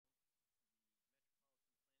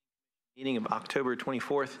Meeting of October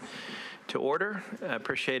 24th to order. I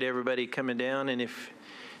appreciate everybody coming down, and if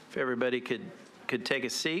everybody could take a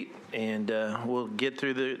seat, and we'll get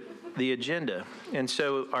through the agenda. And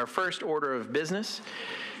so our first order of business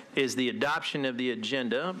is the adoption of the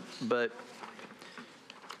agenda, but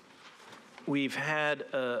we've had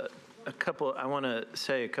a couple, I want to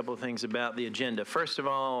say a couple of things about the agenda. First of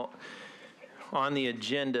all, on the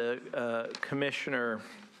agenda, Commissioner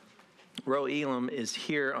Ro Elam is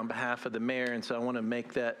here on behalf of the mayor, and so I want to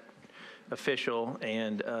make that official,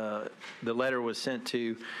 and the letter was sent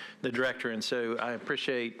to the director, and so I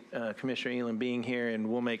appreciate Commissioner Elam being here, and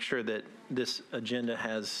we'll make sure that this agenda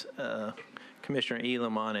has Commissioner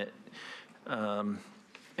Elam on it. And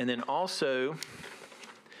then also,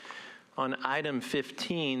 on item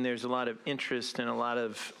 15, there's a lot of interest and a lot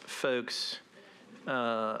of folks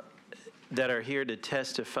that are here to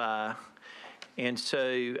testify. And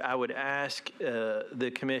so I would ask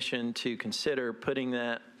the commission to consider putting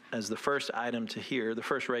that as the first item to hear, the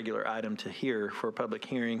first regular item to hear for a public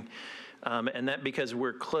hearing. And that because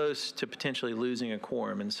we're close to potentially losing a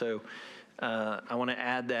quorum. And so I want to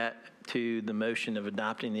add that to the motion of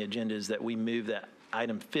adopting the agenda, is that we move that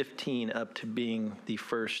item 15 up to being the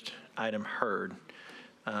first item heard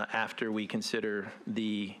after we consider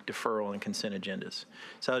the deferral and consent agendas.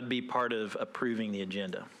 So it would be part of approving the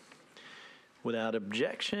agenda. Without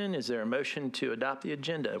objection, is there a motion to adopt the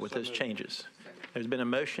agenda with those changes? There's been a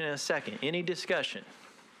motion and a second. Any discussion?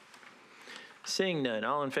 Seeing none,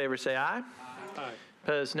 all in favor say aye. Aye.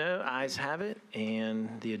 Opposed, no. Ayes have it,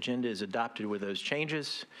 and the agenda is adopted with those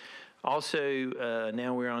changes. Also,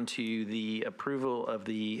 now we're on to the approval of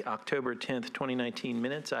the October 10th, 2019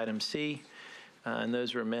 minutes, item C. And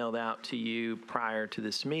those were mailed out to you prior to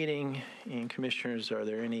this meeting. And commissioners, are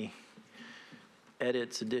there any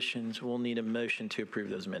edits, additions? We'll need a motion to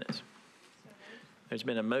approve those minutes. There's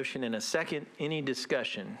been a motion and a second. Any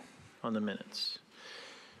discussion on the minutes?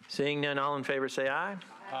 Seeing none, all in favor say aye.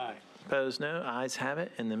 Aye. Opposed, no. Ayes have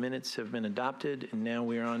it, and the minutes have been adopted. And now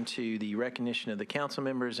we're on to the recognition of the council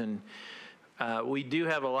members. And we do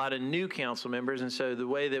have a lot of new council members, and so the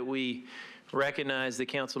way that we recognize the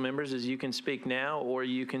council members is you can speak now, or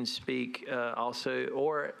you can speak also,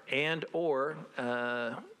 or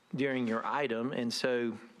during your item. And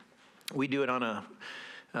so we do it on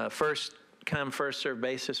a first come, first served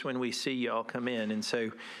basis when we see you all come in. And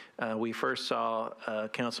so we first saw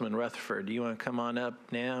Councilman Rutherford. Do you want to come on up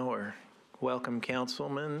now, or welcome,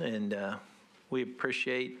 Councilman? And we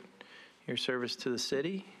appreciate your service to the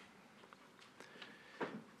city.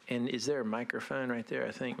 And is there a microphone right there?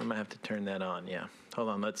 I think we might have to turn that on. Yeah. Hold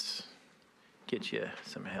on. Let's get you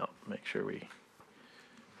some help. Make sure we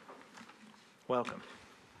welcome.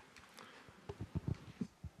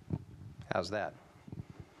 How's that?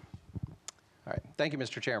 All right. Thank you,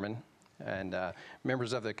 Mr. Chairman, and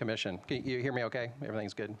members of the commission. Can you hear me okay?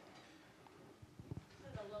 Everything's good?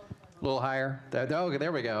 A little higher? Oh,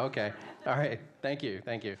 there we go. Okay. All right. Thank you.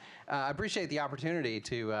 Thank you. I appreciate the opportunity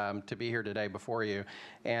to be here today before you,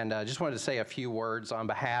 and just wanted to say a few words on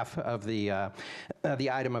behalf of the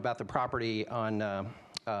item about the property on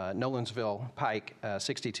Nolensville Pike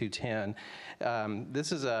 6210.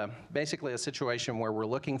 This is basically a situation where we're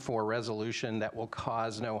looking for a resolution that will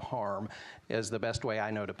cause no harm, is the best way I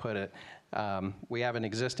know to put it. We have an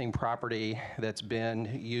existing property that's been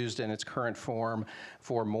used in its current form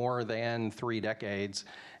for more than 3 decades,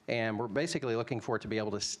 and we're basically looking for it to be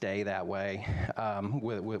able to stay that way.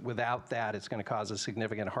 Without that, it's going to cause a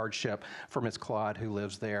significant hardship for Ms. Claude, who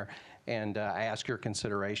lives there. And I ask your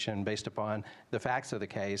consideration based upon the facts of the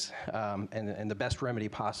case and the best remedy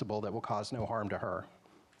possible that will cause no harm to her.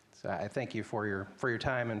 So I thank you for your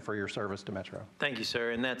time and for your service to Metro. Thank you,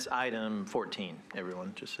 sir. And that's item 14,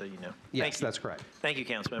 everyone, just so you know. Yes, that's correct. Thank you,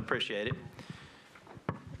 Councilman. Appreciate it.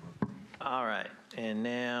 All right. And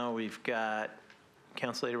now we've got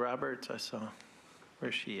Council Lady Roberts. I saw.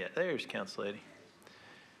 Where's she at? There's Council Lady.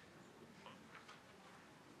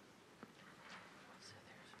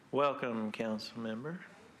 Welcome, council member.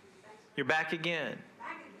 You're back again.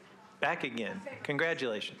 Back again.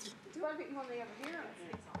 Congratulations. Do you want me over here?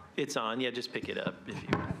 It's on. Yeah, just pick it up if you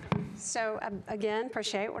want. So again,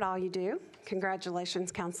 appreciate what all you do.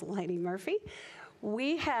 Congratulations, Council Lady Murphy.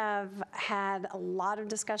 We have had a lot of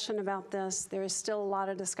discussion about this. There is still a lot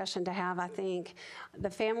of discussion to have, I think. The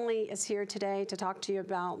family is here today to talk to you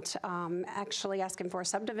about actually asking for a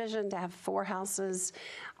subdivision to have 4 houses.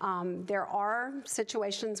 There are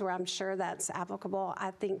situations where I'm sure that's applicable.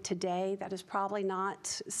 I think today that is probably not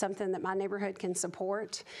something that my neighborhood can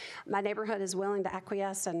support. My neighborhood is willing to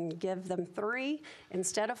acquiesce and give them 3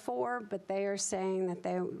 instead of 4, but they are saying that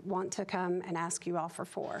they want to come and ask you all for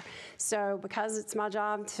 4. So because it's my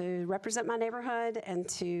job to represent my neighborhood and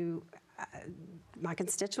to my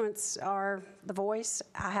constituents are the voice,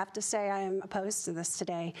 I have to say I am opposed to this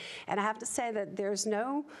today. And I have to say that there's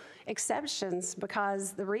no exceptions,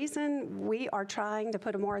 because the reason we are trying to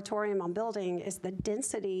put a moratorium on building is the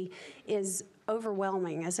density is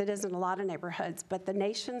overwhelming, as it is in a lot of neighborhoods. But the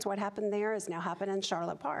Nations, what happened there is now happening in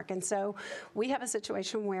Charlotte Park. And so we have a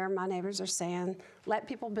situation where my neighbors are saying, let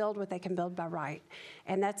people build what they can build by right.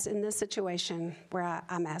 And that's in this situation where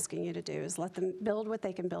I'm asking you to do, is let them build what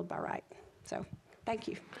they can build by right. So thank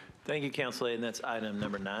you. Thank you, Councilor, and that's item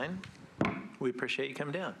number 9. We appreciate you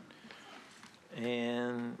coming down.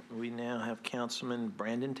 And we now have Councilman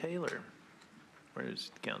Brandon Taylor. Where's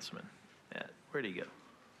the councilman at? Where'd he go?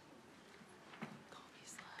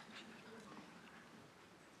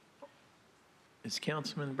 Is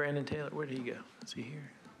Councilman Brandon Taylor, where did he go? Is he here?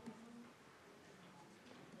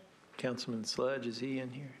 Councilman Sludge, is he in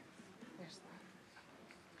here?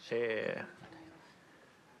 Yeah.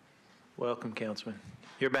 Welcome, Councilman.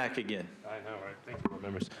 You're back again. I know, right? Thank you, board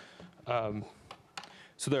members.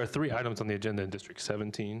 So there are 3 items on the agenda in District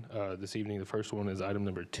 17 this evening. The first one is item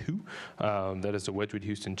number 2. That is the Wedgwood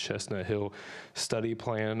Houston Chestnut Hill study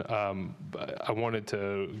plan. I wanted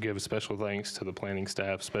to give special thanks to the planning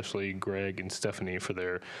staff, especially Greg and Stephanie, for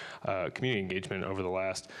their community engagement over the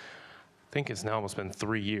last, I think it's now almost been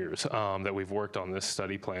 3 years that we've worked on this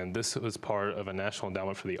study plan. This was part of a National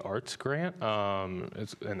Endowment for the Arts grant.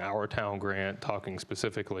 It's an Our Town grant talking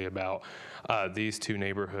specifically about these 2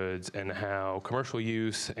 neighborhoods and how commercial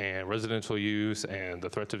use and residential use and the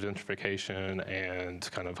threats of gentrification and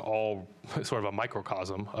kind of all sort of a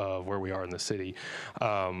microcosm of where we are in the city,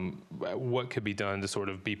 what could be done to sort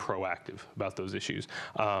of be proactive about those issues.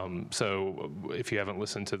 So if you haven't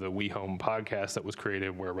listened to the We Home podcast that was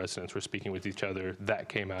created where residents were speaking with each other, that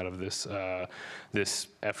came out of this this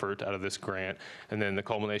effort, out of this grant. And then the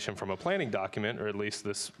culmination from a planning document, or at least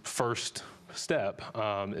this first step,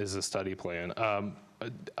 is a study plan.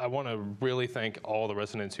 I want to really thank all the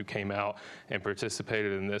residents who came out and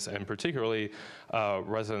participated in this, and particularly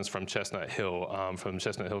residents from Chestnut Hill, from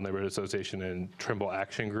Chestnut Hill Neighborhood Association and Trimble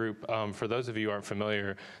Action Group. For those of you who aren't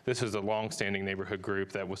familiar, this is a longstanding neighborhood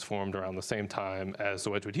group that was formed around the same time as the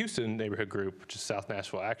Wedgwood Houston Neighborhood Group, which is South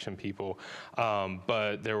Nashville Action people.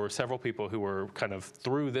 But there were several people who were kind of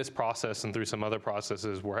through this process and through some other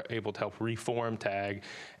processes were able to help reform TAG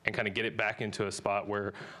and kind of get it back into a spot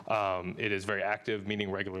where it is very active, meeting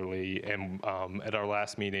regularly. And at our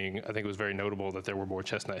last meeting, I think it was very notable that there were more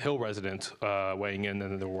Chestnut Hill residents weighing in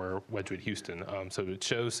than there were Wedgwood Houston. So it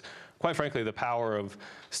shows, quite frankly, the power of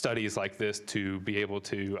studies like this to be able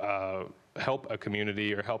to help a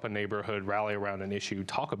community or help a neighborhood rally around an issue,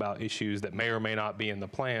 talk about issues that may or may not be in the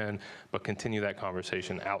plan, but continue that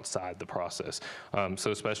conversation outside the process.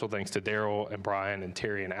 So special thanks to Daryl and Brian and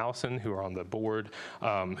Terry and Allison, who are on the board,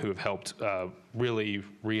 who have helped really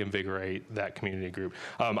reinvigorate that community group.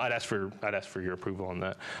 I'd ask for your approval on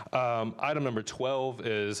that. Item number 12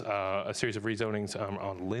 is a series of rezonings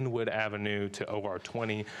on Linwood Avenue to OR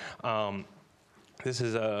 20. This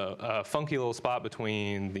is a funky little spot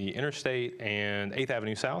between the interstate and 8th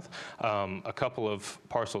Avenue South. A couple of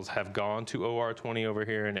parcels have gone to OR 20 over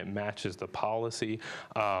here, and it matches the policy.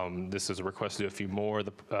 This is a request to do a few more.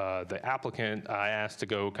 The applicant, I asked to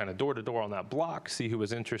go kind of door to door on that block, see who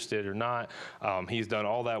was interested or not. He's done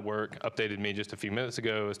all that work, updated me just a few minutes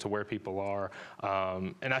ago as to where people are.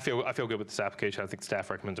 And I feel good with this application. I think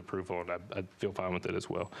staff recommends approval, and I feel fine with it as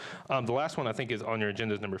well. The last one I think is on your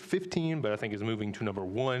agenda is number 15, but I think is moving to number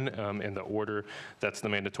 1 in the order. That's the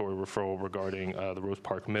mandatory referral regarding the Rose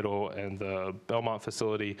Park Middle and the Belmont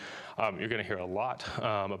facility. You're going to hear a lot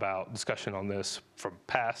about discussion on this from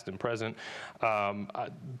past and present.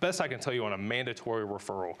 Best I can tell you on a mandatory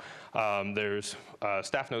referral, there's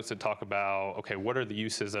staff notes that talk about, okay, what are the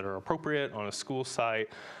uses that are appropriate on a school site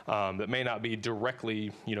that may not be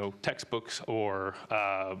directly, textbooks or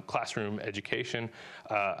classroom education.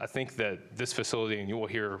 I think that this facility, and you will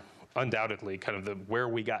hear undoubtedly kind of where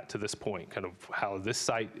we got to this point, kind of how this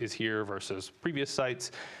site is here versus previous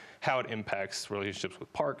sites, how it impacts relationships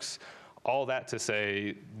with parks, All that to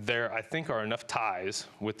say, there, I think, are enough ties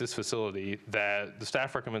with this facility that the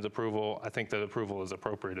staff recommends approval. I think that approval is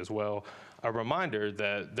appropriate as well. A reminder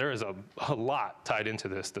that there is a lot tied into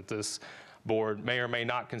this that this board may or may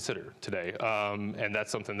not consider today. And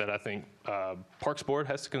that's something that I think Parks Board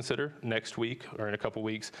has to consider next week or in a couple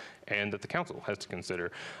weeks, and that the council has to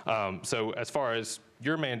consider. So as far as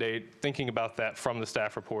your mandate, thinking about that from the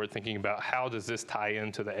staff report, thinking about how does this tie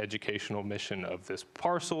into the educational mission of this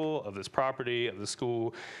parcel, of this property, of the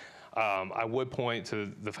school, I would point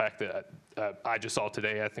to the fact that I just saw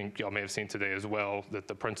today, I think y'all may have seen today as well, that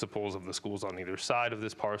the principals of the schools on either side of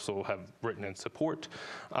this parcel have written in support.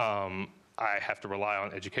 I have to rely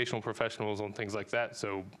on educational professionals on things like that,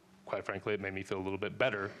 so quite frankly, it made me feel a little bit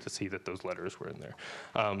better to see that those letters were in there.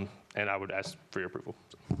 And I would ask for your approval.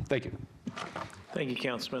 So, thank you. Thank you,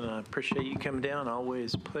 Councilman. I appreciate you coming down.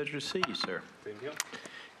 Always a pleasure to see you, sir. Thank you.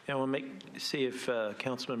 And we'll see if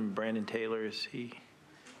Councilman Brandon Taylor is he.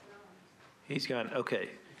 He's gone. Okay.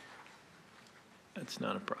 That's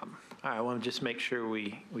not a problem. All right, I want to just make sure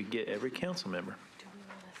we get every council member.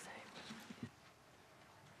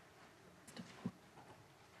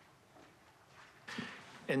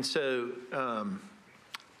 And so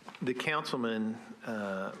the Councilman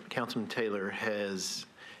Taylor has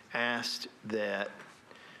asked that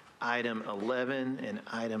item 11 and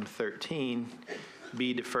item 13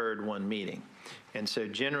 be deferred one meeting. And so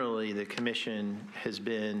generally, the commission has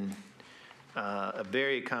been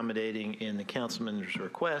very accommodating in the councilman's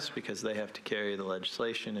request because they have to carry the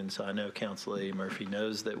legislation. And so I know Council Lady Murphy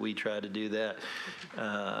knows that we try to do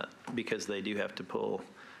that because they do have to pull,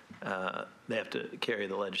 they have to carry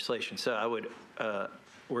the legislation. So I would, I'm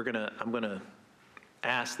gonna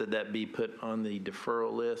ask that be put on the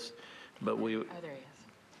deferral list, but we. Oh, there he is.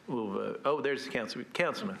 We'll vote. Oh, there's the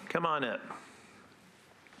councilman. Come on up.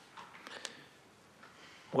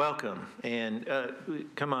 Welcome, and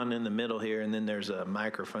come on in the middle here, and then there's a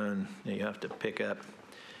microphone that you have to pick up.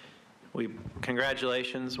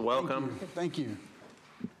 Congratulations, welcome. Thank you.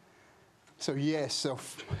 So yes,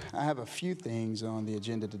 I have a few things on the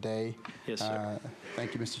agenda today. Yes, sir.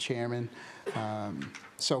 Thank you, Mr. Chairman.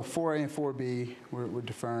 So 4A and 4B, we're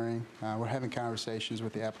deferring. We're having conversations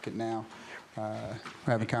with the applicant now.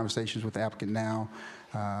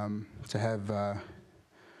 To have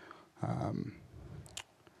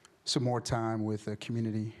some more time with the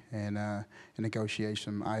community and negotiate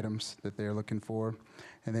some items that they're looking for.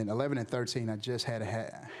 And then 11 and 13, I just had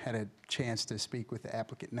a chance to speak with the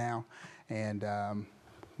applicant now, and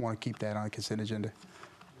want to keep that on the consent agenda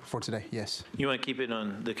for today. Yes. You want to keep it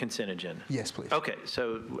on the consent agenda? Yes, please. Okay,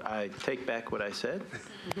 so I take back what I said,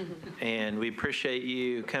 and we appreciate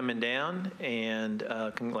you coming down, and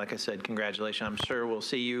like I said, congratulations. I'm sure we'll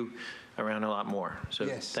see you around a lot more. So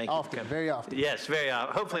yes, thank often, you. very often. Yes, very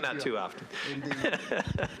often. Hopefully not too often. Indeed.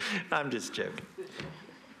 I'm just joking.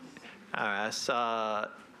 All right, I saw,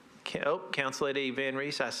 Council Lady Van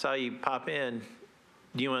Reese, I saw you pop in.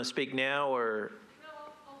 Do you want to speak now or? No,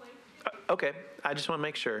 I'll wait. Okay, I just want to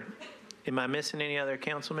make sure. Am I missing any other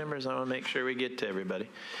council members? I want to make sure we get to everybody.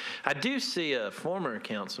 I do see a former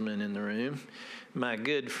councilman in the room, my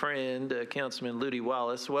good friend, Councilman Ludi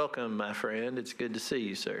Wallace. Welcome, my friend. It's good to see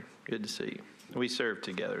you, sir. Good to see you. We serve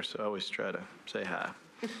together, so I always try to say hi.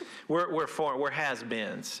 We're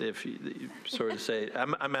has-beens, if you sort of say it.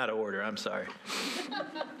 I'm out of order. I'm sorry. All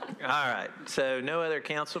right. So no other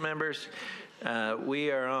council members.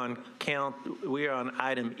 We are on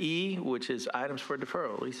item E, which is items for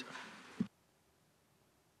deferral. Lisa.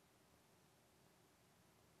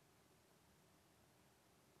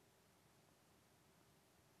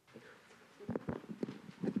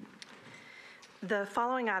 The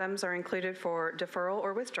following items are included for deferral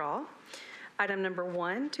or withdrawal. Item number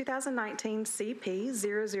 1, 2019 CP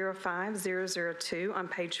 005002 on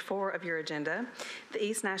page 4 of your agenda, the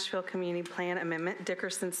East Nashville Community Plan Amendment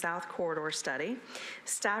Dickerson South Corridor Study.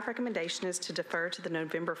 Staff recommendation is to defer to the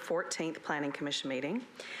November 14th Planning Commission meeting.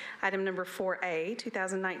 Item number 4A,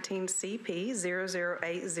 2019 CP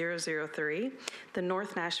 008003, the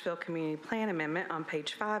North Nashville Community Plan Amendment on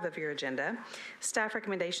page 5 of your agenda. Staff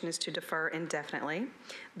recommendation is to defer indefinitely.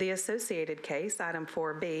 The associated case, item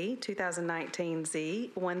 4B, 2019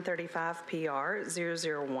 Z 135 PR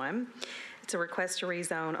 001. It's a request to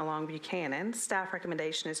rezone along Buchanan. Staff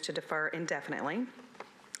recommendation is to defer indefinitely.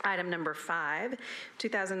 Item number 5,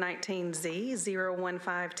 2019 Z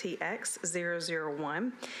 015TX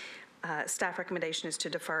 001. Staff recommendation is to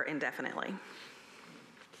defer indefinitely.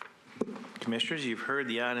 Commissioners, you've heard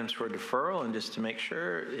the items for deferral, and just to make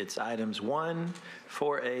sure, it's items 1,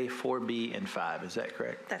 4A, 4B, and 5. Is that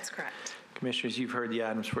correct? That's correct. Commissioners, you've heard the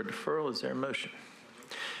items for deferral. Is there a motion?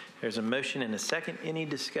 There's a motion and a second. Any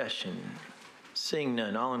discussion? Seeing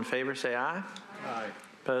none, all in favor say aye. Aye.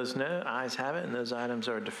 Opposed, no. Ayes have it, and those items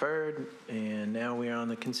are deferred. And now we are on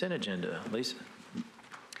the consent agenda. Lisa?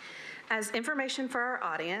 As information for our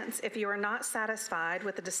audience, if you are not satisfied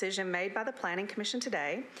with the decision made by the Planning Commission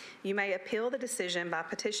today, you may appeal the decision by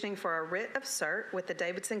petitioning for a writ of cert with the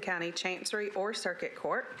Davidson County Chancery or Circuit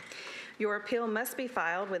Court. Your appeal must be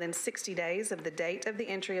filed within 60 days of the date of the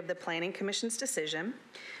entry of the Planning Commission's decision.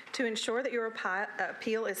 To ensure that your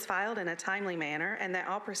appeal is filed in a timely manner and that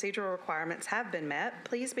all procedural requirements have been met,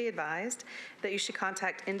 please be advised that you should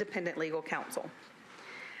contact independent legal counsel.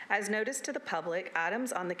 As noticed to the public,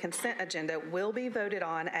 items on the consent agenda will be voted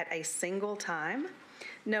on at a single time.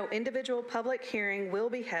 No individual public hearing will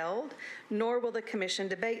be held, nor will the commission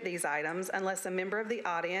debate these items unless a member of the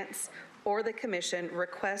audience or the commission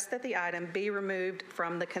requests that the item be removed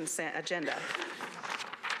from the consent agenda.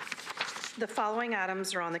 The following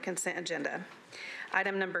items are on the consent agenda.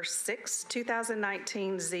 Item number 6,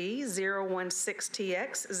 2019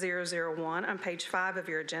 Z016TX001 on page 5 of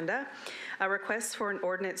your agenda. A request for an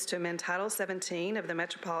ordinance to amend Title 17 of the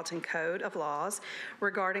Metropolitan Code of Laws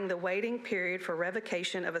regarding the waiting period for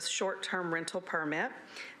revocation of a short-term rental permit.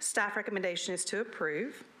 Staff recommendation is to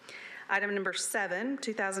approve. Item number 7,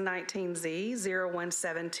 2019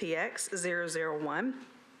 Z017TX001.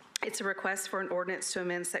 It's a request for an ordinance to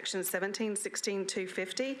amend Section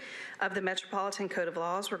 1716-250 of the Metropolitan Code of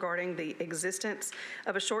Laws regarding the existence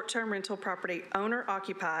of a short-term rental property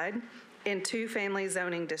owner-occupied in 2 family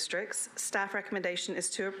zoning districts. Staff recommendation is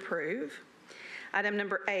to approve. Item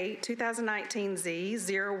number 8, 2019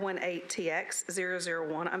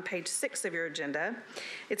 Z018TX001 on page 6 of your agenda.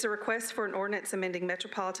 It's a request for an ordinance amending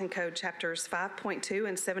Metropolitan Code Chapters 5.2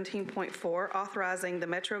 and 17.4, authorizing the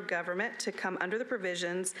Metro government to come under the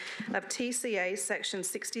provisions of TCA Section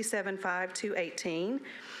 675218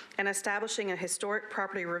 and establishing a historic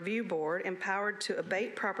property review board empowered to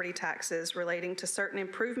abate property taxes relating to certain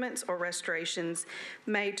improvements or restorations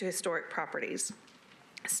made to historic properties.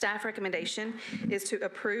 Staff recommendation is to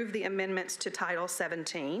approve the amendments to Title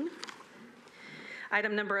 17.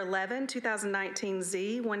 Item number 11, 2019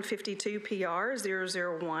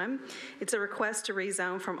 Z152PR001. It's a request to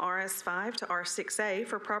rezone from RS5 to R6A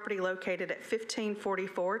for property located at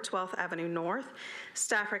 1544 12th Avenue North.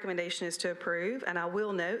 Staff recommendation is to approve, and I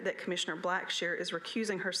will note that Commissioner Blackshear is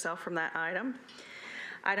recusing herself from that item.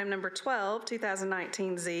 Item number 12,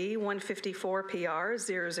 2019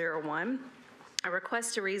 Z154PR001. A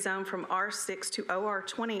request to rezone from R6 to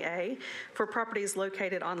OR20A for properties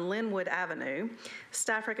located on Linwood Avenue.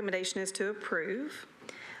 Staff recommendation is to approve.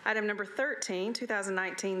 Item number 13,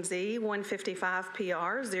 2019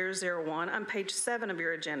 Z155PR001 on page 7 of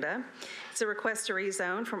your agenda. It's a request to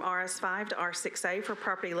rezone from RS5 to R6A for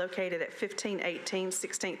property located at 1518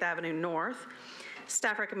 16th Avenue North.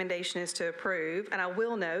 Staff recommendation is to approve, and I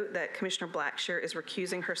will note that Commissioner Blackshear is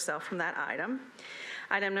recusing herself from that item.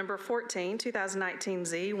 Item number 14, 2019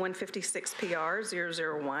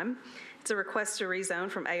 Z156PR001. It's a request to rezone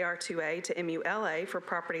from AR2A to MULA for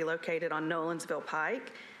property located on Nolensville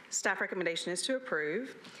Pike. Staff recommendation is to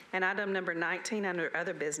approve. And item number 19 under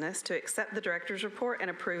other business, to accept the director's report and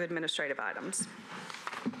approve administrative items.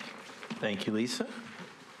 Thank you, Lisa.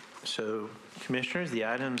 So, commissioners, the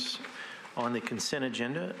items on the consent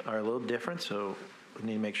agenda are a little different, so we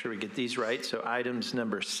need to make sure we get these right. So items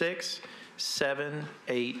number 6, 7,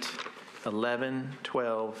 8, 11,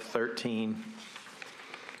 12, 13,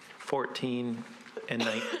 14, and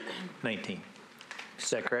 19. Is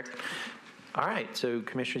that correct? All right, so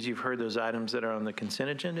commissioners, you've heard those items that are on the consent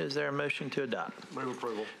agenda. Is there a motion to adopt? Move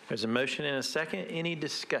approval. There's a motion and a second. Any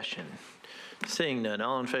discussion? Seeing none,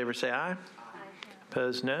 all in favor say aye.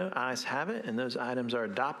 Opposed, no. Ayes have it, and those items are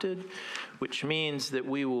adopted, which means that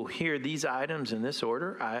we will hear these items in this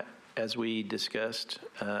order. As we discussed,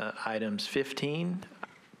 items 15,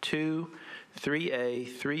 2, 3A,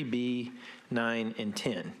 3B, 9, and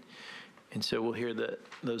 10. And so we'll hear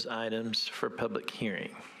those items for public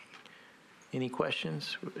hearing. Any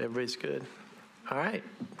questions? Everybody's good? All right,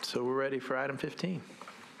 so we're ready for item 15.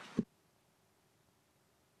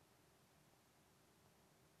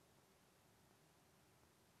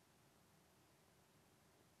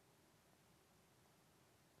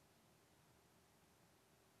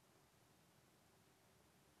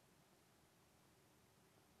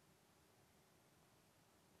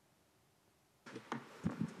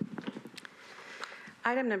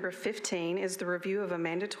 Item number 15 is the review of a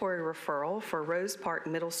mandatory referral for Rose Park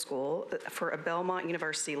Middle School for a Belmont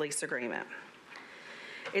University lease agreement.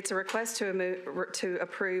 It's a request to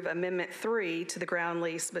approve Amendment 3 to the ground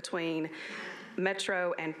lease between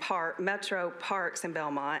Metro Parks in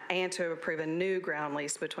Belmont, and to approve a new ground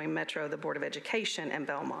lease between Metro, the Board of Education, and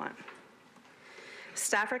Belmont.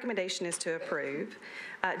 Staff recommendation is to approve.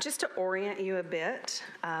 Just to orient you a bit,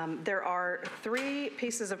 there are 3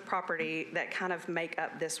 pieces of property that kind of make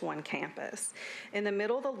up this one campus. In the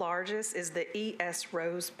middle, the largest is the E.S.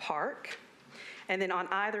 Rose Park. And then on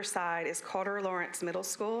either side is Carter Lawrence Middle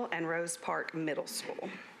School and Rose Park Middle School.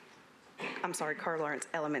 I'm sorry, Carter Lawrence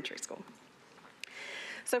Elementary School.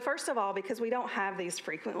 So first of all, because we don't have these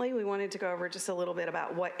frequently, we wanted to go over just a little bit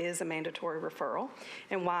about what is a mandatory referral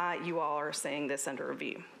and why you all are seeing this under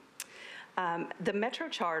review. The Metro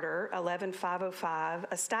Charter 11505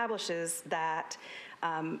 establishes that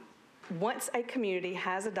once a community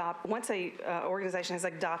has organization has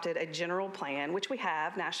adopted a general plan, which we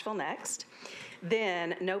have, Nashville Next,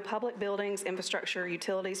 then no public buildings, infrastructure,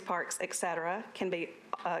 utilities, parks, et cetera, can be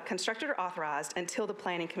constructed or authorized until the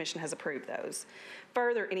Planning Commission has approved those.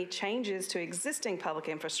 Further, any changes to existing public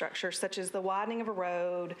infrastructure, such as the widening of a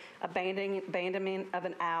road, abandonment of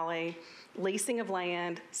an alley, leasing of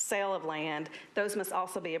land, sale of land, those must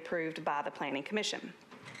also be approved by the Planning Commission.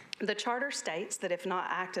 The charter states that if not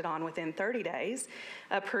acted on within 30 days,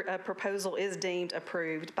 a proposal is deemed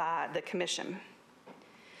approved by the Commission.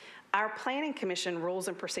 Our Planning Commission rules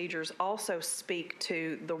and procedures also speak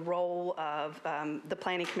to the role of the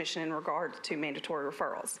Planning Commission in regard to mandatory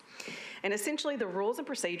referrals. And essentially, the rules and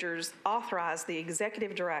procedures authorize the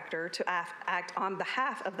Executive Director to act on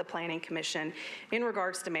behalf of the Planning Commission in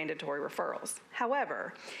regards to mandatory referrals.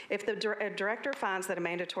 However, if the Director finds that a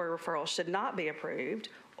mandatory referral should not be approved,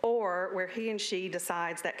 or where he and she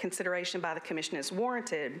decides that consideration by the Commission is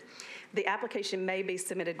warranted, the application may be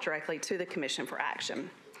submitted directly to the Commission for action.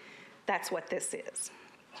 That's what this is.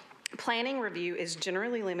 Planning review is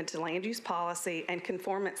generally limited to land use policy and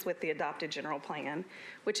conformance with the adopted general plan,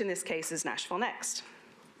 which in this case is Nashville Next.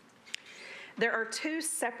 There are 2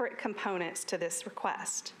 separate components to this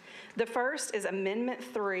request. The first is Amendment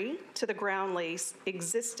 3 to the ground lease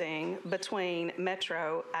existing between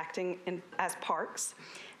Metro acting as parks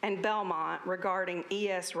and Belmont regarding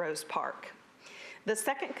E.S. Rose Park. The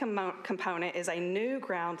second component is a new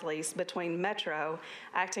ground lease between Metro,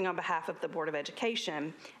 acting on behalf of the Board of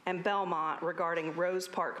Education, and Belmont regarding Rose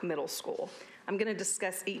Park Middle School. I'm going to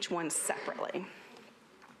discuss each one separately.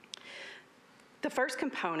 The first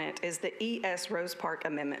component is the E.S. Rose Park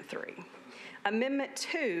Amendment 3. Amendment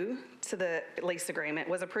 2 to the lease agreement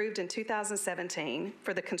was approved in 2017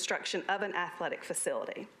 for the construction of an athletic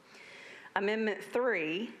facility. Amendment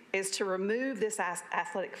 3 is to remove this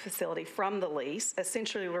athletic facility from the lease,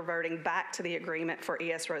 essentially reverting back to the agreement for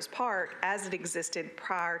E.S. Rose Park as it existed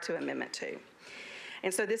prior to Amendment 2.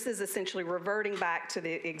 And so this is essentially reverting back to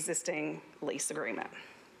the existing lease agreement.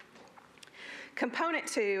 Component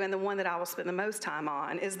 2, and the one that I will spend the most time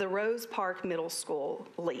on, is the Rose Park Middle School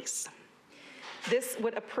lease. This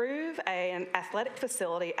would approve an athletic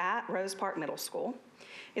facility at Rose Park Middle School.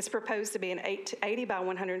 It's proposed to be an 80 by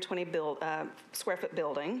 120 square foot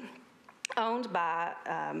building owned by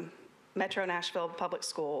Metro Nashville Public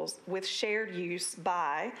Schools with shared use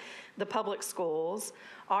by the public schools,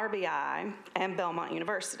 RBI, and Belmont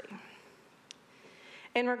University.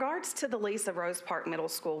 In regards to the lease of Rose Park Middle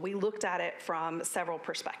School, we looked at it from several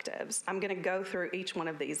perspectives. I'm going to go through each one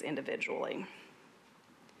of these individually.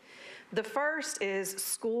 The first is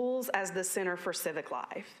schools as the center for civic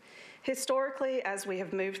life. Historically, as we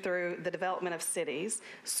have moved through the development of cities,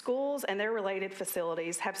 schools and their related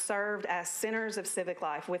facilities have served as centers of civic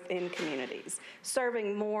life within communities,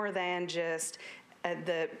 serving more than just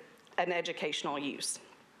an educational use.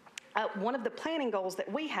 One of the planning goals that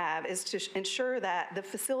we have is to ensure that the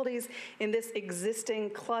facilities in this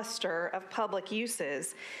existing cluster of public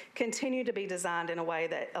uses continue to be designed in a way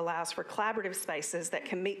that allows for collaborative spaces that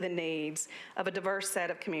can meet the needs of a diverse set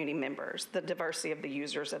of community members, the diversity of the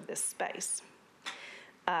users of this space.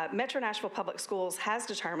 Metro Nashville Public Schools has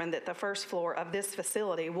determined that the first floor of this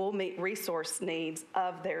facility will meet resource needs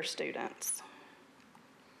of their students.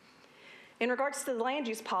 In regards to the land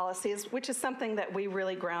use policies, which is something that we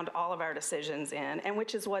really ground all of our decisions in, and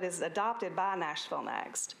which is what is adopted by Nashville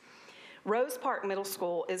Next, Rose Park Middle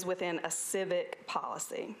School is within a civic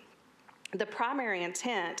policy. The primary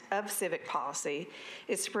intent of civic policy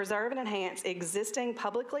is to preserve and enhance existing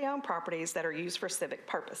publicly owned properties that are used for civic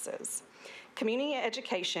purposes. Community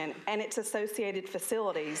education and its associated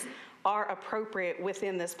facilities are appropriate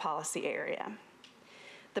within this policy area.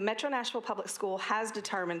 The Metro Nashville Public School has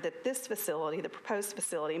determined that this facility, the proposed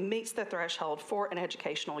facility, meets the threshold for an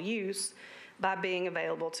educational use by being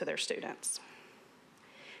available to their students.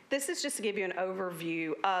 This is just to give you an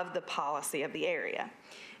overview of the policy of the area.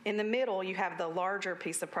 In the middle, you have the larger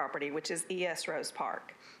piece of property, which is ES Rose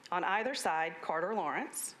Park. On either side, Carter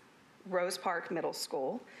Lawrence, Rose Park Middle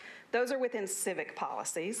School. Those are within civic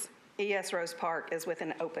policies. ES Rose Park is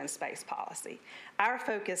within open space policy. Our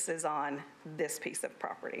focus is on this piece of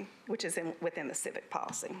property, which is within the civic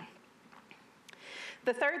policy.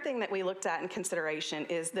 The third thing that we looked at in consideration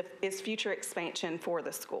is future expansion for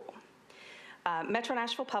the school. Metro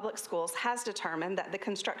Nashville Public Schools has determined that the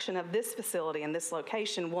construction of this facility in this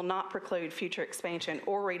location will not preclude future expansion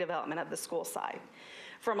or redevelopment of the school site.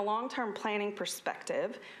 From a long-term planning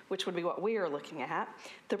perspective, which would be what we are looking at,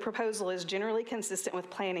 the proposal is generally consistent with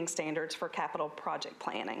planning standards for capital project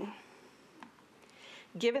planning.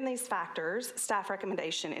 Given these factors, staff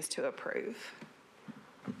recommendation is to approve.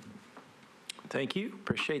 Thank you.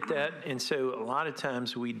 Appreciate that. And so a lot of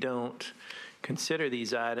times we don't consider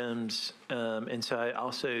these items. And so I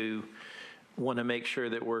also want to make sure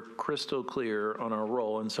that we're crystal clear on our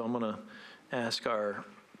role. And so I'm going to ask our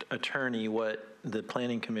attorney what the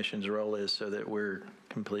Planning Commission's role is so that we're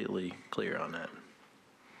completely clear on that.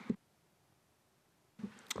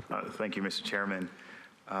 Thank you, Mr. Chairman.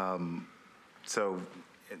 So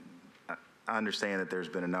I understand that there's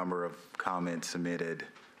been a number of comments submitted.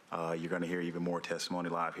 You're going to hear even more testimony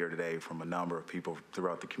live here today from a number of people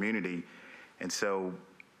throughout the community. And so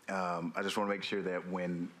I just want to make sure that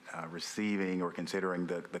when receiving or considering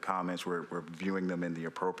the comments, we're viewing them in the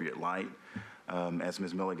appropriate light. As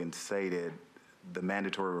Ms. Milligan stated, the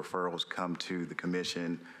mandatory referrals come to the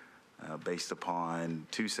commission based upon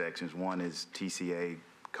two sections. One is TCA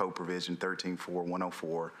Code Provision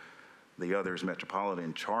 13.4.104. The other is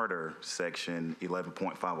Metropolitan Charter Section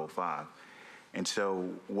 11.505. And so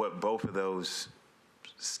what both of those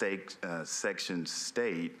sections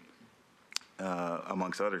state,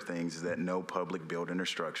 amongst other things, is that no public building or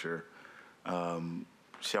structure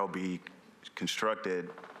shall be constructed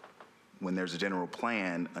when there's a general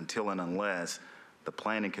plan until and unless the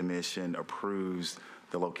Planning Commission approves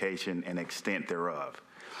the location and extent thereof.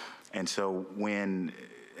 And so when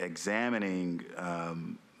examining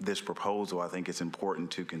this proposal, I think it's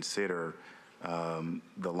important to consider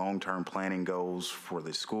the long-term planning goals for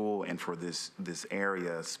the school and for this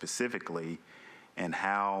area specifically, and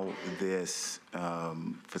how this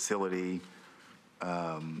facility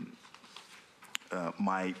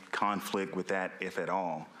might conflict with that, if at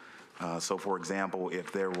all. So for example,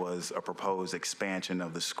 if there was a proposed expansion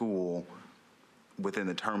of the school within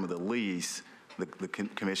the term of the lease, the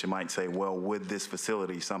commission might say, well, would this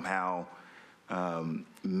facility somehow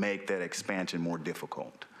make that expansion more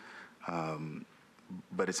difficult?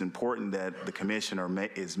 But it's important that the commissioner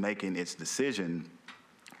is making its decision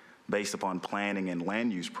based upon planning and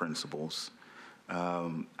land use principles.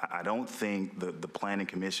 I don't think the Planning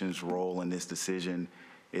Commission's role in this decision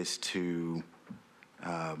is to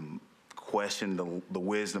question the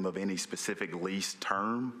wisdom of any specific lease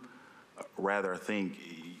term. Rather, I think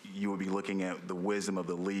you would be looking at the wisdom of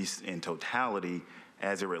the lease in totality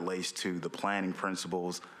as it relates to the planning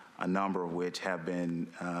principles, a number of which have been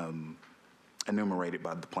enumerated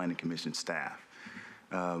by the Planning Commission staff.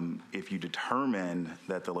 If you determine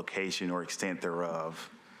that the location or extent thereof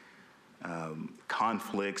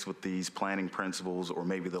conflicts with these planning principles or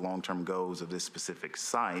maybe the long-term goals of this specific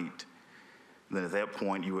site, then at that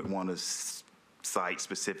point you would want to cite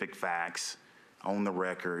specific facts on the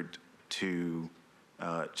record to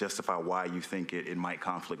justify why you think it might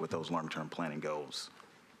conflict with those long-term planning goals.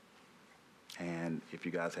 And if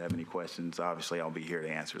you guys have any questions, obviously I'll be here to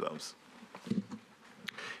answer those.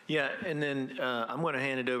 Yeah, and then I'm going to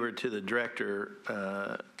hand it over to the director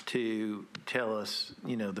to tell us,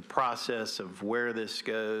 the process of where this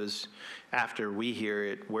goes after we hear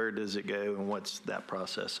it. Where does it go, and what's that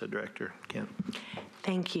process? So, Director Kemp.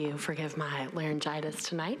 Thank you. Forgive my laryngitis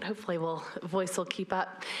tonight. Hopefully, voice will keep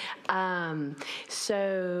up.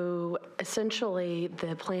 So, essentially,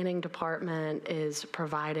 the Planning Department is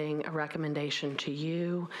providing a recommendation to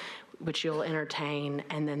you, which you'll entertain,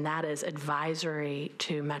 and then that is advisory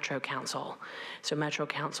to Metro Council. So Metro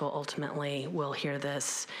Council ultimately will hear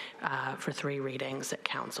this for 3 readings at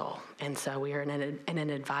Council. And so we are in an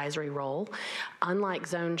advisory role. Unlike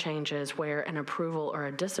zone changes where an approval or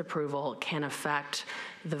a disapproval can affect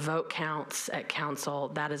the vote counts at Council,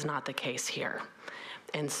 that is not the case here.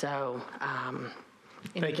 And so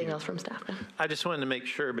Anything you. else from staff? I just wanted to make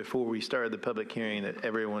sure before we started the public hearing that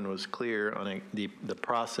everyone was clear on the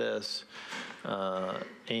process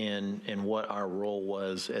and what our role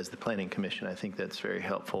was as the Planning Commission. I think that's very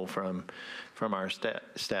helpful from our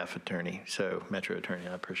staff attorney, so Metro Attorney.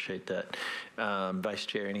 I appreciate that. Vice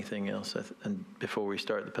Chair, anything else before we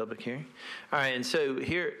start the public hearing? All right, and so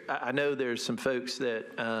here, I know there's some folks that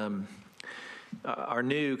are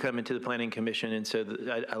new coming to the Planning Commission, and so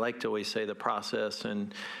I like to always say the process,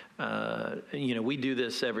 and we do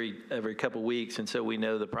this every couple weeks, and so we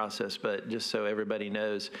know the process, but just so everybody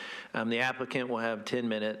knows, the applicant will have 10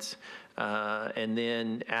 minutes, and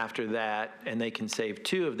then after that, and they can save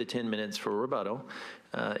 2 of the 10 minutes for rebuttal,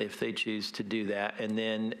 if they choose to do that. And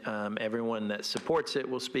then everyone that supports it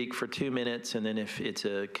will speak for 2 minutes. And then if it's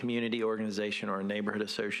a community organization or a neighborhood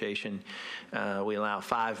association, we allow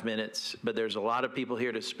 5 minutes. But there's a lot of people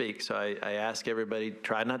here to speak. So I ask everybody,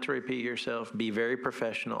 try not to repeat yourself. Be very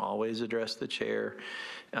professional. Always address the chair.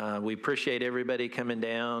 We appreciate everybody coming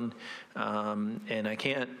down. And I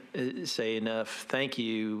can't say enough thank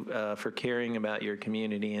you for caring about your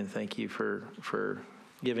community, and thank you for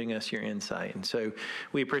giving us your insight. And so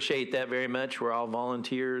we appreciate that very much. We're all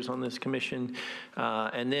volunteers on this commission.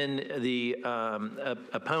 And then the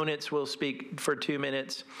opponents will speak for 2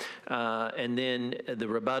 minutes, and then the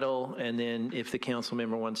rebuttal, and then if the council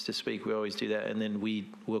member wants to speak, we always do that, and then we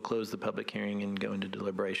will close the public hearing and go into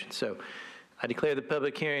deliberation. So I declare the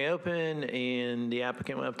public hearing open, and the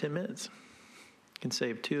applicant will have 10 minutes. Can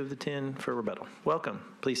save 2 of the 10 for rebuttal. Welcome.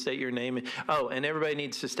 Please state your name. Oh, and everybody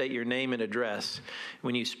needs to state your name and address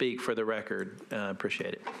when you speak for the record.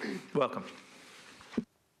 Appreciate it. Welcome.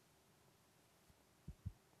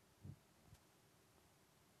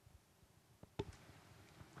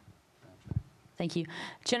 Thank you.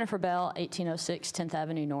 Jennifer Bell, 1806 10th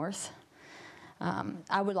Avenue North.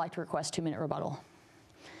 I would like to request 2-minute rebuttal.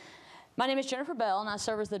 My name is Jennifer Bell, and I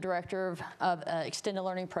serve as the Director of Extended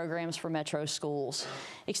Learning Programs for Metro Schools.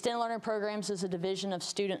 Extended Learning Programs is a division of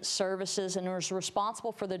student services and is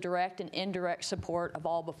responsible for the direct and indirect support of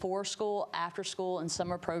all before school, after school, and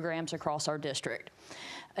summer programs across our district.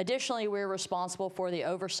 Additionally, we're responsible for the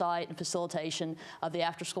oversight and facilitation of the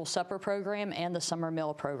after-school supper program and the summer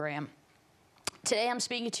meal program. Today, I'm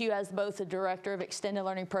speaking to you as both the Director of Extended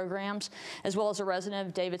Learning Programs, as well as a resident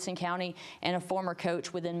of Davidson County and a former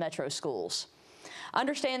coach within Metro Schools. I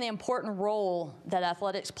understand the important role that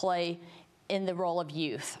athletics play in the role of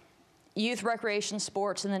youth. Youth recreation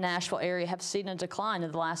sports in the Nashville area have seen a decline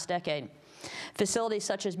in the last decade. Facilities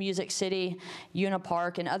such as Music City,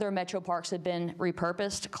 Unipark, and other Metro parks have been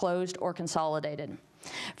repurposed, closed, or consolidated.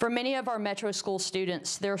 For many of our Metro School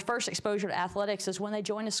students, their first exposure to athletics is when they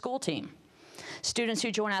join a school team. Students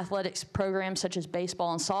who join athletics programs such as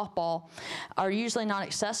baseball and softball are usually not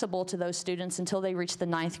accessible to those students until they reach the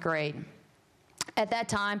 9th grade. At that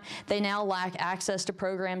time, they now lack access to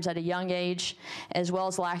programs at a young age, as well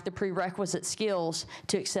as lack the prerequisite skills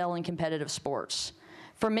to excel in competitive sports.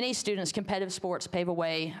 For many students, competitive sports pave a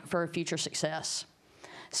way for future success.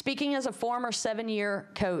 Speaking as a former 7-year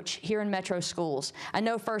coach here in Metro Schools, I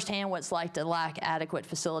know firsthand what it's like to lack adequate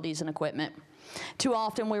facilities and equipment. Too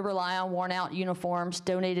often we rely on worn-out uniforms,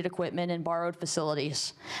 donated equipment, and borrowed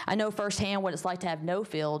facilities. I know firsthand what it's like to have no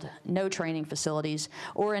field, no training facilities,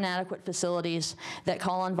 or inadequate facilities that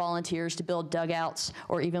call on volunteers to build dugouts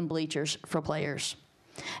or even bleachers for players.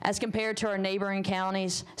 As compared to our neighboring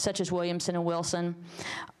counties, such as Williamson and Wilson,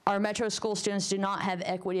 our Metro School students do not have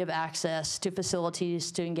equity of access to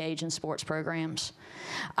facilities to engage in sports programs.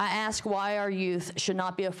 I ask why our youth should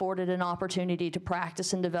not be afforded an opportunity to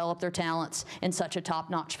practice and develop their talents in such a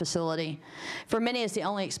top-notch facility. For many, it's the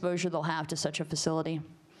only exposure they'll have to such a facility.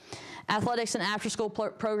 Athletics and after-school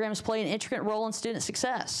programs play an intricate role in student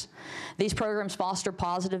success. These programs foster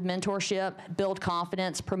positive mentorship, build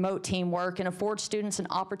confidence, promote teamwork, and afford students an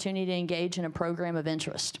opportunity to engage in a program of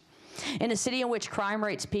interest. In a city in which crime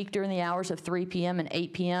rates peak during the hours of 3 p.m. and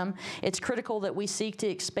 8 p.m., it's critical that we seek to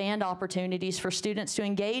expand opportunities for students to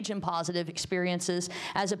engage in positive experiences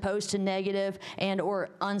as opposed to negative and/or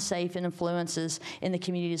unsafe influences in the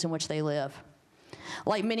communities in which they live.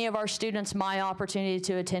 Like many of our students, my opportunity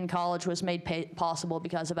to attend college was made possible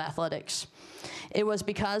because of athletics. It was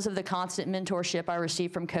because of the constant mentorship I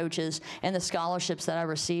received from coaches and the scholarships that I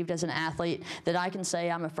received as an athlete that I can say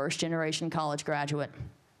I'm a first-generation college graduate.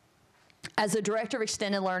 As the Director of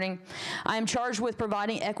Extended Learning, I am charged with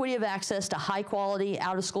providing equity of access to high-quality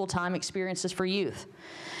out-of-school time experiences for youth.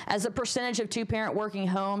 As the percentage of two-parent working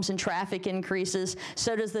homes and traffic increases,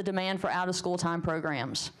 so does the demand for out-of-school time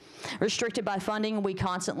programs. Restricted by funding, we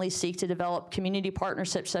constantly seek to develop community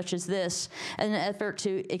partnerships such as this in an effort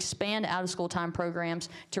to expand out-of-school time programs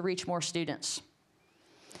to reach more students.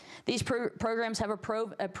 These programs have a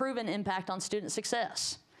proven impact on student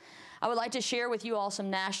success. I would like to share with you all some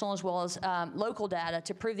national as well as local data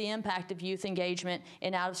to prove the impact of youth engagement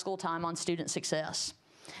in out-of-school time on student success.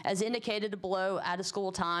 As indicated below,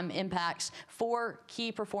 out-of-school time impacts 4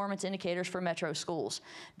 key performance indicators for metro schools.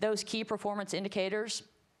 Those key performance indicators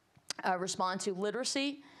respond to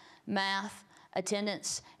literacy, math,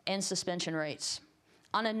 attendance, and suspension rates.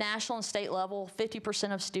 On a national and state level,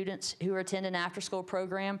 50% of students who attend an after-school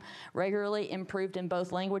program regularly improved in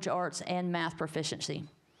both language arts and math proficiency.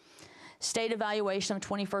 State evaluation of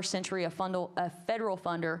 21st Century, a federal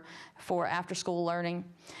funder for after-school learning,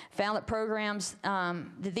 found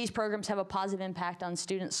that these programs have a positive impact on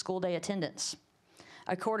students' school day attendance.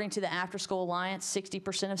 According to the After School Alliance,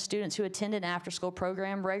 60% of students who attend an after-school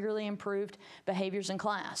program regularly improved behaviors in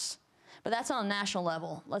class. But that's on a national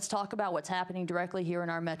level. Let's talk about what's happening directly here in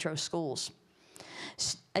our metro schools.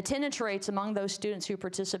 Attendance rates among those students who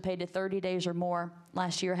participated 30 days or more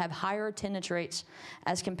last year have higher attendance rates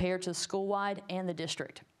as compared to the school-wide and the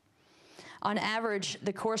district. On average,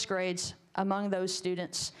 the course grades among those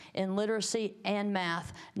students in literacy and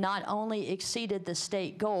math not only exceeded the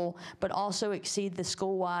state goal, but also exceed the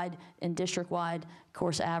school-wide and district-wide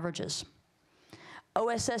course averages.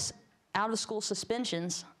 OSS out-of-school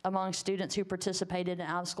suspensions among students who participated in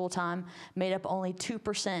out-of-school time made up only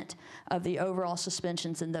 2% of the overall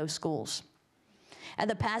suspensions in those schools. At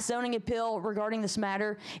the past zoning appeal regarding this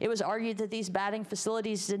matter, it was argued that these batting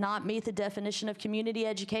facilities did not meet the definition of community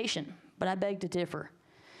education, but I beg to differ.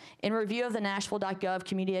 In review of the Nashville.gov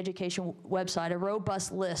community education website, a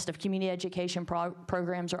robust list of community education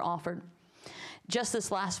programs are offered. Just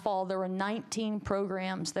this last fall, there were 19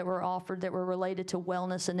 programs that were offered that were related to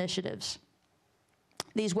wellness initiatives.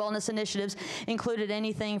 These wellness initiatives included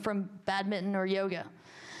anything from badminton or yoga.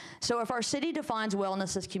 So if our city defines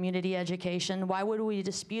wellness as community education, why would we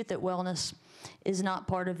dispute that wellness is not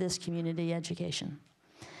part of this community education?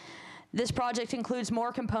 This project includes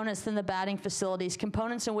more components than the batting facilities,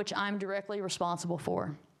 components in which I'm directly responsible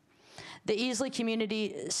for. The Easley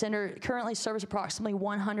Community Center currently serves approximately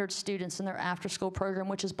 100 students in their after-school program,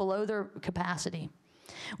 which is below their capacity.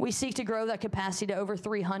 We seek to grow that capacity to over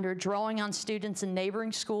 300, drawing on students in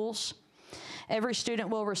neighboring schools. Every student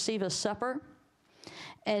will receive a supper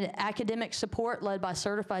and academic support led by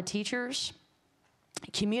certified teachers,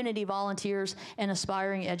 community volunteers, and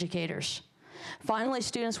aspiring educators. Finally,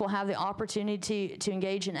 students will have the opportunity to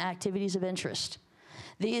engage in activities of interest.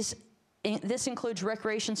 This includes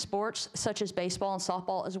recreation sports such as baseball and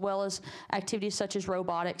softball, as well as activities such as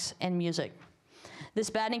robotics and music.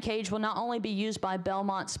 This batting cage will not only be used by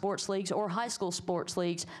Belmont sports leagues or high school sports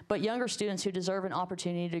leagues, but younger students who deserve an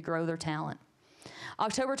opportunity to grow their talent.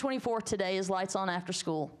 October 24th today is Lights On After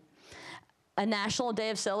School, a national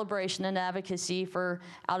day of celebration and advocacy for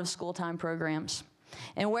out-of-school time programs.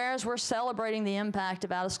 And whereas we're celebrating the impact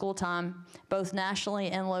of out-of-school time, both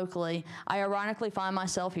nationally and locally, I ironically find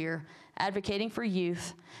myself here advocating for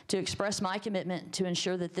youth to express my commitment to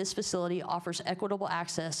ensure that this facility offers equitable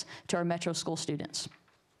access to our metro school students.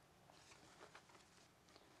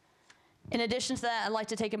 In addition to that, I'd like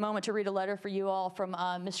to take a moment to read a letter for you all from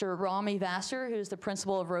Mr. Rami Vassar, who's the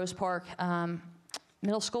principal of Rose Park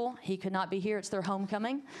Middle School. He could not be here. It's their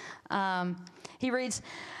homecoming. He reads,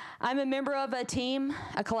 I'm a member of a team,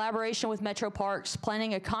 a collaboration with Metro Parks,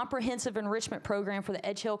 planning a comprehensive enrichment program for the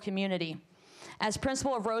Edge Hill community. As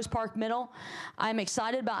principal of Rose Park Middle, I'm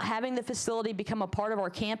excited about having the facility become a part of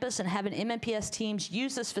our campus and having MNPS teams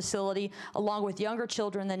use this facility along with younger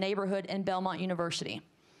children in the neighborhood and Belmont University.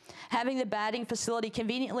 Having the batting facility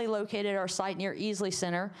conveniently located at our site near Easley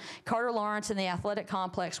Center, Carter Lawrence, and the athletic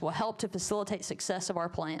complex will help to facilitate success of our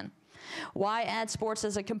plan. Why add sports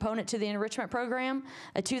as a component to the enrichment program?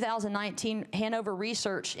 A 2019 Hanover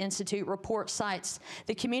Research Institute report cites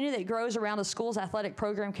the community that grows around a school's athletic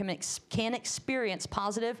program can experience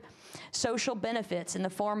positive social benefits in the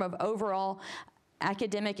form of overall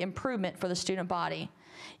academic improvement for the student body.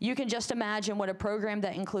 You can just imagine what a program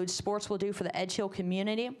that includes sports will do for the Edge Hill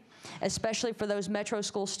community, especially for those metro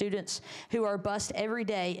school students who are bused every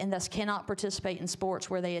day and thus cannot participate in sports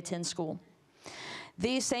where they attend school.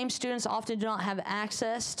 These same students often do not have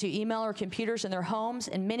access to email or computers in their homes,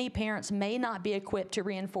 and many parents may not be equipped to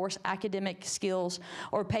reinforce academic skills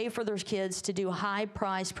or pay for their kids to do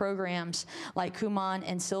high-priced programs like Kumon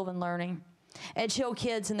and Sylvan Learning. Edge Hill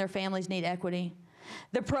kids and their families need equity.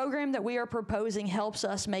 The program that we are proposing helps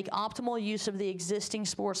us make optimal use of the existing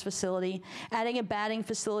sports facility, adding a batting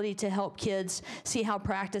facility to help kids see how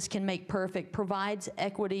practice can make perfect, provides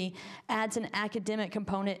equity, adds an academic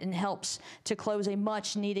component, and helps to close a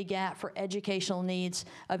much-needed gap for educational needs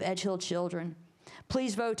of Edge Hill children.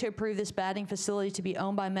 Please vote to approve this batting facility to be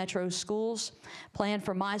owned by Metro Schools, planned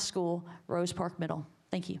for my school, Rose Park Middle.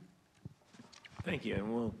 Thank you. Thank you,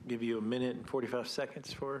 and we'll give you a minute and 45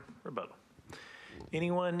 seconds for rebuttal.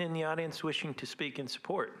 Anyone in the audience wishing to speak in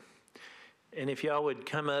support? And if y'all would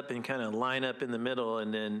come up and kind of line up in the middle,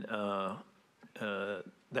 and then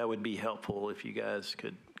that would be helpful if you guys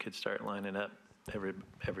could start lining up,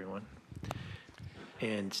 everyone.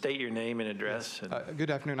 And state your name and address.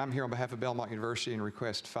 Good afternoon. I'm here on behalf of Belmont University and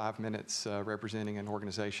request 5 minutes representing an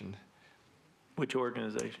organization. Which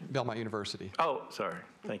organization? Belmont University. Oh, sorry.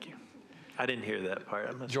 Thank you. I didn't hear that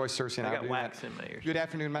part. Joyce Searcy and I got wax in my ears. Good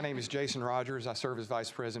afternoon. My name is Jason Rogers. I serve as Vice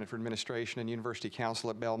President for Administration and University Council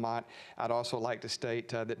at Belmont. I'd also like to state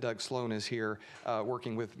that Doug Sloan is here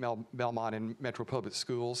working with Belmont and Metro Public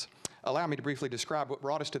Schools. Allow me to briefly describe what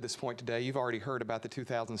brought us to this point today. You've already heard about the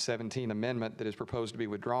 2017 amendment that is proposed to be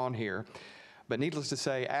withdrawn here. But needless to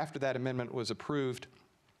say, after that amendment was approved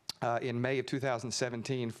in May of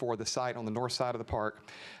 2017 for the site on the north side of the park,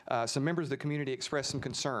 some members of the community expressed some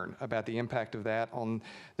concern about the impact of that on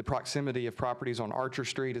the proximity of properties on Archer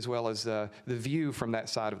Street as well as the view from that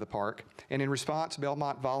side of the park. And in response,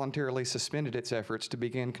 Belmont voluntarily suspended its efforts to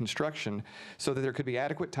begin construction so that there could be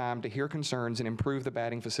adequate time to hear concerns and improve the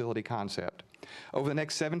batting facility concept. Over the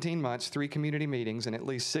next 17 months, 3 community meetings and at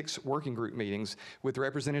least 6 working group meetings with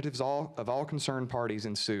representatives of all concerned parties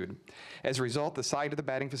ensued. As a result, the site of the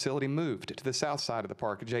batting facility moved to the south side of the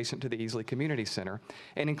park adjacent to the Easley Community Center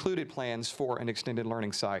and included plans for an extended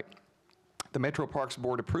learning site. The Metro Parks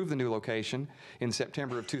Board approved the new location in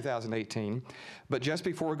September of 2018, but just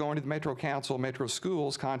before going to the Metro Council, Metro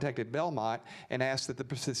Schools contacted Belmont and asked that the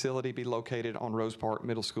facility be located on Rose Park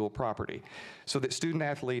Middle School property so that student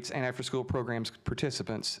athletes and after-school programs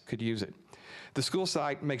participants could use it. The school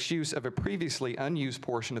site makes use of a previously unused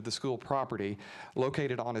portion of the school property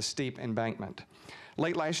located on a steep embankment.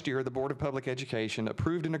 Late last year, the Board of Public Education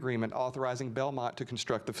approved an agreement authorizing Belmont to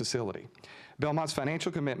construct the facility. Belmont's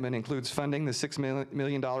financial commitment includes funding the $6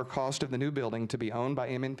 million cost of the new building to be owned by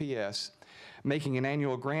MNPS, making an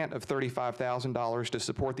annual grant of $35,000 to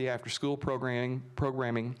support the after-school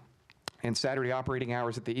programming and Saturday operating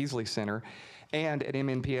hours at the Easley Center, and at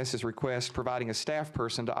MNPS's request, providing a staff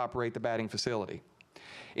person to operate the batting facility.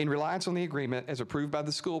 In reliance on the agreement as approved by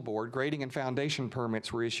the school board, grading and foundation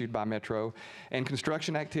permits were issued by Metro, and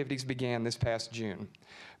construction activities began this past June.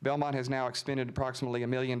 Belmont has now expended approximately $1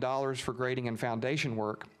 million for grading and foundation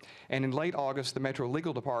work, and in late August, the Metro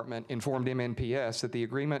Legal Department informed MNPS that the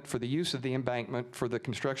agreement for the use of the embankment for the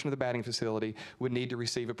construction of the batting facility would need to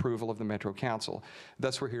receive approval of the Metro Council.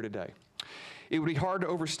 Thus, we're here today. It would be hard to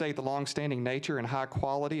overstate the long-standing nature and high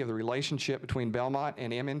quality of the relationship between Belmont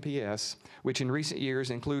and MNPS, which in recent years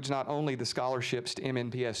includes not only the scholarships to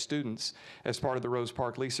MNPS students as part of the Rose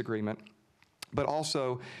Park lease agreement, but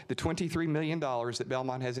also the $23 million that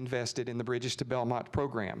Belmont has invested in the Bridges to Belmont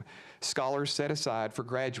program, scholars set aside for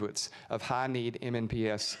graduates of high-need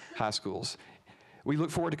MNPS high schools. We look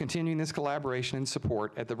forward to continuing this collaboration and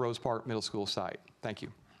support at the Rose Park Middle School site. Thank you.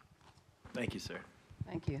 Thank you, sir.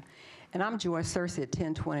 Thank you. And I'm Joyce Searcy at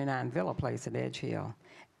 1029 Villa Place at Edge Hill.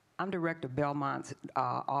 I'm Director of Belmont's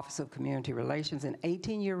Office of Community Relations, an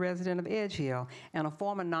 18-year resident of Edge Hill, and a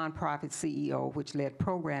former nonprofit CEO, which led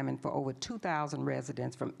programming for over 2,000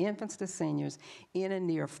 residents from infants to seniors in and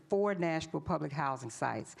near 4 Nashville public housing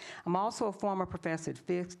sites. I'm also a former professor at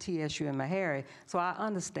Fisk, TSU, and Meharry, so I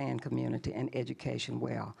understand community and education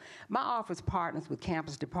well. My office partners with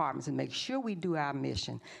campus departments and makes sure we do our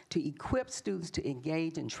mission to equip students to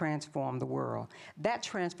engage and transform the world. That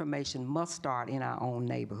transformation must start in our own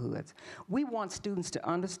neighborhood. We want students to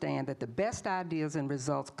understand that the best ideas and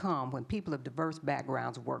results come when people of diverse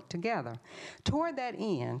backgrounds work together. Toward that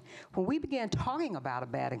end, when we began talking about a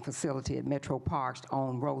batting facility at Metro Park's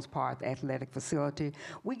own Rose Park Athletic Facility,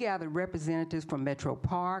 we gathered representatives from Metro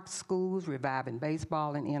Park, schools, Reviving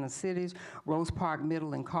Baseball in Inner Cities, Rose Park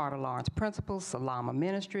Middle and Carter Lawrence Principals, Salama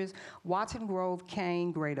Ministries, Watson Grove,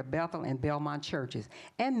 Kane, Greater Bethel, and Belmont churches,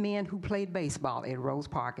 and men who played baseball at Rose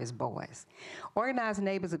Park as boys. Organized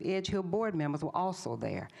neighbors of of Edge Hill board members were also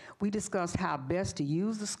there. We discussed how best to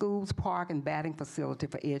use the school's park and batting facility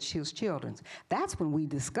for Edge Hill's children. That's when we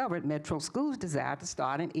discovered Metro Schools' desire to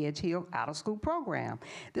start an Edge Hill out-of-school program.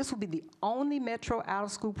 This will be the only Metro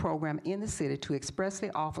out-of-school program in the city to expressly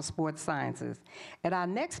offer sports sciences. At our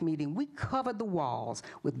next meeting, we covered the walls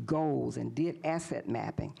with goals and did asset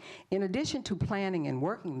mapping. In addition to planning and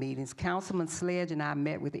working meetings, Councilman Sledge and I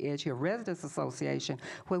met with the Edge Hill Residents Association,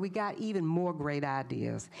 where we got even more great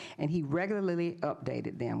ideas, and he regularly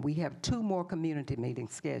updated them. We have 2 more community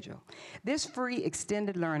meetings scheduled. This free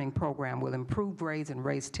extended learning program will improve grades and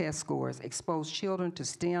raise test scores, expose children to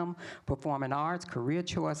STEM, performing arts, career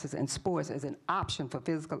choices, and sports as an option for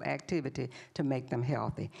physical activity to make them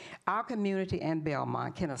healthy. Our community and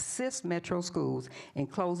Belmont can assist Metro Schools in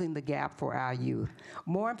closing the gap for our youth.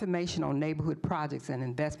 More information on neighborhood projects and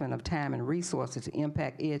investment of time and resources to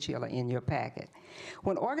impact Edge Hill are in your packet.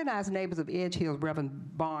 When Organized Neighbors of Edge Hill,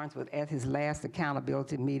 Reverend Barnes was at his last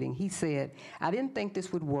accountability meeting, he said, "I didn't think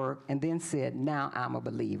this would work," and then said, "Now I'm a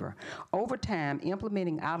believer." Over time,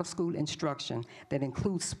 implementing out-of-school instruction that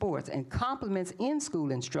includes sports and complements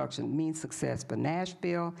in-school instruction means success for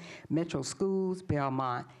Nashville, Metro Schools,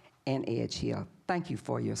 Belmont, and Edge Hill. Thank you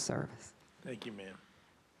for your service. Thank you,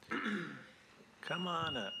 ma'am. Come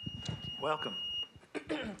on up. Welcome.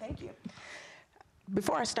 Thank you.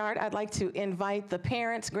 Before I start, I'd like to invite the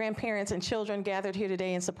parents, grandparents, and children gathered here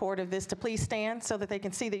today in support of this to please stand so that they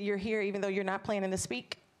can see that you're here even though you're not planning to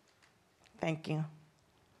speak. Thank you.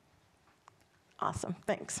 Awesome,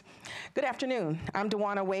 thanks. Good afternoon. I'm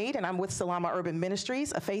Dewana Wade, and I'm with Salama Urban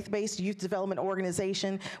Ministries, a faith-based youth development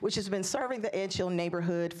organization which has been serving the Edge Hill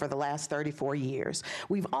neighborhood for the last 34 years.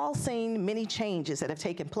 We've all seen many changes that have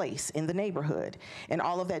taken place in the neighborhood. And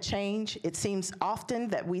all of that change, it seems often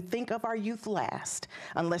that we think of our youth last,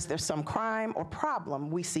 unless there's some crime or problem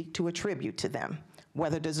we seek to attribute to them,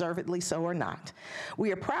 whether deservedly so or not.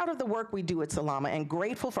 We are proud of the work we do at Salama and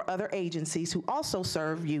grateful for other agencies who also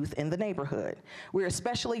serve youth in the neighborhood. We're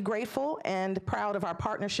especially grateful and proud of our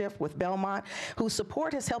partnership with Belmont, whose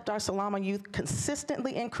support has helped our Salama youth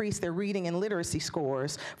consistently increase their reading and literacy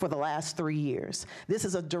scores for the last 3 years. This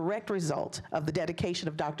is a direct result of the dedication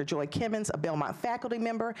of Dr. Joy Kimmons, a Belmont faculty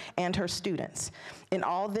member, and her students. In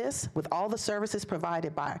all this, with all the services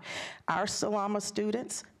provided by our Salama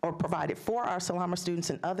students, or provided for our Salama students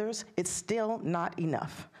and others, it's still not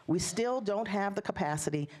enough. We still don't have the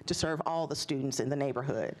capacity to serve all the students in the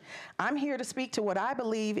neighborhood. I'm here to speak to what I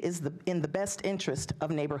believe is in the best interest of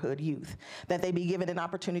neighborhood youth, that they be given an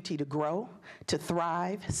opportunity to grow, to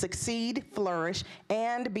thrive, succeed, flourish,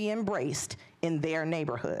 and be embraced in their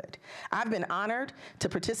neighborhood. I've been honored to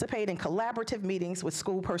participate in collaborative meetings with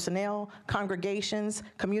school personnel, congregations,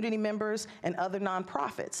 community members, and other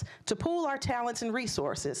nonprofits to pool our talents and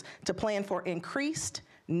resources to plan for increased,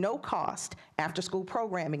 no-cost after-school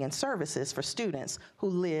programming and services for students who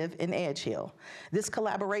live in Edge Hill. This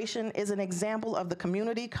collaboration is an example of the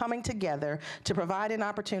community coming together to provide an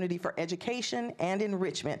opportunity for education and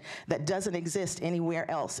enrichment that doesn't exist anywhere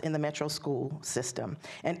else in the Metro school system.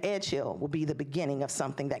 And Edge Hill will be the beginning of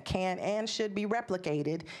something that can and should be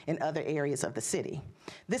replicated in other areas of the city.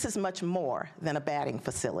 This is much more than a batting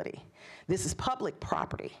facility. This is public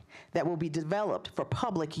property that will be developed for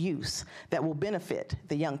public use that will benefit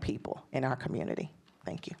the young people in our community.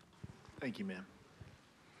 Thank you. Thank you, ma'am.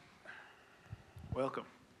 Welcome.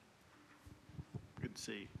 Good to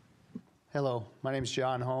see you. Hello, my name is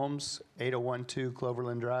John Holmes, 8012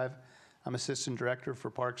 Cloverland Drive. I'm Assistant Director for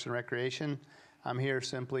Parks and Recreation. I'm here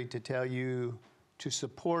simply to tell you to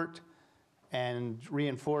support and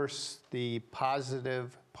reinforce the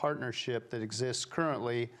positive partnership that exists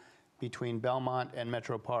currently between Belmont and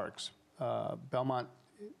Metro Parks. Belmont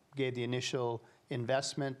gave the initial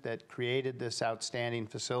investment that created this outstanding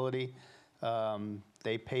facility.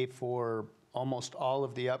 They pay for almost all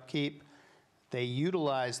of the upkeep. They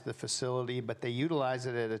utilize the facility, but they utilize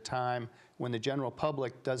it at a time when the general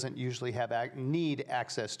public doesn't usually need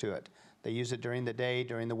access to it. They use it during the day,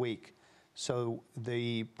 during the week. So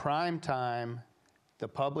the prime time, the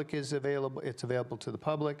public is available, it's available to the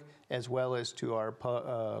public as well as to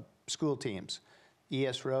our school teams.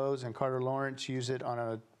 E.S. Rose and Carter Lawrence use it on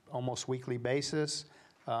an almost weekly basis.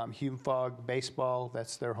 Hume Fogg Baseball,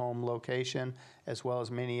 that's their home location, as well as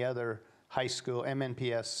many other high school,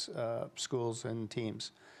 MNPS schools and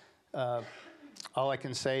teams. All I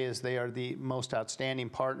can say is they are the most outstanding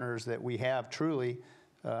partners that we have, truly,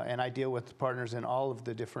 and I deal with partners in all of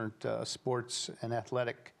the different sports and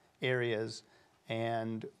athletic areas,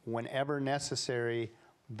 and whenever necessary,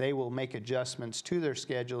 they will make adjustments to their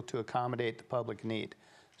schedule to accommodate the public need.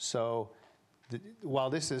 So while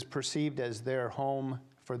this is perceived as their home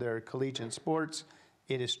for their collegiate sports.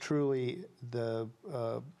 It is truly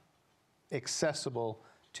accessible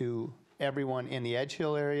to everyone in the Edge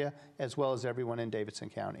Hill area as well as everyone in Davidson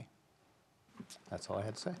County. That's all I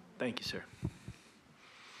had to say. Thank you, sir.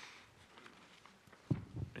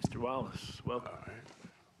 Mr. Wallace, welcome.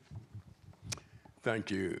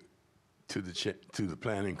 Thank you to the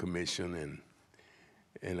Planning Commission,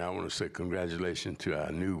 and I want to say congratulations to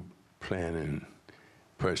our new planning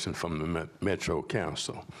person from the Metro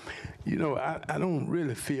Council. You know, I don't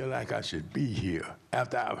really feel like I should be here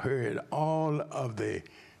after I've heard all of the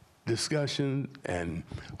discussion and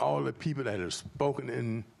all the people that have spoken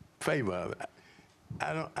in favor of it.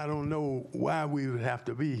 I don't know why we would have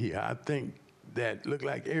to be here. I think that looked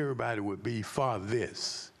like everybody would be for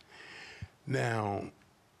this. Now,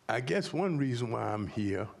 I guess one reason why I'm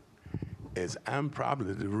here is I'm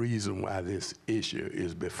probably the reason why this issue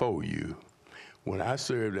is before you. When I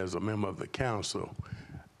served as a member of the council,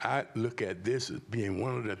 I look at this as being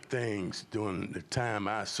one of the things during the time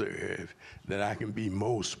I served that I can be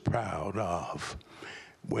most proud of.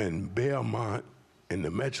 When Belmont and the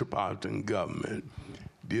metropolitan government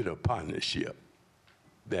did a partnership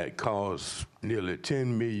that caused nearly $10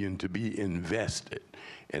 million to be invested.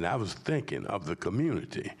 And I was thinking of the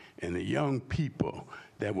community and the young people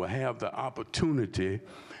that will have the opportunity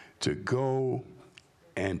to go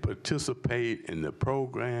and participate in the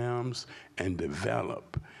programs and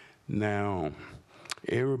develop. Now,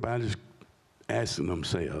 everybody's asking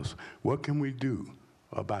themselves, what can we do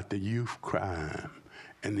about the youth crime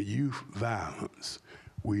and the youth violence?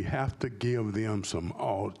 We have to give them some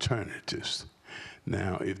alternatives.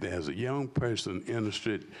 Now, if there's a young person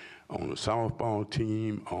interested on a softball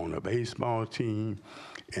team, on a baseball team,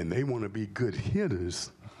 and they want to be good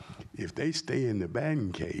hitters, if they stay in the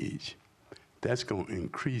batting cage, that's going to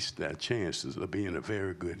increase their chances of being a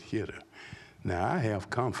very good hitter. Now, I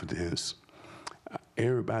have confidence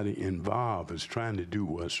everybody involved is trying to do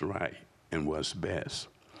what's right and what's best.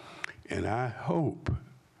 And I hope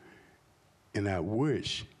and I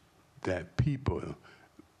wish that people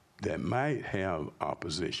that might have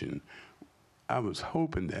opposition, I was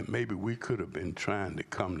hoping that maybe we could have been trying to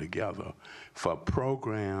come together for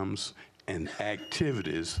programs and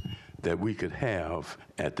activities that we could have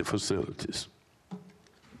at the facilities.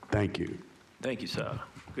 Thank you. Thank you, sir.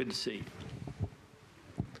 Good to see you.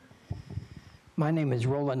 My name is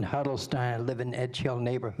Roland Huddlestein. I live in Edge Hill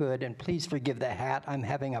neighborhood, and please forgive the hat. I'm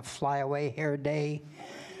having a flyaway hair day.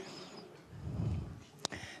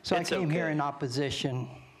 So I came here in opposition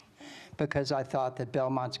because I thought that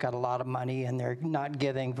Belmont's got a lot of money and they're not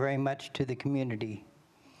giving very much to the community.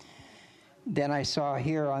 Then I saw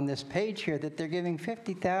here on this page here that they're giving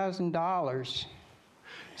 $50,000.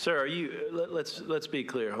 Sir, are you, let's be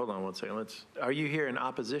clear. Hold on one second. Are you here in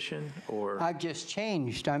opposition or? I've just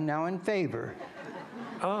changed. I'm now in favor.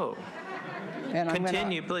 Oh. And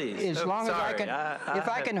continue, please. As long as I can, if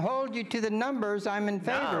I can hold you to the numbers, I'm in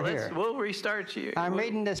favor here. We'll restart you. I'm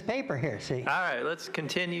reading this paper here, see. All right, let's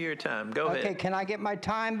continue your time. Go ahead. Okay, can I get my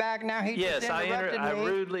time back now? He yes, just interrupted me. I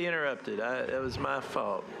rudely interrupted. That was my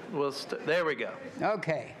fault. There we go.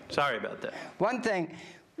 Okay. Sorry about that. One thing,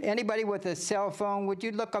 anybody with a cell phone, would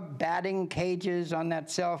you look up batting cages on that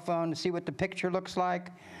cell phone to see what the picture looks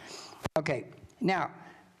like? Okay, now,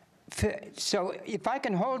 so if I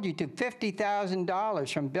can hold you to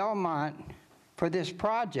 $50,000 from Belmont for this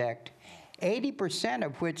project, 80%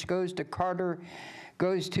 of which goes to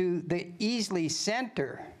the Easley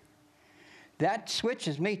Center, that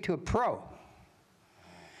switches me to a pro.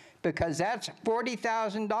 Because that's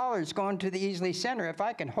 $40,000 going to the Easley Center. If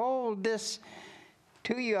I can hold this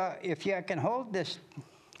to you, if you can hold this,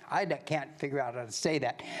 I can't figure out how to say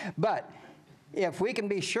that, but if we can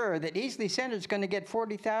be sure that Easley Center is going to get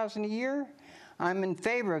 $40,000 a year, I'm in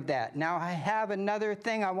favor of that. Now, I have another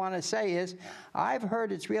thing I want to say is, I've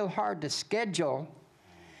heard it's real hard to schedule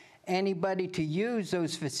anybody to use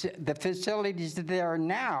the facilities that there are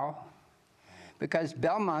now because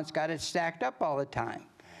Belmont's got it stacked up all the time.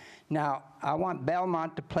 Now, I want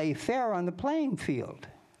Belmont to play fair on the playing field.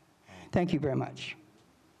 Thank you very much.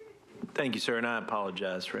 Thank you, sir, and I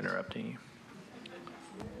apologize for interrupting you.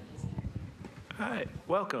 All right,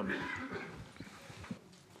 welcome.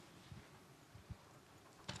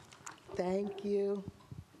 Thank you.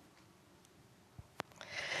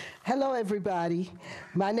 Hello, everybody.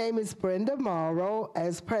 My name is Brenda Morrow.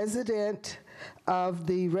 As president of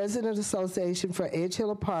the Resident Association for Edge Hill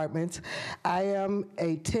Apartments, I am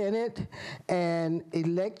a tenant and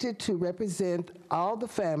elected to represent all the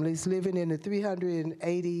families living in the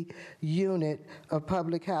 380 unit of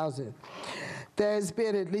public housing. There has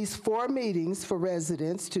been at least 4 meetings for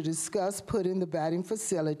residents to discuss putting the batting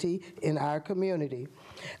facility in our community.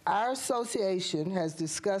 Our association has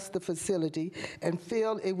discussed the facility and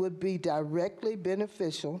feel it would be directly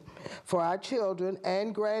beneficial for our children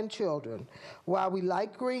and grandchildren. While we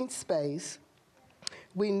like green space,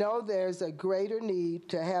 we know there's a greater need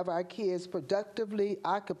to have our kids productively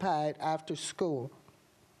occupied after school.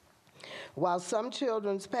 While some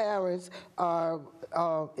children's parents are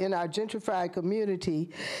in our gentrified community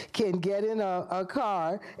can get in a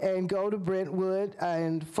car and go to Brentwood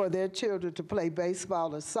and for their children to play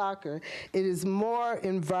baseball or soccer, it is more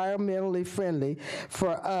environmentally friendly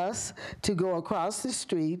for us to go across the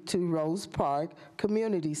street to Rose Park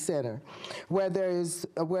Community Center, where it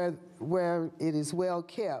is well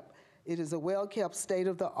kept. It is a well-kept,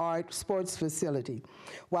 state-of-the-art sports facility.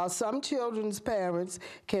 While some children's parents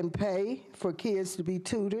can pay for kids to be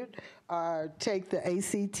tutored or take the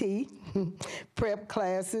ACT prep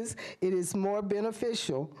classes, it is more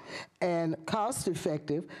beneficial and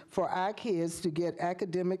cost-effective for our kids to get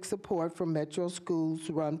academic support from Metro Schools'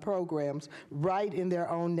 run programs right in their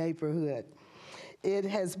own neighborhood.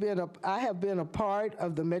 I have been a part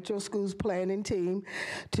of the Metro Schools planning team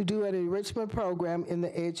to do an enrichment program in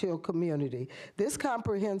the Edge Hill community. This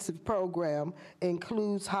comprehensive program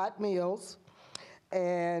includes hot meals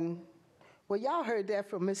and, well, y'all heard that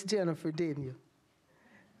from Miss Jennifer, didn't you?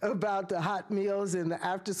 About the hot meals and the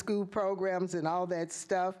after-school programs and all that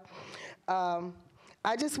stuff.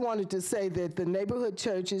 I just wanted to say that the neighborhood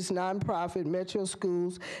churches, nonprofit, Metro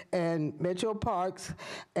Schools, and Metro Parks,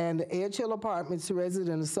 and the Edge Hill Apartments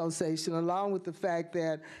Resident Association, along with the fact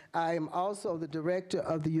that I am also the director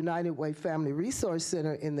of the United Way Family Resource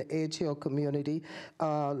Center in the Edge Hill community,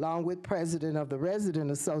 along with president of the Resident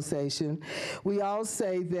Association, we all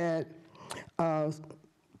say that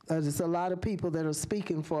there's a lot of people that are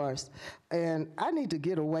speaking for us. And I need to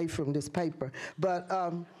get away from this paper. But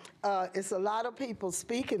it's a lot of people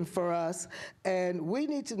speaking for us, and we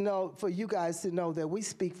need to know, for you guys to know that we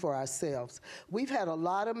speak for ourselves. We've had a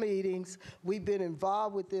lot of meetings. We've been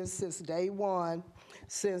involved with this since day one,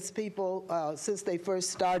 since they first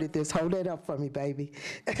started this. Hold that up for me, baby.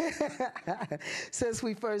 Since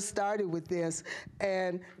we first started with this.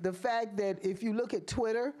 And the fact that if you look at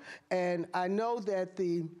Twitter, and I know that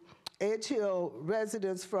the Edge Hill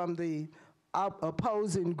residents from the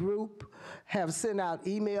opposing group have sent out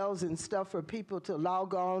emails and stuff for people to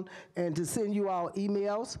log on and to send you all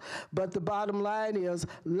emails. But the bottom line is, a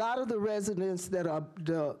lot of the residents that are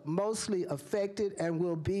the mostly affected and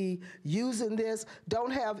will be using this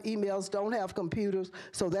don't have emails, don't have computers,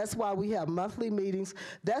 so that's why we have monthly meetings.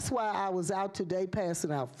 That's why I was out today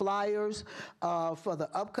passing out flyers for the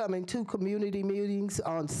upcoming 2 community meetings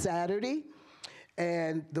on Saturday.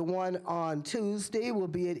 And the one on Tuesday will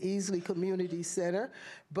be at Easley Community Center.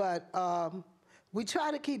 But we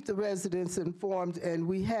try to keep the residents informed, and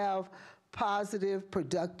we have positive,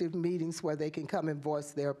 productive meetings where they can come and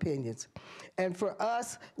voice their opinions. And for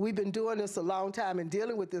us, we've been doing this a long time and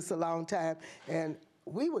dealing with this a long time, and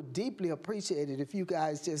we would deeply appreciate it if you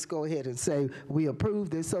guys just go ahead and say, we approve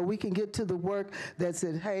this, so we can get to the work that's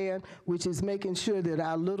at hand, which is making sure that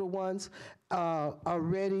our little ones are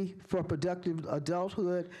ready for productive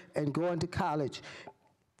adulthood and going to college.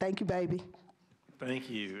 Thank you, baby. Thank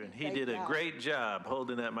you. And he did a great job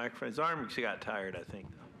holding that microphone. His arm got tired, I think.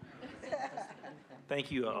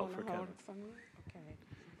 Thank you all for coming.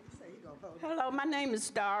 Hello, my name is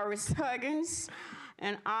Doris Huggins,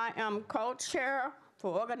 and I am co-chair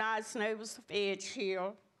for Organized Neighbors of Edge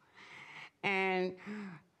Hill. And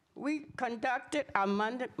we conducted our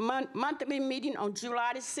monthly meeting on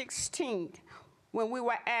July the 16th, when we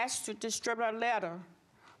were asked to distribute a letter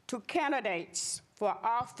to candidates for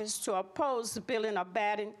office to oppose the building of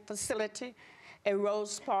batting facility at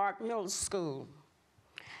Rose Park Middle School.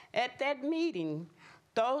 At that meeting,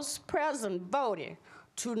 those present voted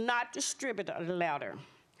to not distribute a letter.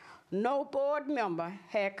 No board member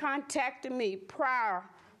had contacted me prior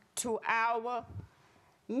to our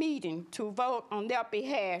meeting to vote on their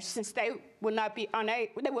behalf, since they would be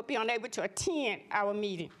unable to attend our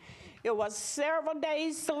meeting. It was several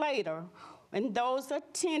days later when those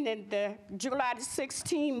attending the July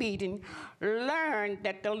 16 meeting learned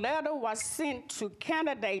that the letter was sent to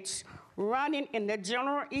candidates running in the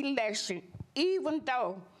general election, even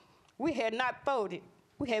though we had not voted.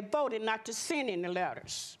 We had voted not to send any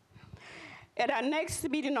letters. At our next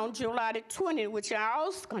meeting on July the 20th, which I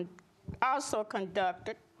also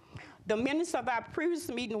conducted, the minutes of our previous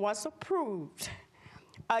meeting was approved.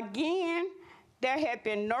 Again, there had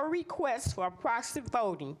been no request for proxy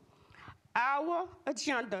voting. Our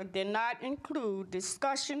agenda did not include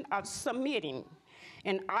discussion of submitting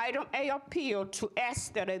an item A appeal to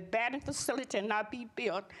ask that a batting facility not be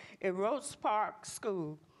built at Rose Park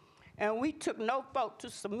School. And we took no vote to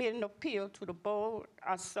submit an appeal to the Board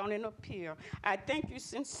of Zoning Appeal. I thank you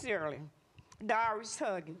sincerely. Doris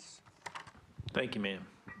Huggins. Thank you, ma'am.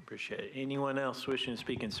 Appreciate it. Anyone else wishing to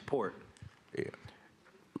speak in support? Yeah.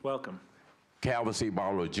 Welcome. Calvin C.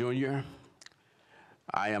 Barlow Jr.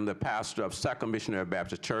 I am the pastor of Second Missionary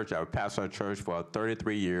Baptist Church. I was pastor of church for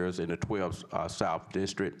 33 years in the 12th South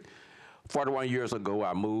District. 41 years ago,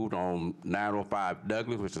 I moved on 905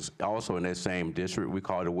 Douglas, which is also in that same district. We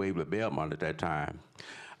called it Waverly Belmont at that time.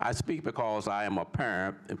 I speak because I am a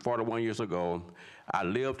parent, and 41 years ago, I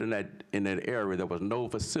lived in that area. There was no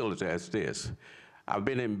facility as this. I've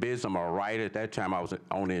been in business. I'm a writer. At that time, I was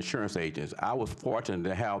on the insurance agents. I was fortunate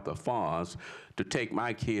to have the funds to take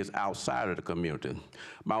my kids outside of the community.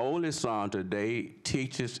 My oldest son today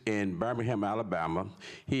teaches in Birmingham, Alabama.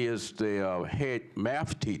 He is the head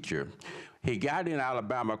math teacher. He got in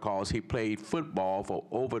Alabama because he played football for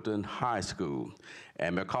Overton High School.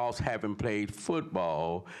 And because having played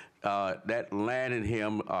football, that landed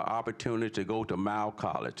him an opportunity to go to Mile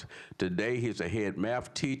College. Today, he's a head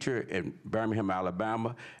math teacher in Birmingham,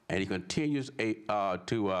 Alabama, and he continues as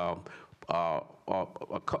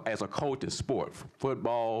a coach in sport,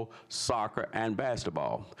 football, soccer, and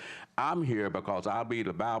basketball. I'm here because I believe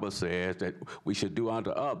the Bible says that we should do unto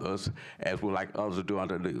others as we like others to do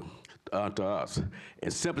unto us.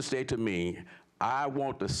 And simply say to me, I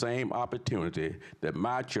want the same opportunity that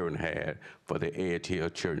my children had for the Edge Hill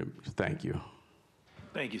children. Thank you.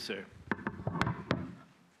 Thank you, sir.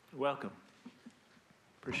 Welcome.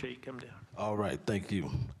 Appreciate you coming down. All right, thank you.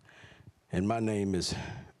 And my name is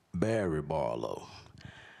Barry Barlow.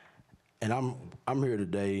 And I'm here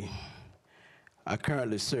today. I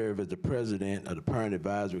currently serve as the president of the Parent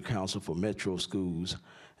Advisory Council for Metro Schools,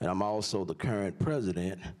 and I'm also the current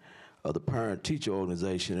president of the parent-teacher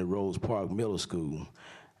organization at Rose Park Middle School.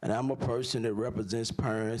 And I'm a person that represents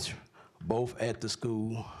parents both at the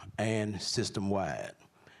school and system-wide.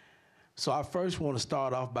 So I first want to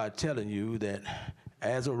start off by telling you that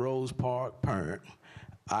as a Rose Park parent,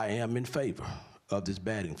 I am in favor of this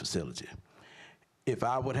batting facility. If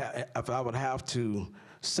I would have to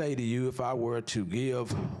say to you, if I were to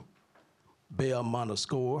give Belmont a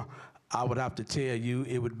score, I would have to tell you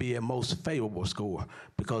it would be a most favorable score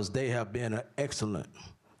because they have been an excellent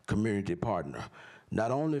community partner,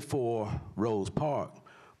 not only for Rose Park,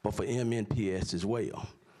 but for MNPS as well.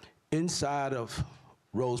 Inside of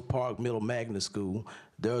Rose Park Middle Magnet School,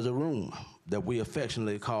 there's a room that we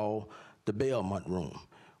affectionately call the Belmont Room.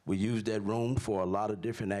 We use that room for a lot of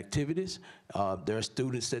different activities. There are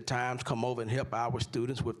students that at times come over and help our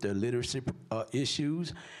students with their literacy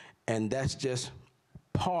issues, and that's just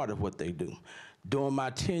part of what they do. During my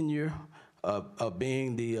tenure of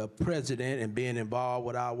being the president and being involved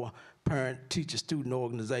with our parent-teacher-student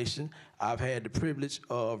organization, I've had the privilege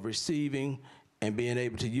of receiving and being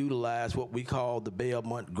able to utilize what we call the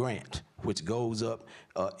Belmont Grant, which goes up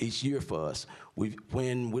each year for us.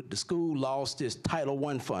 When the school lost its Title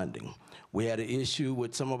I funding, we had an issue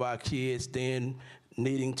with some of our kids then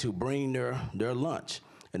needing to bring their lunch.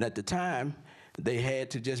 And at the time, they had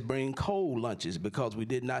to just bring cold lunches because we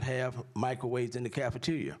did not have microwaves in the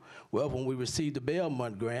cafeteria. Well, when we received the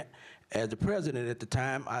Belmont Grant, as the president at the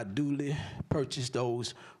time, I duly purchased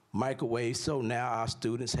those microwaves, so now our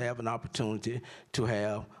students have an opportunity to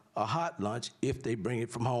have a hot lunch if they bring it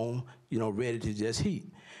from home, ready to just heat.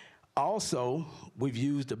 Also, we've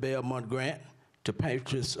used the Belmont Grant to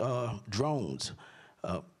purchase drones.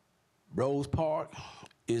 Rose Park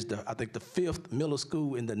is I think the 5th middle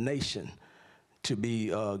school in the nation to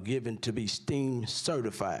be given to be STEAM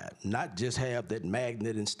certified, not just have that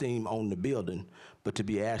magnet and STEAM on the building, but to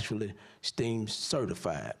be actually STEAM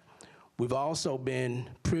certified. We've also been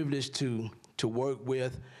privileged to work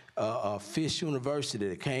with Fish University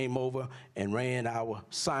that came over and ran our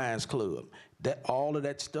science club. All of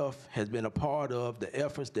that stuff has been a part of the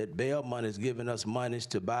efforts that Belmont has given us monies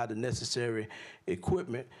to buy the necessary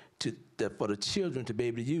equipment for the children to be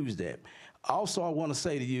able to use that. Also, I want to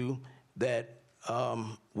say to you that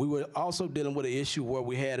we were also dealing with an issue where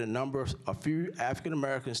we had a few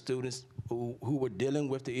African-American students who were dealing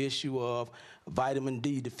with the issue of vitamin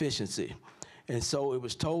D deficiency. And so it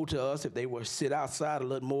was told to us if they were to sit outside a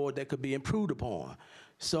little more, that could be improved upon.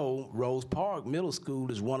 So Rose Park Middle School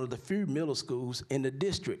is one of the few middle schools in the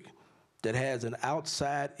district that has an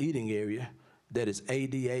outside eating area that is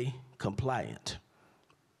ADA compliant.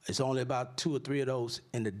 It's only about 2 or 3 of those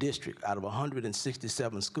in the district out of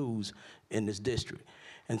 167 schools in this district.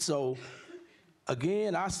 And so,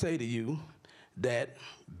 again, I say to you that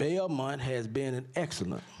Belmont has been an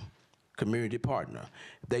excellent community partner.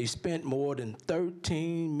 They spent more than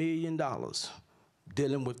 $13 million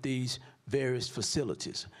dealing with these various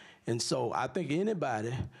facilities. And so I think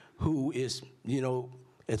anybody who is, you know,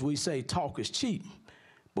 as we say, talk is cheap.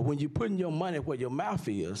 But when you're putting your money where your mouth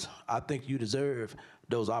is, I think you deserve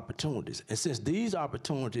those opportunities. And since these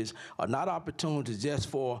opportunities are not opportunities just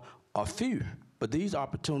for a few, but these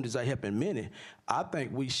opportunities are helping many, I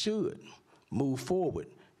think we should move forward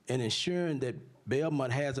in ensuring that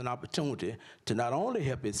Belmont has an opportunity to not only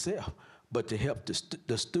help itself, but to help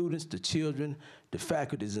the students, the children, the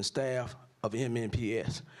faculties and staff of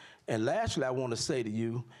MNPS. And lastly, I want to say to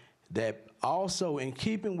you that also in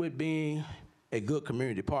keeping with being a good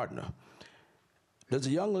community partner, there's a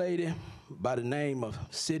young lady by the name of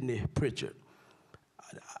Sydney Pritchard.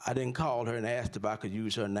 I didn't call her and asked if I could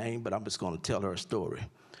use her name, but I'm just going to tell her a story.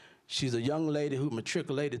 She's a young lady who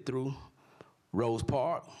matriculated through Rose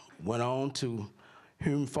Park, went on to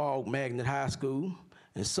Hume-Fogg Magnet High School,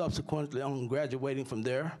 and subsequently on graduating from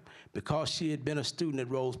there, because she had been a student at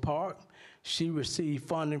Rose Park, she received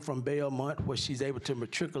funding from Belmont where she's able to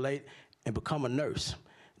matriculate and become a nurse.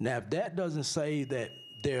 Now, if that doesn't say that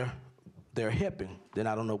they're helping, then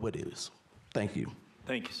I don't know what is. Thank you.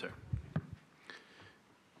 Thank you, sir.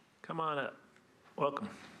 Come on up. Welcome.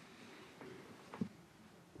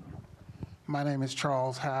 My name is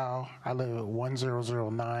Charles Howe. I live at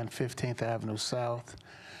 1009 15th Avenue South,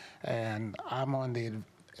 and I'm on the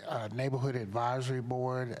Neighborhood Advisory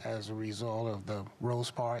Board as a result of the Rose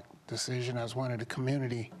Park decision as one of the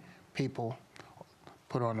community people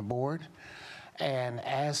put on the board. And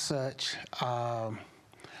as such, I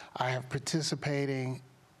have participated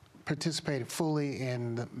fully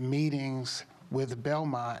in the meetings with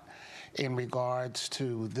Belmont in regards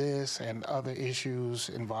to this and other issues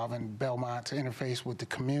involving Belmont's interface with the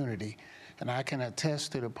community. And I can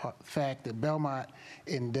attest to the fact that Belmont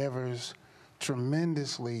endeavors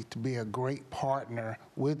tremendously to be a great partner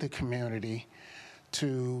with the community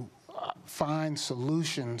to find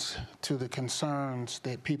solutions to the concerns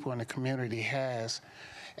that people in the community has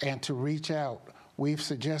and to reach out. We've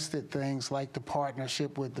suggested things like the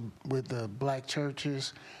partnership with the black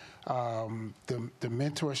churches, the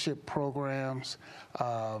mentorship programs,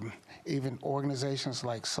 even organizations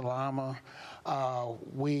like Salama.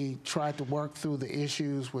 We tried to work through the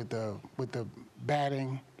issues with the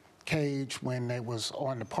batting cage when it was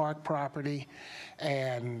on the park property,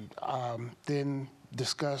 and then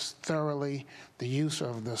discussed thoroughly the use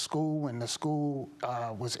of the school when the school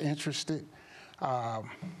was interested.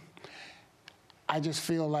 I just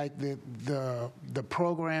feel like the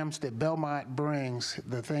programs that Belmont brings,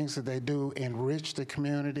 the things that they do, enrich the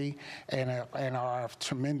community and are of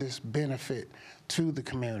tremendous benefit to the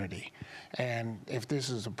community. And if this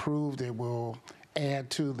is approved, it will add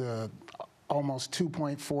to the almost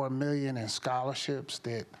 $2.4 million in scholarships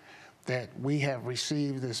that we have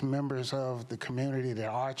received as members of the community, that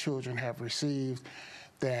our children have received,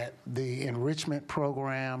 that the enrichment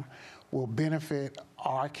program will benefit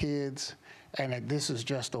our kids, and that this is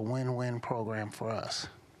just a win-win program for us.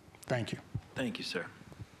 Thank you. Thank you, sir.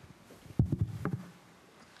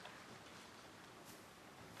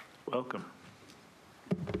 Welcome.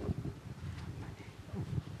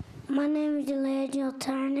 My name is Elijah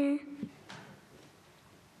Turner.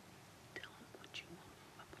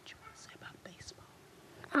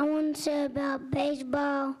 I want to say about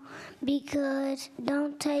baseball because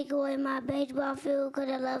don't take away my baseball field because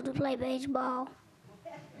I love to play baseball.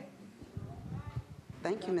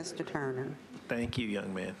 Thank you, Mr. Turner. Thank you,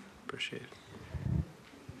 young man. Appreciate it.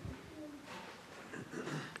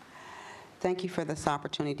 Thank you for this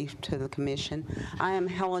opportunity to the commission. I am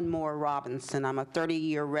Helen Moore Robinson. I'm a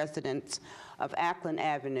 30-year resident of Ackland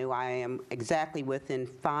Avenue. I am exactly within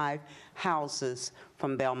 5 houses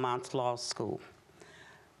from Belmont's Law School.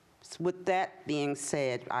 With that being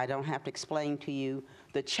said, I don't have to explain to you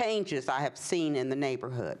the changes I have seen in the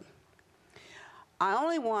neighborhood. I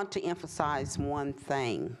only want to emphasize one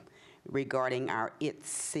thing regarding our IT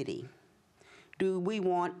city. Do we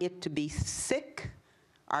want it to be sick,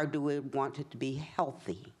 or do we want it to be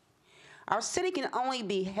healthy? Our city can only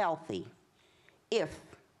be healthy if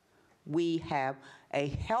we have a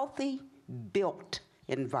healthy built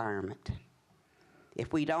environment.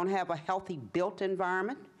 If we don't have a healthy built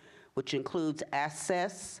environment, which includes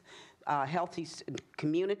access, healthy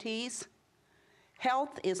communities,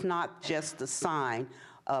 health is not just the sign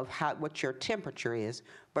of what your temperature is,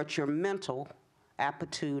 but your mental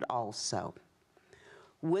aptitude also.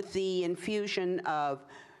 With the infusion of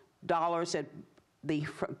dollars at the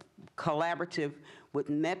collaborative with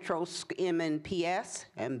Metro MNPS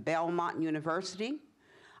and Belmont University,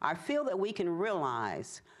 I feel that we can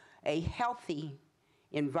realize a healthy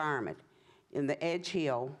environment in the Edge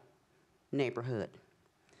Hill neighborhood.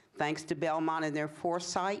 Thanks to Belmont and their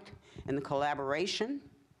foresight and the collaboration,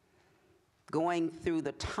 going through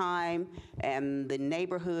the time and the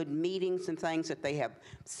neighborhood meetings and things that they have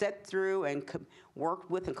set through and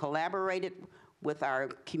worked with and collaborated with our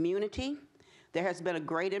community, there has been a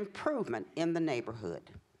great improvement in the neighborhood.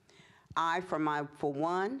 I, for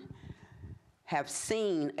one, have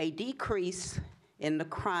seen a decrease in the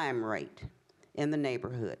crime rate in the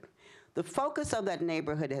neighborhood. The focus of that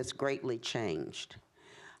neighborhood has greatly changed.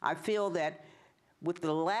 I feel that with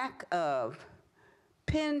the lack of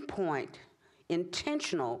pinpoint,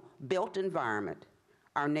 intentional built environment,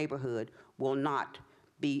 our neighborhood will not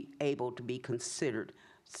be able to be considered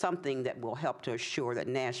something that will help to assure that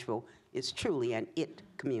Nashville is truly an IT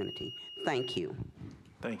community. Thank you.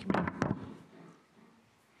 Thank you, ma'am.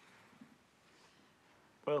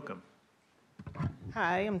 Welcome.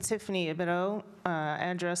 Hi, I'm Tiffany Ibido,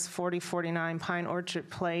 address 4049 Pine Orchard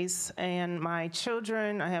Place. And my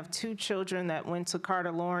children, I have 2 children that went to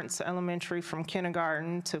Carter Lawrence Elementary from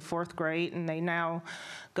kindergarten to 4th grade, and they now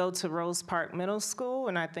go to Rose Park Middle School.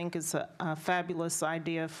 And I think it's a fabulous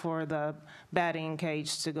idea for the batting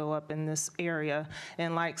cage to go up in this area.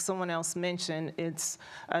 And like someone else mentioned, it's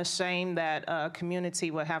a shame that a community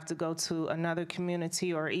would have to go to another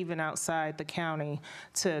community or even outside the county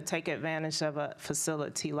to take advantage of a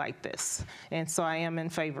facility like this. And so I am in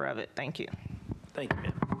favor of it. Thank you. Thank you,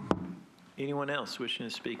 ma'am. Anyone else wishing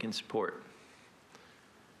to speak in support?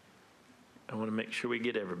 I want to make sure we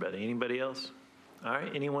get everybody. Anybody else? All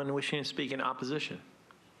right. Anyone wishing to speak in opposition?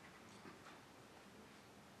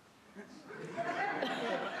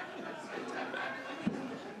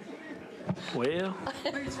 Well,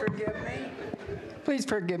 please forgive me. Please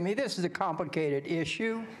forgive me. This is a complicated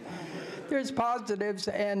issue. There's positives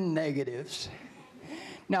and negatives.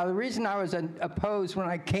 Now, the reason I was opposed when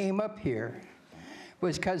I came up here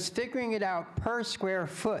was because figuring it out per square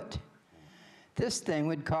foot, this thing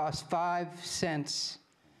would cost 5 cents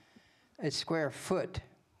a square foot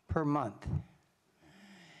per month.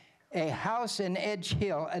 A house in Edge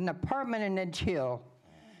Hill, an apartment in Edge Hill,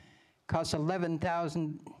 costs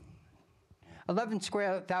 11,000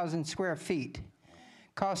 square feet,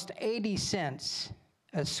 cost 80 cents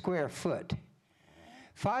a square foot.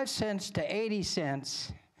 5 cents to 80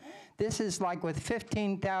 cents. This is like with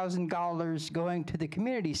 $15,000 going to the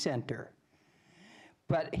community center.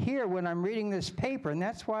 But here, when I'm reading this paper, and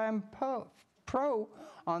that's why I'm pro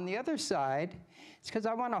on the other side, it's because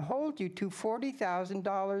I want to hold you to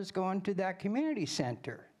 $40,000 going to that community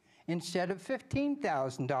center instead of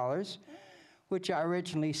 $15,000, which I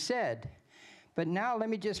originally said. But now let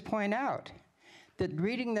me just point out that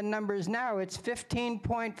reading the numbers now, it's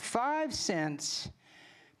 15.5 cents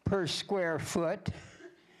per square foot,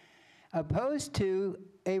 opposed to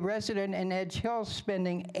a resident in Edge Hill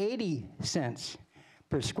spending 80 cents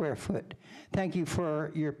per square foot. Thank you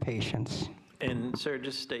for your patience. And sir,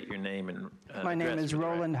 just state your name and My name is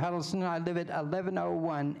Roland Huddleston. I live at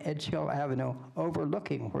 1101 Edge Hill Avenue,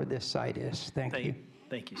 overlooking where this site is. Thank you.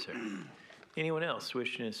 Thank you, sir. Anyone else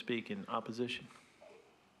wishing to speak in opposition?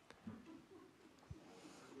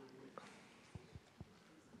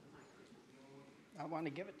 I want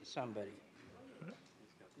to give it to somebody.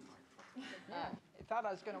 You thought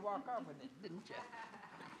I was going to walk off with it, didn't you?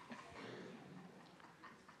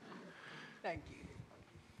 Thank you.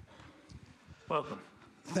 Welcome.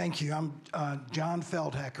 Thank you. I'm John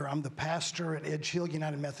Feldhacker. I'm the pastor at Edge Hill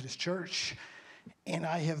United Methodist Church, and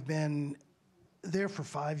I have been there for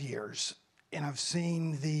 5 years, and I've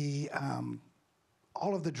seen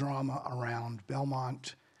all of the drama around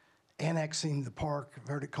Belmont annexing the park. I've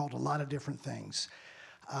heard it called a lot of different things.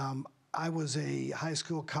 I was a high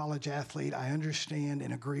school, college athlete. I understand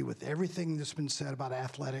and agree with everything that's been said about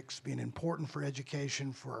athletics being important for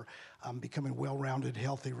education, for becoming well-rounded,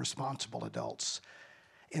 healthy, responsible adults.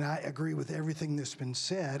 And I agree with everything that's been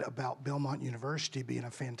said about Belmont University being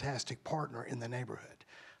a fantastic partner in the neighborhood.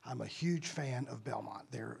 I'm a huge fan of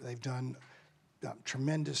Belmont. They've done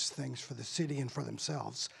tremendous things for the city and for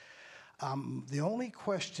themselves. The only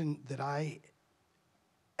question that I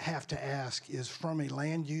have to ask is from a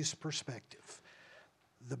land use perspective.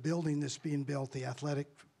 The building that's being built, the athletic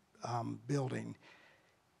building,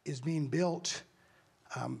 is being built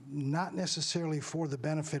not necessarily for the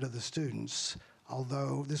benefit of the students,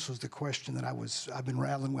 although this was the question that I've been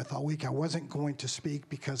rattling with all week. I wasn't going to speak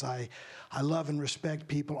because I love and respect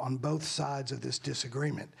people on both sides of this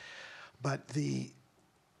disagreement. But the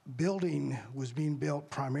building was being built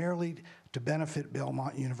primarily to benefit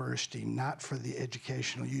Belmont University, not for the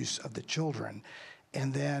educational use of the children.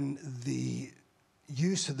 And then the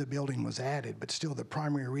use of the building was added, but still the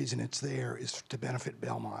primary reason it's there is to benefit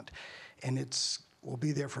Belmont. And will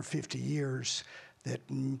be there for 50 years that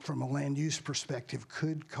from a land use perspective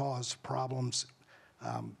could cause problems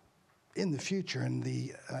in the future. And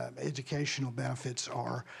the educational benefits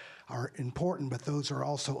are important, but those are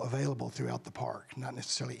also available throughout the park, not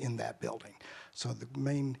necessarily in that building. So the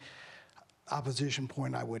main opposition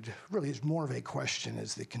point really is more of a question,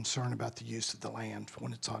 is the concern about the use of the land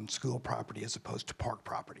when it's on school property as opposed to park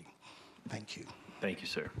property. Thank you. Thank you,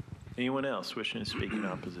 sir. Anyone else wishing to speak in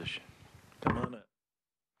opposition? Come on up.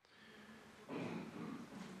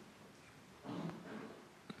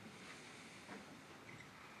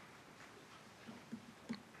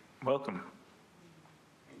 Welcome.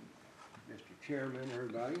 Mr. Chairman,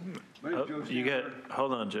 everybody.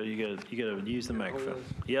 Hold on, Joe. You got to use the microphone.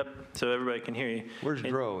 Yep, so everybody can hear you. Where's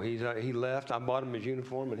Dro? He left. I bought him his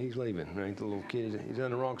uniform, and he's leaving. Right, the little kid. He's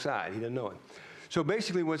on the wrong side. He doesn't know it. So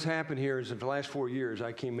basically, what's happened here is, in the last 4 years,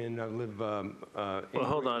 I came in. I live. Well,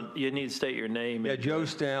 hold on. You need to state your name. Yeah, Joe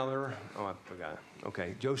Staller. Oh, I forgot.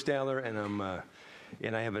 Okay, Joe Staller,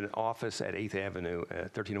 and I have an office at 8th Avenue,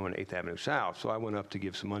 1301 8th Avenue South. So I went up to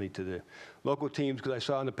give some money to the local teams because I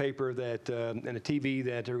saw in the paper that, and the TV,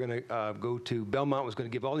 that they're going to go to, Belmont was going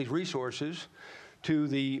to give all these resources to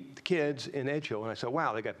the kids in Edge Hill. And I said,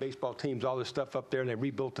 wow, they got baseball teams, all this stuff up there, and they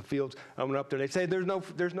rebuilt the fields. I went up there, they say there's no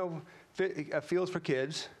fields for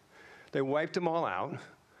kids. They wiped them all out.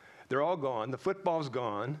 They're all gone. The football's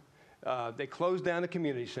gone. They closed down the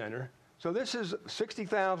community center. So this is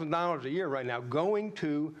 $60,000 a year right now going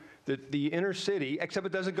to the inner city, except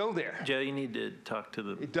it doesn't go there. Joe, you need to talk to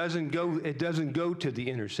the... It doesn't go to the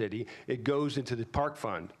inner city. It goes into the park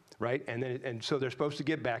fund, right? And so they're supposed to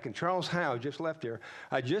get back. And Charles Howe just left here.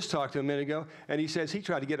 I just talked to him a minute ago, and he says he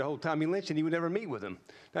tried to get a hold of Tommy Lynch, and he would never meet with him.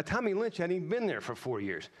 Now, Tommy Lynch hadn't even been there for 4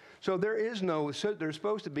 years. So there's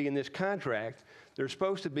supposed to be in this contract, there's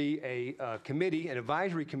supposed to be a committee, an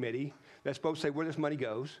advisory committee, that's supposed to say where this money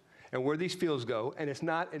goes and where these fields go, and it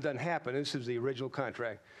doesn't happen. This is the original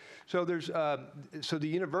contract. So so the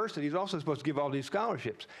university is also supposed to give all these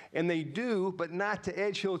scholarships, and they do, but not to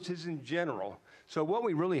Edge Hill, just in general. So what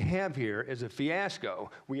we really have here is a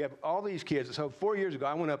fiasco. We have all these kids. So 4 years ago,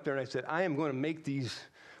 I went up there and I said, I am going to make these.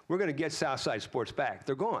 We're going to get Southside sports back.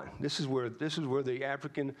 They're gone. This is where the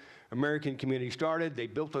African American community started. They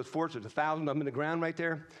built those forts. There's 1,000 of them in the ground right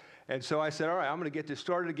there. And so I said, all right, I'm going to get this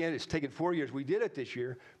started again. It's taken 4 years. We did it this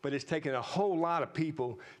year, but it's taken a whole lot of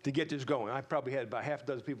people to get this going. I probably had about half a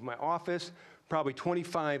dozen people in my office, probably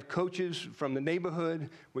 25 coaches from the neighborhood.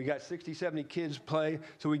 We got 60, 70 kids play.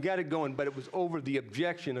 So we got it going, but it was over the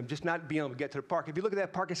objection of just not being able to get to the park. If you look at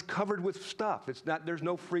that park, it's covered with stuff. There's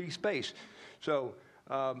no free space. So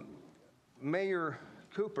Mayor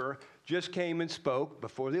Cooper just came and spoke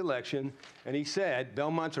before the election, and he said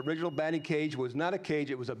Belmont's original batting cage was not a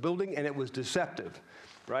cage, it was a building, and it was deceptive,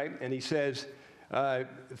 right? And he says,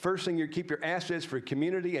 first thing, you keep your assets for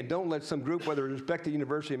community, and don't let some group, whether respected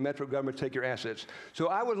university and metro government, take your assets. So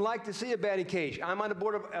I would like to see a batting cage. I'm on the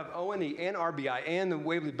board of ONE and RBI and the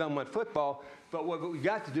Waverly Belmont football, but what we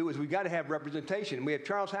got to do is we got to have representation. We have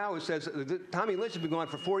Charles Howe who says Tommy Lynch has been gone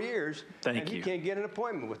for 4 years, and he can't get an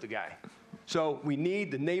appointment with the guy. So we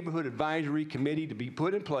need the neighborhood advisory committee to be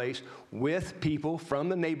put in place with people from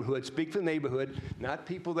the neighborhood, speak for the neighborhood, not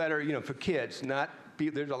people that are, for kids,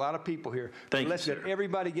 there's a lot of people here. Thank you, let's get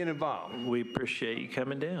everybody get involved. We appreciate you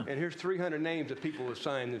coming down. And here's 300 names of people who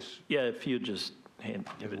signed this. Yeah, if you just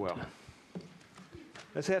give it well.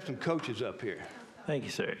 Let's have some coaches up here. Thank you,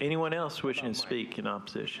 sir. Anyone else wishing to speak in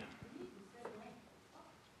opposition?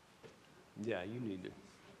 Yeah, you need to.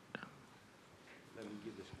 Let me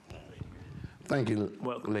give this. Thank you,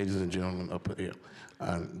 ladies and gentlemen up here.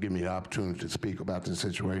 Give me the opportunity to speak about this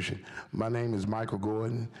situation. My name is Michael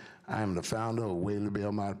Gordon. I am the founder of Waverly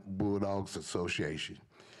Belmont Bulldogs Association.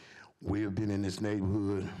 We have been in this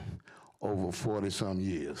neighborhood over 40-some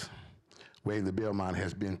years. Waverly Belmont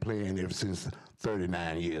has been playing ever since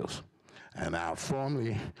 39 years. And I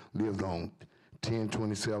formerly lived on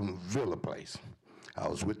 1027 Villa Place. I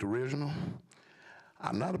was with the original.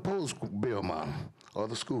 I'm not opposed to Belmont or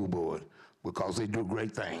the school board, because they do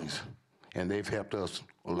great things, and they've helped us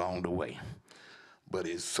along the way. But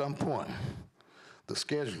at some point, the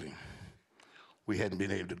scheduling, we hadn't been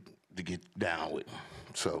able to get down with.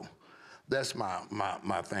 So that's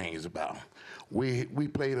my thing is about. We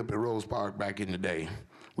played up at Rose Park back in the day.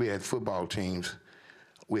 We had football teams.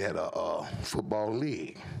 We had a football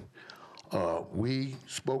league. We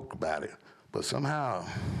spoke about it, But somehow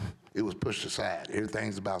it was pushed aside.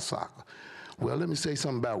 Everything's about soccer. Well, let me say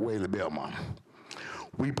something about Whaley Belmont.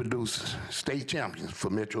 We produce state champions for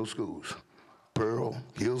metro schools. Pearl,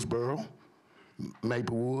 Hillsborough,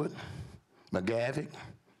 Maplewood, McGavick,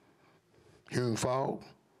 Hume Falls,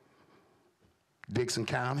 Dixon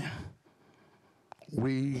County.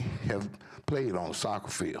 We have played on a soccer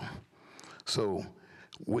field. So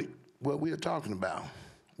what we are talking about,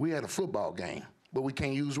 we had a football game, but we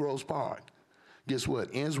can't use Rose Park. Guess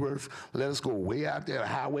what? Innsworth let us go way out there to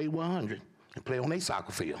Highway 100 and play on their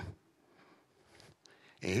soccer field.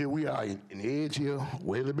 And here we are in the Edge Hill,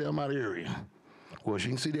 Whaley Belmont area. Of course, you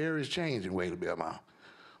can see the area's changed in Whaley Belmont,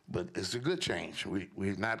 but it's a good change.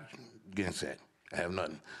 We're not against that. I have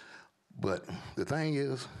nothing. But the thing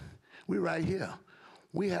is, we're right here.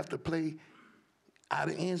 We have to play out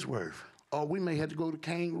of Innsworth, or we may have to go to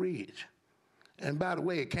Cane Ridge. And by the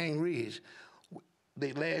way, at Cane Ridge,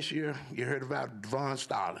 last year, you heard about Devon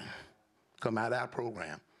Starling, come out of our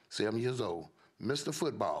program, 7 years old, Mr.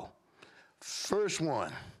 Football. First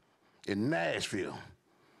one in Nashville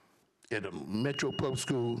at a Metro Public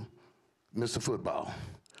School, Mr. Football.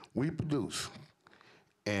 We produce.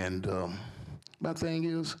 And my thing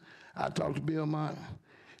is, I talked to Bill Mott,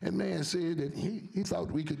 and man said that he thought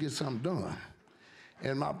we could get something done.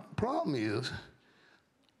 And my problem is,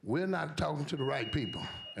 we're not talking to the right people,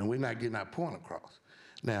 and we're not getting our point across.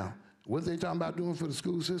 Now, what they talking about doing for the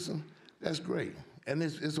school system, that's great, and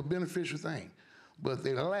it's a beneficial thing. But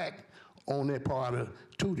they lack on their part of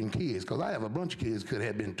tutoring kids, because I have a bunch of kids could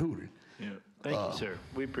have been tutored. Yeah. Thank you, sir.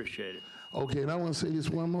 We appreciate it. Okay, and I want to say this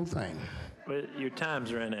one more thing. But your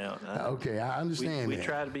time's run out. Okay, I understand we that.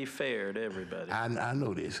 try to be fair to everybody. I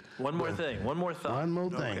know this. One more thing, one more thought. One more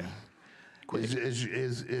thing. Okay.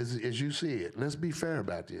 As you said, let's be fair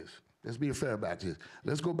about this. Let's be fair about this.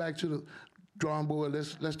 Let's go back to the drawing board.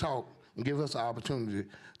 Let's talk and give us an opportunity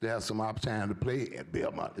to have some time to play at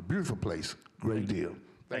Belmont. A beautiful place. Great deal.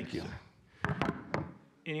 Thank you.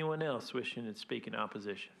 Anyone else wishing to speak in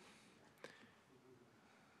opposition?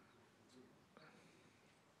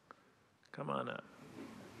 Come on up.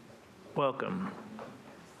 Welcome.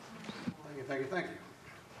 Thank you.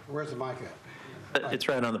 Where's the mic at? It's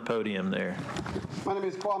right on the podium there. My name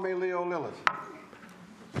is Kwame Leo Lillard.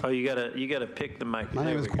 Oh, you gotta pick the mic. My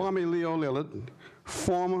name is Kwame Leo Lillard,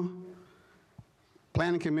 former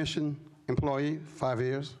Planning Commission employee, 5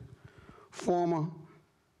 years, former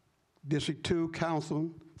District 2 council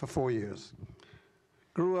for 4 years.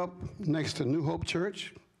 Grew up next to New Hope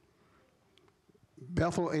Church,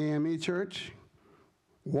 Bethel AME Church,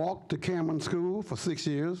 walked to Cameron School for 6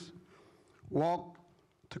 years, walked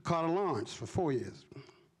to Carter Lawrence for 4 years. I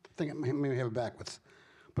think I may have it backwards.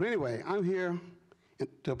 But anyway, I'm here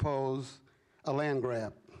to oppose a land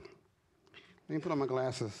grab. Let me put on my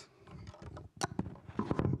glasses.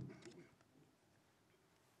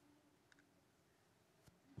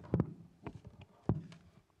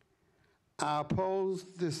 I oppose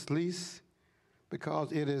this lease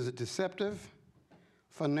because it is deceptive,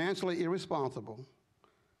 financially irresponsible,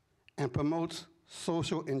 and promotes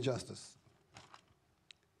social injustice.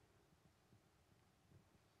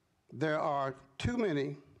 There are too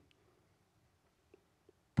many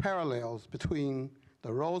parallels between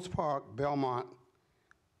the Rose Park Belmont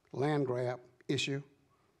land grab issue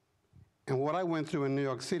and what I went through in New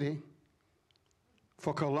York City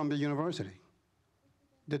for Columbia University.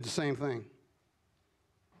 Did the same thing.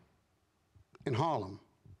 In Harlem.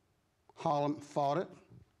 Harlem fought it.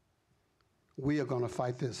 We are going to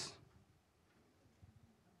fight this.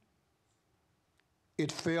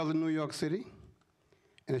 It failed in New York City,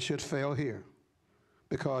 and it should fail here,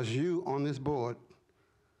 because you on this board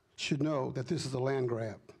should know that this is a land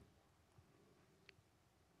grab.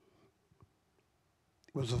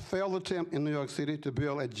 It was a failed attempt in New York City to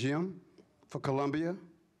build a gym for Columbia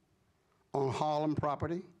on Harlem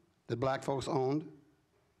property that black folks owned,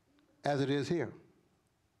 as it is here.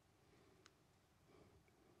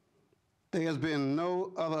 There has been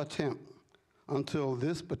no other attempt until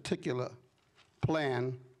this particular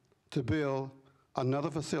plan to build another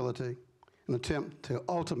facility, an attempt to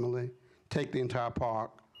ultimately take the entire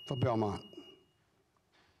park for Belmont.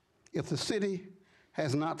 If the city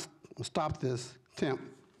has not stopped this attempt,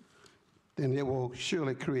 then it will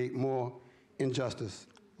surely create more injustice,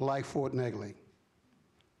 like Fort Negley.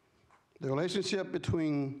 The relationship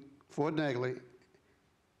between Fort Negley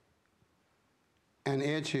and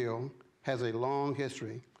Edge Hill has a long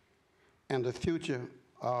history, and the future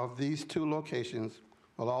of these two locations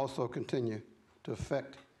will also continue to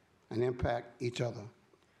affect and impact each other.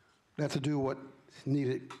 Let's do what's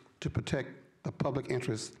needed to protect the public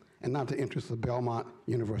interest and not the interests of Belmont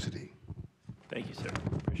University. Thank you, sir.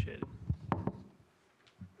 Appreciate it.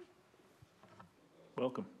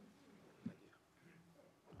 Welcome.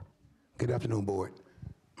 Good afternoon, Board.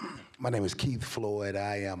 My name is Keith Floyd.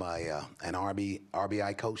 I am an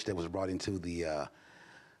RBI coach that was brought into the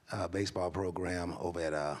baseball program over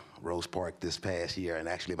at Rose Park this past year, and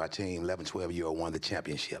actually my team, 11, 12-year-old, won the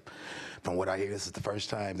championship. From what I hear, this is the first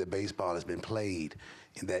time that baseball has been played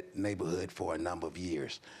in that neighborhood for a number of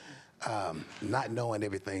years. Not knowing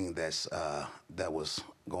everything that was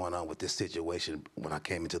going on with this situation when I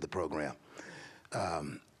came into the program,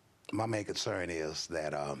 my main concern is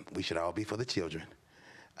that we should all be for the children.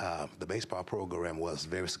 The baseball program was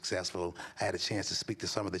very successful. I had a chance to speak to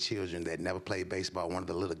some of the children that never played baseball. One of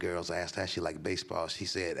the little girls, I asked how she liked baseball. She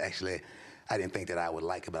said, actually, I didn't think that I would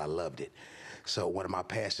like it, but I loved it. So one of my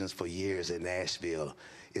passions for years in Nashville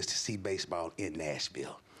is to see baseball in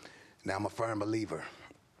Nashville. Now, I'm a firm believer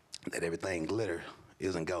that everything glitter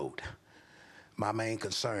isn't gold. My main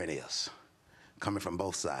concern is, coming from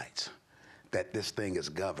both sides, that this thing is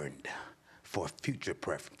governed for future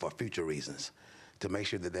reasons, to make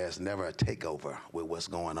sure that there's never a takeover with what's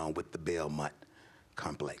going on with the Belmont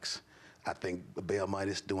complex. I think Belmont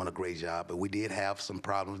is doing a great job, but we did have some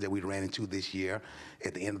problems that we ran into this year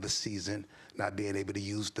at the end of the season, not being able to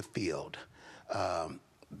use the field.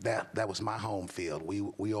 That was my home field.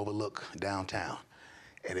 We overlook downtown.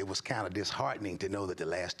 And it was kind of disheartening to know that the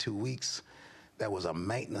last 2 weeks, there was a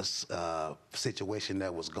maintenance situation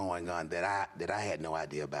that was going on that I had no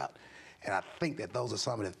idea about. And I think that those are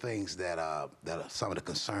some of the things that are some of the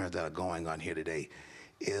concerns that are going on here today,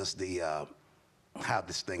 is how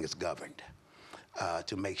this thing is governed,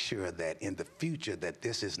 to make sure that in the future that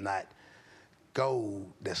this is not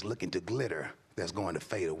gold that's looking to glitter that's going to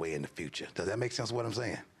fade away in the future. Does that make sense what I'm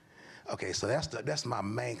saying? Okay, so that's my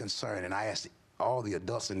main concern, and I asked all the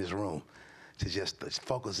adults in this room to just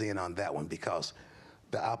focus in on that one, because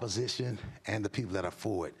the opposition and the people that are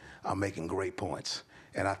for it are making great points.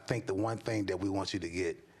 And I think the one thing that we want you to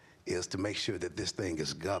get is to make sure that this thing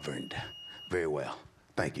is governed very well.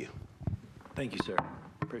 Thank you. Thank you, sir.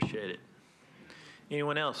 Appreciate it.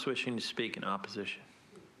 Anyone else wishing to speak in opposition?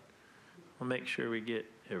 We'll make sure we get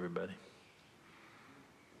everybody.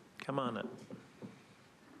 Come on up.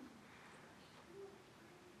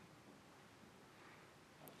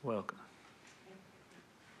 Welcome.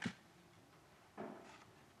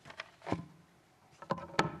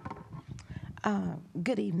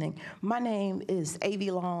 Good evening. My name is Avi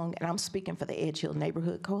Long, and I'm speaking for the Edge Hill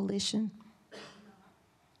Neighborhood Coalition.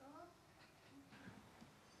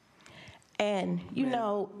 And, you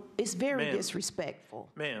know, it's very disrespectful.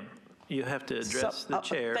 Ma'am, you have to address the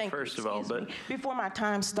chair, first of all. But before my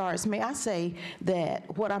time starts, may I say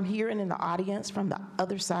that what I'm hearing in the audience from the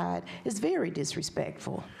other side is very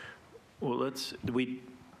disrespectful. Well,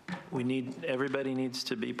 everybody needs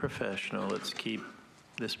to be professional. Let's keep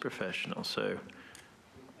this professional. So,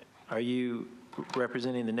 are you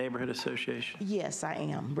representing the neighborhood association? Yes, I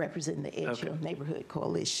am representing the Edge Hill Neighborhood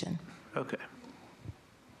Coalition. Okay.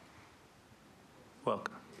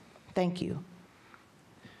 Welcome. Thank you.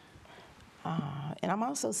 And I'm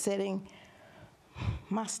also setting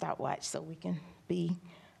my stopwatch so we can be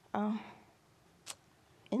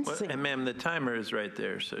in sync. And ma'am, the timer is right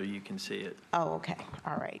there, so you can see it. Oh, okay.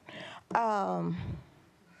 All right.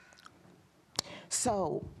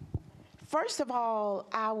 So, first of all,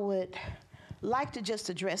 I would like to just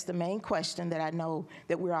address the main question that I know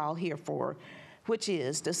that we're all here for, which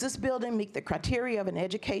is, does this building meet the criteria of an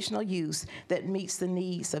educational use that meets the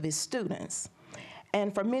needs of its students?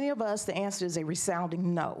 And for many of us, the answer is a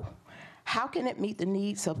resounding no. How can it meet the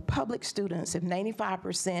needs of public students if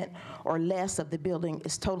 95% or less of the building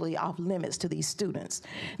is totally off limits to these students?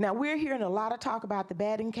 Now, we're hearing a lot of talk about the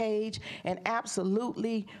batting cage, and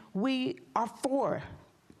absolutely, we are for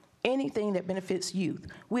anything that benefits youth.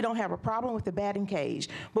 We don't have a problem with the batting cage,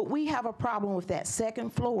 but we have a problem with that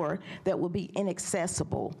second floor that will be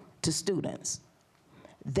inaccessible to students.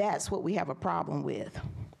 That's what we have a problem with.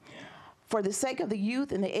 For the sake of the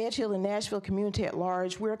youth in the Edge Hill and Nashville community at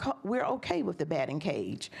large, we're okay with the batting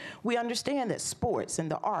cage. We understand that sports and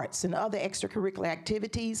the arts and other extracurricular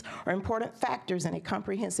activities are important factors in a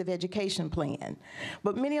comprehensive education plan.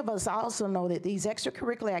 But many of us also know that these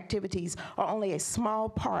extracurricular activities are only a small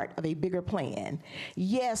part of a bigger plan.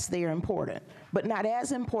 Yes, they are important, but not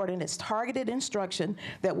as important as targeted instruction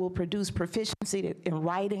that will produce proficiency in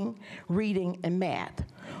writing, reading, and math.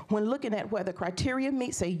 When looking at whether criteria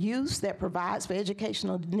meets a use that provides for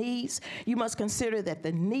educational needs, you must consider that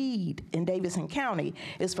the need in Davidson County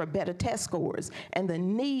is for better test scores, and the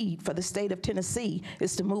need for the state of Tennessee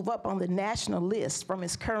is to move up on the national list from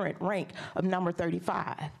its current rank of number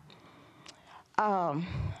 35.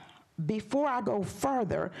 Before I go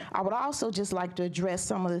further, I would also just like to address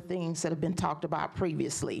some of the things that have been talked about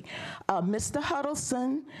previously. Mr.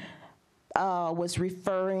 Huddleston was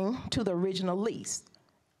referring to the original lease,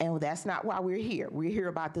 and that's not why we're here. We're here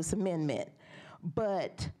about this amendment.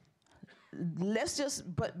 But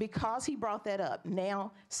but because he brought that up,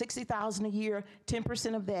 now $60,000 a year,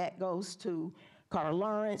 10% of that goes to Carter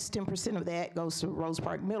Lawrence, 10% of that goes to Rose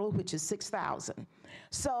Park Middle, which is $6,000.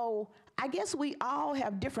 So I guess we all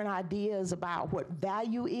have different ideas about what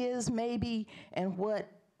value is maybe and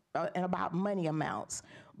and about money amounts.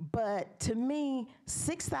 But to me,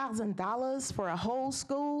 $6,000 for a whole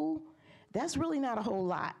school, that's really not a whole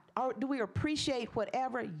lot. Do we appreciate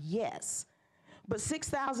whatever? Yes. But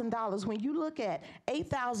 $6,000, when you look at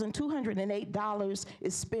 $8,208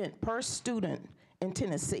 is spent per student in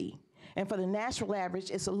Tennessee. And for the national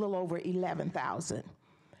average, it's a little over $11,000.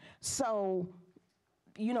 So,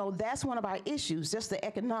 you know, that's one of our issues, just the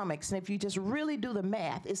economics. And if you just really do the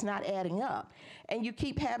math, it's not adding up. And you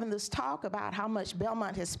keep having this talk about how much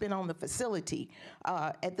Belmont has spent on the facility.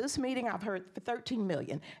 At this meeting, I've heard $13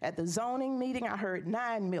 million. At the zoning meeting, I heard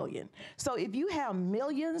 $9 million. So if you have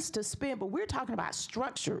millions to spend, but we're talking about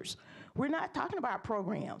structures. We're not talking about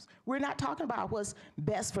programs. We're not talking about what's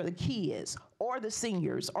best for the kids or the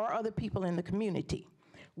seniors or other people in the community.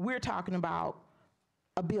 We're talking about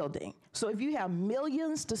a building. So if you have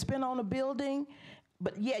millions to spend on a building,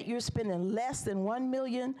 but yet you're spending less than $1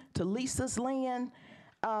 million to lease this land,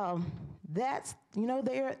 that's, you know,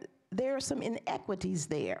 there are some inequities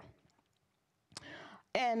there.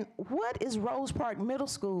 And what is Rose Park Middle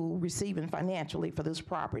School receiving financially for this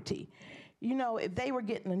property? You know, if they were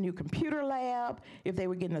getting a new computer lab, if they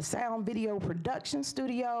were getting a sound video production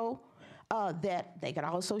studio, that they could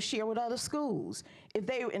also share with other schools.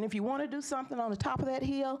 If you want to do something on the top of that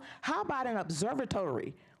hill, how about an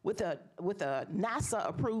observatory with a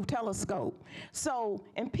NASA-approved telescope? So,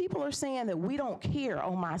 and people are saying that we don't care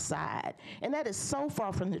on my side, and that is so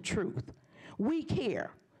far from the truth. We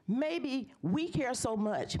care. Maybe we care so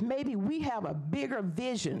much, maybe we have a bigger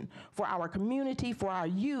vision for our community, for our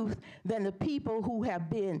youth, than the people who have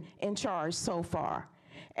been in charge so far.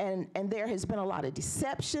 And there has been a lot of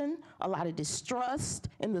deception, a lot of distrust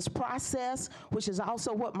in this process, which is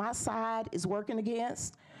also what my side is working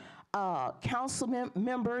against. Council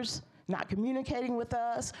members not communicating with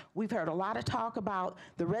us. We've heard a lot of talk about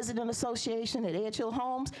the resident association at Edge Hill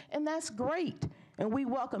Homes, and that's great. And we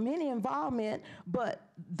welcome any involvement, but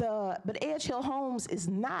Edge Hill Homes is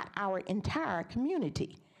not our entire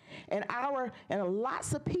community. And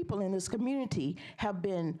lots of people in this community have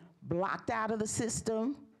been blocked out of the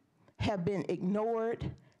system, have been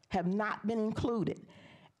ignored, have not been included.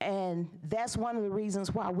 And that's one of the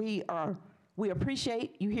reasons why we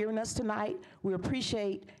appreciate you hearing us tonight. We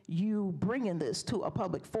appreciate you bringing this to a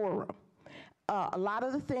public forum. A lot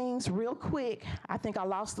of the things, real quick, I think I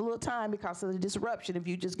lost a little time because of the disruption, if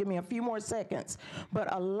you just give me a few more seconds.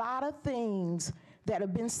 But a lot of things that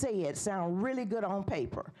have been said sound really good on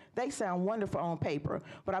paper. They sound wonderful on paper.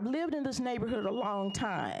 But I've lived in this neighborhood a long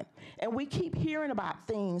time, and we keep hearing about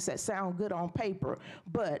things that sound good on paper,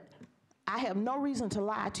 but I have no reason to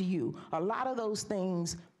lie to you. A lot of those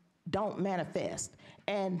things don't manifest,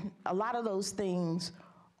 and a lot of those things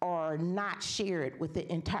are not shared with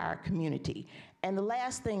the entire community. And the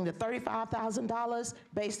last thing, the $35,000,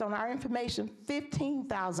 based on our information,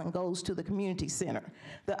 $15,000 goes to the community center.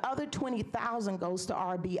 The other $20,000 goes to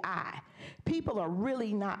RBI. People are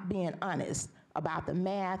really not being honest about the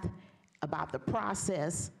math, about the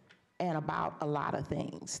process, and about a lot of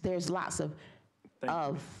things. There's lots of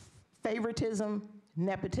favoritism,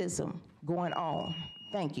 nepotism going on.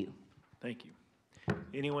 Thank you. Thank you.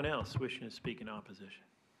 Anyone else wishing to speak in opposition?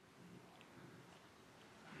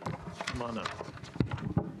 Come on up.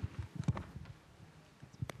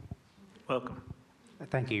 Welcome.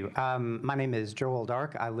 Thank you. My name is Joel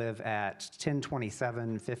Dark. I live at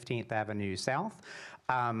 1027 15th Avenue South.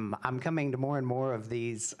 I'm coming to more and more of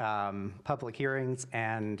these public hearings,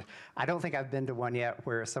 and I don't think I've been to one yet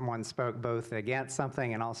where someone spoke both against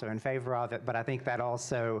something and also in favor of it, but I think that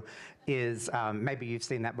also is, maybe you've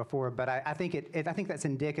seen that before, but I think I think that's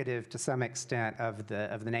indicative to some extent of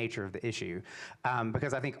the nature of the issue,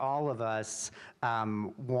 because I think all of us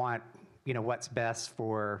want, you know, what's best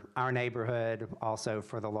for our neighborhood, also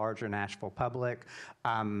for the larger Nashville public.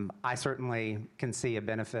 I certainly can see a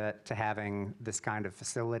benefit to having this kind of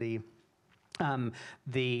facility.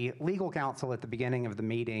 The legal counsel at the beginning of the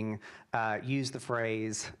meeting used the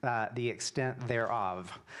phrase, the extent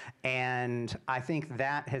thereof. And I think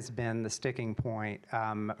that has been the sticking point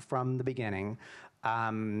from the beginning.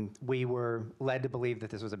 We were led to believe that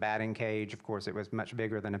this was a batting cage. Of course, it was much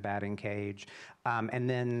bigger than a batting cage. And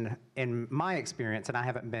then in my experience, and I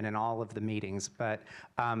haven't been in all of the meetings, but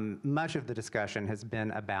much of the discussion has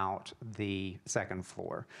been about the second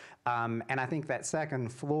floor. And I think that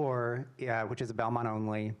second floor, which is a Belmont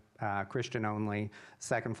only, Christian only,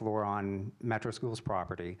 second floor on Metro Schools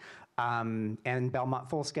property, and Belmont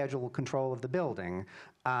full schedule control of the building,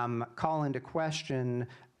 call into question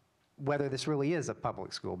whether this really is a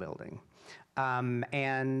public school building.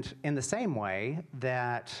 And in the same way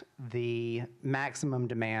that the maximum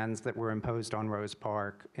demands that were imposed on Rose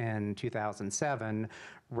Park in 2007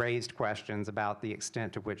 raised questions about the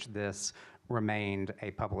extent to which this remained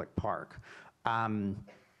a public park.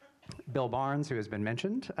 Bill Barnes, who has been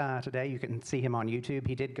mentioned today, you can see him on YouTube.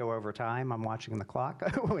 He did go over time. I'm watching the clock.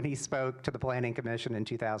 When he spoke to the Planning Commission in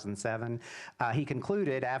 2007, he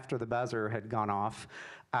concluded after the buzzer had gone off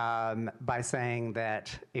by saying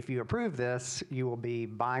that if you approve this, you will be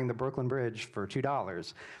buying the Brooklyn Bridge for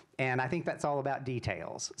 $2. And I think that's all about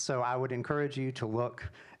details. So I would encourage you to look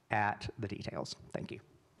at the details. Thank you.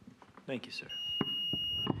 Thank you, sir.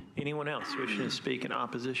 Anyone else wishing to speak in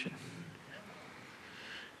opposition?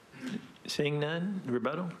 Seeing none,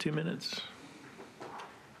 rebuttal, 2 minutes.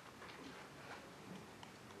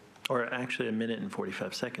 Or actually 1 minute and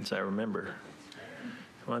 45 seconds, I remember.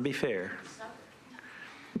 I want to be fair.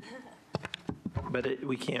 But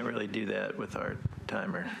we can't really do that with our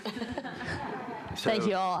timer. Thank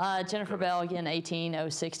you all. Jennifer Bell, again,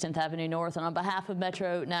 1806 10th Avenue North. And on behalf of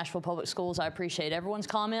Metro Nashville Public Schools, I appreciate everyone's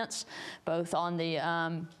comments, both on the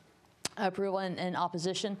approval and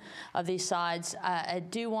opposition of these sides. I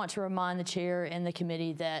do want to remind the chair and the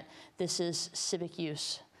committee that this is civic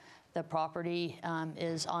use. The property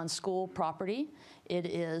is on school property. It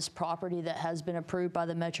is property that has been approved by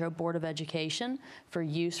the Metro Board of Education for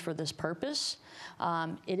use for this purpose.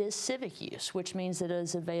 It is civic use, which means that it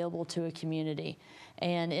is available to a community.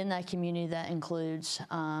 And in that community, that includes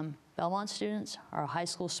Belmont students, our high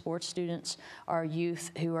school sports students, our youth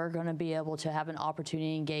who are going to be able to have an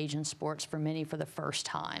opportunity to engage in sports for many for the first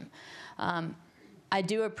time. I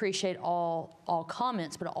do appreciate all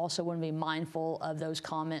comments, but I also want to be mindful of those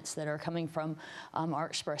comments that are coming from our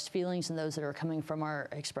expressed feelings and those that are coming from our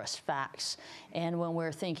expressed facts. And when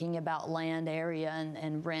we're thinking about land area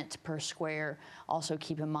and rent per square, also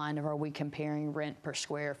keep in mind, are we comparing rent per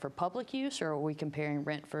square for public use, or are we comparing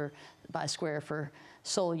rent by square for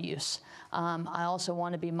sole use? I also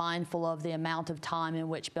want to be mindful of the amount of time in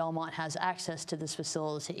which Belmont has access to this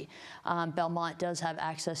facility. Belmont does have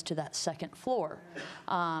access to that second floor.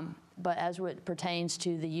 But as it pertains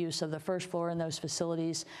to the use of the first floor in those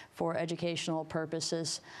facilities for educational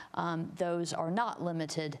purposes, those are not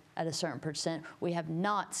limited at a certain percent. We have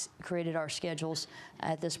not created our schedules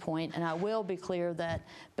at this point, and I will be clear that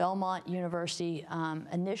Belmont University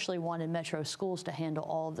initially wanted Metro Schools to handle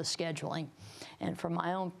all of the scheduling. And from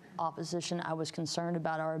my own opposition, I was concerned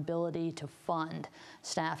about our ability to fund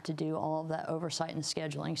staff to do all of that oversight and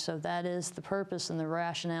scheduling. So that is the purpose and the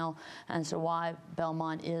rationale as to why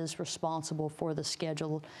Belmont is responsible for the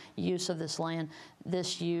scheduled use of this land.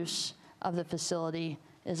 This use of the facility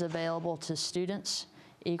is available to students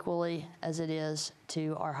equally as it is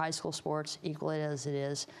to our high school sports, equally as it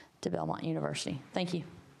is to Belmont University. Thank you.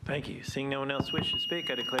 Thank you. Seeing no one else wish to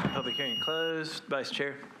speak, I declare the public hearing closed. Vice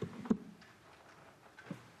Chair.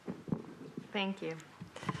 Thank you.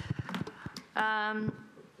 That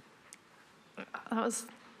was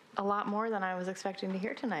a lot more than I was expecting to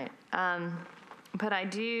hear tonight. But I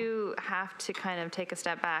do have to kind of take a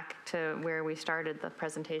step back to where we started the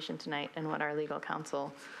presentation tonight and what our legal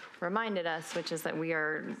counsel reminded us, which is that we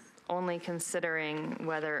are only considering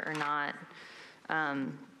whether or not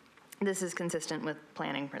this is consistent with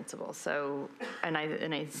planning principles. So, and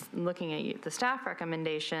I looking at the staff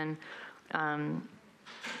recommendation,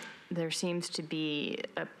 there seems to be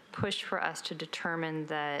a push for us to determine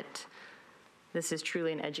that this is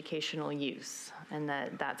truly an educational use and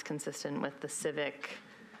that that's consistent with the civic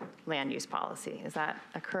land use policy. Is that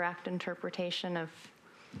a correct interpretation of?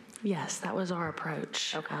 Yes, that was our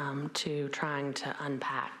approach to trying to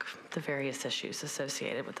unpack the various issues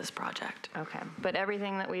associated with this project. Okay, but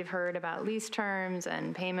everything that we've heard about lease terms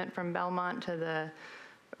and payment from Belmont to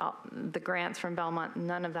the grants from Belmont,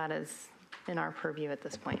 none of that is in our purview at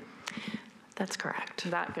this point. That's correct.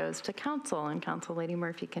 That goes to council, and Council Lady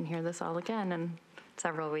Murphy can hear this all again in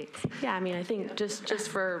several weeks. Yeah, I mean, I think just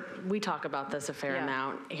for, we talk about this a fair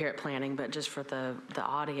amount here at Planning, but just for the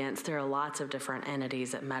audience, there are lots of different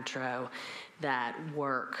entities at Metro that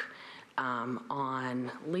work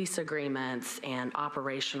on lease agreements and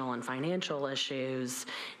operational and financial issues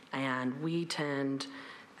And we tend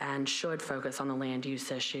and should focus on the land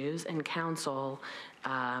use issues, and council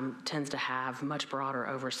tends to have much broader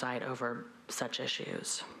oversight over such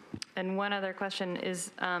issues. And one other question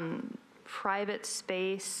is private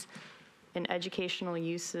space in educational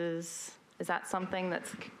uses, is that something that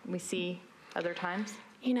we see other times?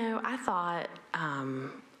 You know, I thought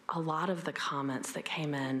a lot of the comments that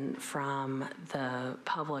came in from the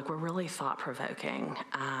public were really thought-provoking.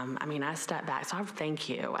 I mean, I stepped back, so thank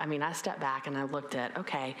you. I mean, I stepped back and I looked at,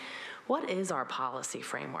 okay, what is our policy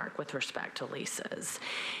framework with respect to leases?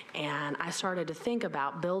 And I started to think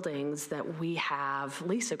about buildings that we have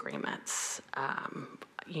lease agreements.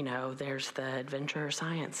 You know, there's the Adventure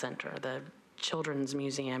Science Center, the Children's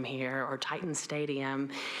Museum here, or Titan Stadium,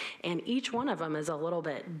 and each one of them is a little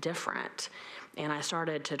bit different. And I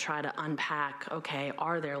started to try to unpack, okay,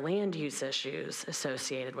 are there land use issues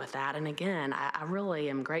associated with that? And again, I really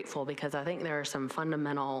am grateful because I think there are some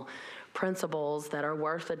fundamental principles that are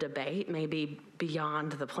worth a debate, maybe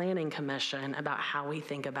beyond the Planning Commission, about how we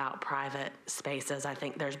think about private spaces. I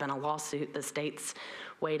think there's been a lawsuit, the state's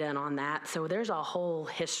weighed in on that. So there's a whole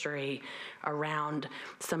history around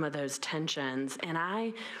some of those tensions. And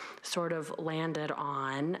I sort of landed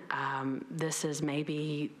on this is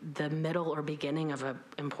maybe the middle or beginning of an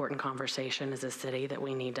important conversation as a city that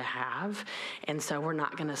we need to have. And so we're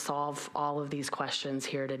not going to solve all of these questions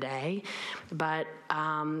here today. But,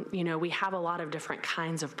 you know, we have a lot of different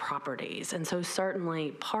kinds of properties. And so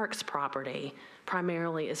certainly parks property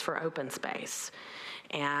primarily is for open space.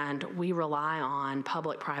 And we rely on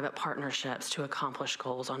public-private partnerships to accomplish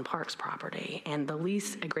goals on parks property. And the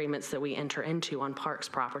lease agreements that we enter into on parks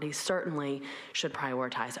property certainly should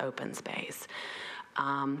prioritize open space.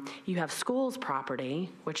 You have schools property,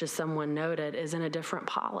 which, as someone noted, is in a different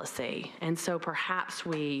policy. And so perhaps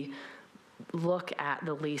we look at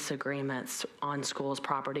the lease agreements on schools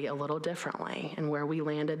property a little differently. And where we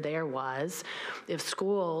landed there was, if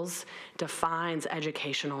schools defines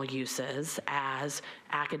educational uses as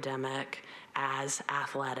academic, as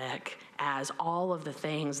athletic, as all of the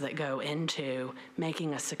things that go into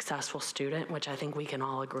making a successful student, which I think we can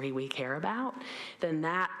all agree we care about, then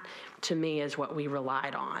that, to me, is what we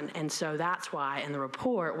relied on. And so that's why in the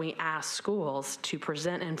report we asked schools to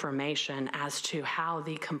present information as to how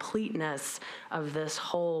the completeness of this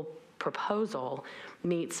whole proposal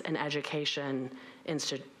meets an education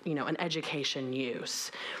an education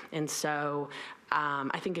use. And so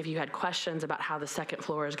I think if you had questions about how the second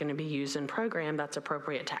floor is going to be used in program, that's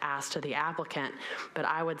appropriate to ask to the applicant. But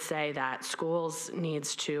I would say that schools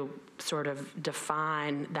needs to sort of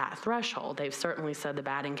define that threshold. They've certainly said the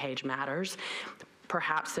batting cage matters.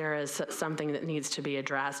 Perhaps there is something that needs to be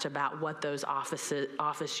addressed about what those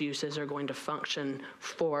office uses are going to function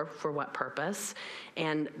for what purpose.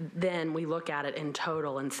 And then we look at it in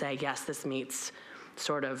total and say, yes, this meets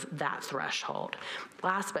sort of that threshold.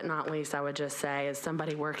 Last but not least, I would just say, as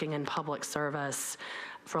somebody working in public service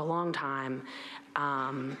for a long time,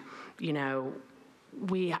 you know,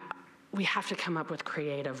 we have to come up with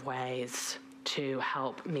creative ways to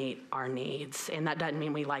help meet our needs. And that doesn't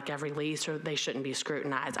mean we like every lease or they shouldn't be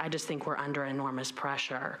scrutinized. I just think we're under enormous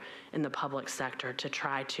pressure in the public sector to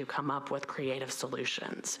try to come up with creative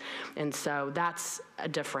solutions. And so that's a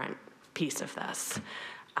different piece of this.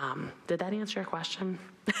 Did that answer your question?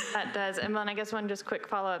 That does. And then I guess one just quick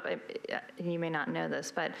follow-up. You may not know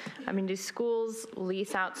this, but I mean, do schools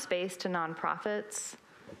lease out space to nonprofits?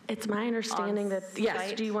 It's my understanding that,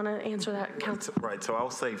 yes, do you want to answer that, Council? Right, so I'll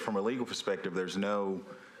say from a legal perspective, there's no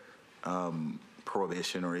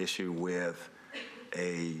prohibition or issue with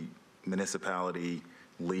a municipality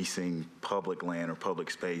leasing public land or public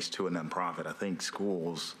space to a nonprofit. I think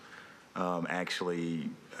schools actually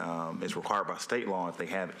is required by state law if they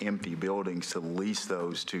have empty buildings to lease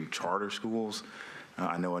those to charter schools.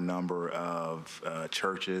 I know a number of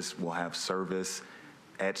churches will have service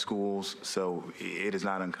at schools, so it is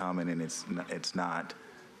not uncommon, and it's not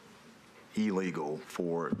illegal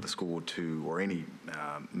for the school to, or any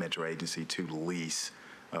metro agency, to lease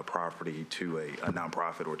property to a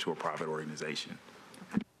nonprofit or to a private organization.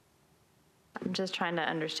 I'm just trying to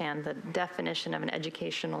understand the definition of an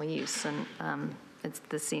educational use, and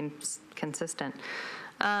this seems consistent.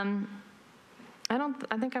 I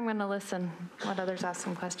think I'm going to listen. Let others ask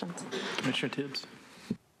some questions. Commissioner Tibbs.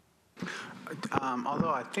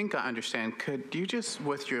 Although I think I understand, could you just,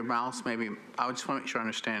 with your mouse, maybe, I just want to make sure I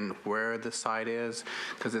understand where the site is,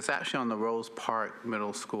 because it's actually on the Rose Park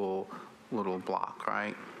Middle School little block,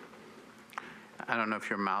 right? I don't know if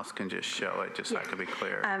your mouse can just show it, just so I can be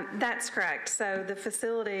clear. That's correct. So the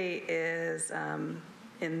facility is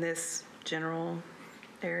in this general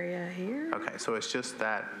area here. Okay, so it's just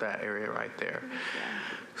that area right there. Yeah.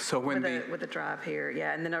 So when with a drive here,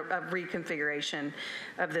 yeah, and then a reconfiguration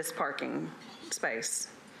of this parking space.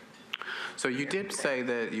 So you did say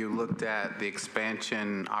that you looked at the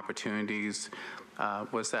expansion opportunities.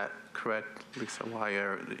 Was that correct, Lisa?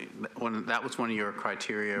 That was one of your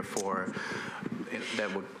criteria for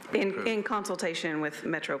that would in consultation with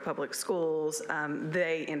Metro Public Schools,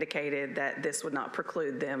 they indicated that this would not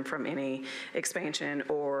preclude them from any expansion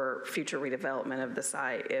or future redevelopment of the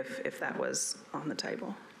site if that was on the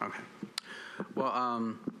table. Okay.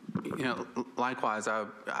 Well, likewise,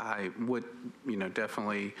 I would,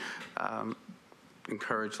 definitely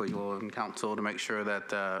encourage legal and counsel to make sure that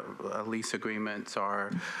the lease agreements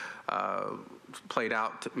are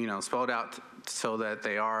spelled out so that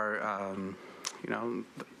they are,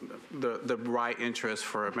 the right interest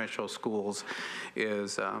for Metro Schools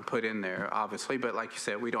is put in there, obviously. But like you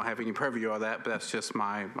said, we don't have any purview of that, but that's just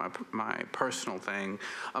my personal thing.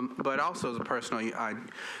 But also as a personal, I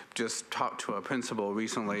just talked to a principal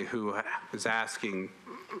recently who is asking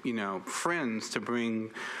friends to bring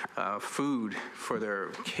food for their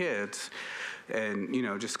kids, and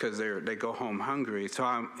just because they go home hungry.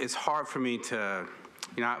 So it's hard for me to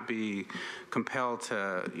not be compelled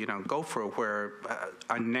to, go for where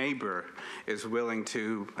a neighbor is willing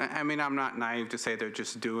to. I mean, I'm not naive to say they're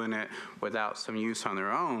just doing it without some use on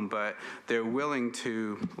their own, but they're willing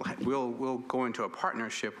to. We'll go into a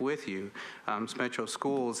partnership with you. Metro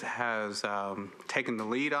Schools has taken the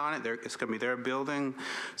lead on it. It's going to be their building,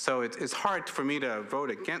 so it's hard for me to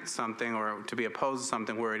vote against something or to be opposed to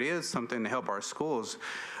something where it is something to help our schools.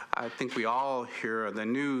 I think we all hear the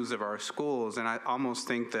news of our schools, and I almost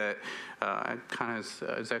think that, kind of as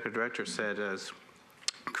Executive Director said, as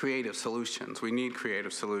creative solutions. We need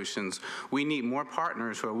creative solutions. We need more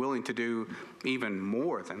partners who are willing to do even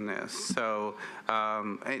more than this. So,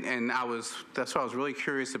 that's why I was really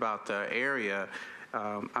curious about the area.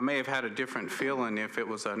 I may have had a different feeling if it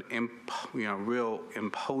was an real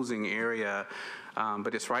imposing area.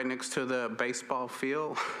 But it's right next to the baseball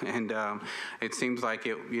field, and it seems like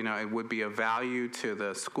it would be of value to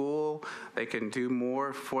the school. They can do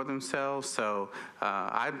more for themselves, so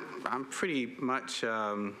I'm pretty much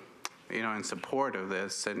in support of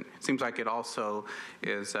this. And it seems like it also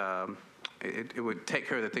is it would take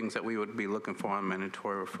care of the things that we would be looking for in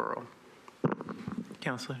mandatory referral.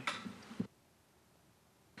 Counselor.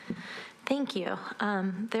 Thank you.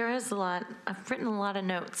 There is a lot. I've written a lot of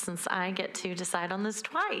notes since I get to decide on this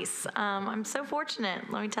twice. I'm so fortunate,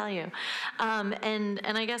 let me tell you. And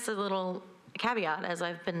I guess a little caveat, as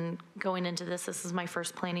I've been going into this is my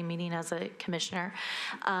first planning meeting as a commissioner.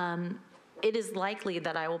 It is likely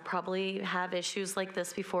that I will probably have issues like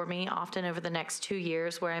this before me often over the next 2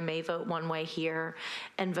 years where I may vote one way here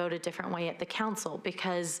and vote a different way at the council,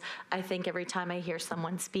 because I think every time I hear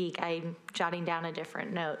someone speak, I'm jotting down a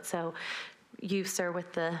different note. So you, sir,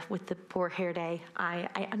 with the poor hair day,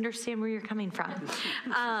 I understand where you're coming from.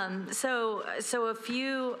 So a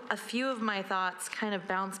few of my thoughts kind of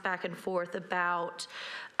bounce back and forth about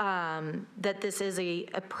that this is a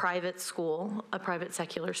private school, a private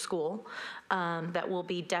secular school, that will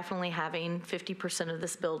be definitely having 50% of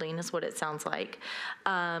this building is what it sounds like.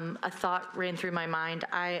 A thought ran through my mind,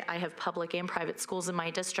 I have public and private schools in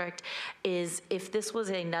my district, is if this was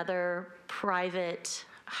another private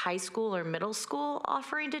high school or middle school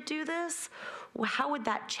offering to do this, how would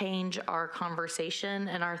that change our conversation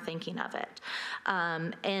and our thinking of it?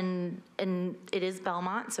 And it is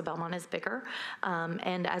Belmont, so Belmont is bigger.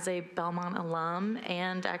 And as a Belmont alum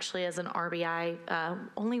and actually as an RBI,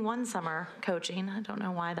 only one summer coaching, I don't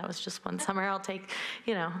know why that was just one summer, I'll take,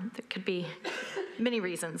 there could be many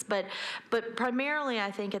reasons. But primarily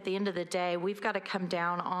I think at the end of the day, we've got to come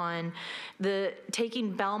down on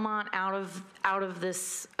taking Belmont out of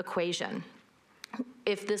this equation.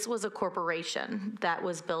 If this was a corporation that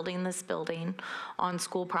was building this building on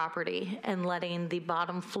school property and letting the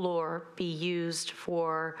bottom floor be used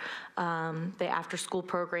for the after-school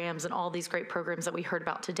programs and all these great programs that we heard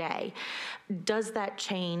about today, does that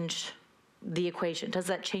change the equation? Does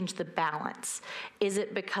that change the balance? Is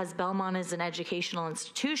it because Belmont is an educational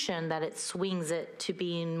institution that it swings it to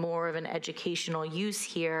being more of an educational use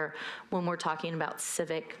here when we're talking about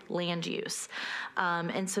civic land use?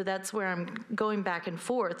 And so that's where I'm going back and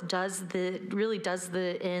forth. Does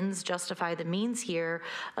the ends justify the means here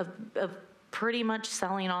of pretty much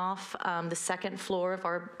selling off the second floor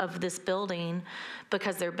of this building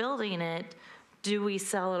because they're building it do we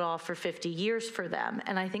sell it off for 50 years for them?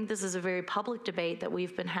 And I think this is a very public debate that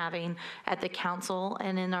we've been having at the council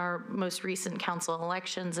and in our most recent council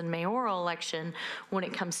elections and mayoral election when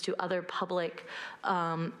it comes to other public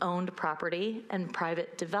owned property and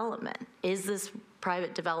private development. Is this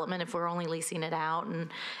private development if we're only leasing it out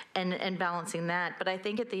and balancing that? But I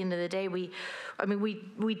think at the end of the day, we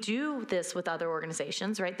do this with other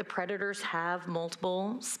organizations, right? The Predators have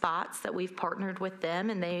multiple spots that we've partnered with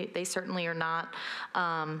them, and they certainly are not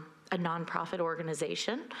a nonprofit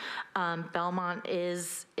organization. Belmont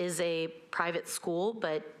is a private school,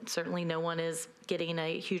 but certainly no one is getting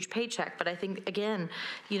a huge paycheck. But I think, again,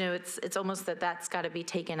 you know, it's almost that's got to be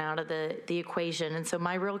taken out of the equation. And so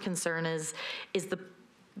my real concern is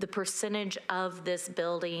the percentage of this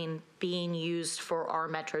building being used for our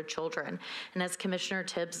Metro children. And as Commissioner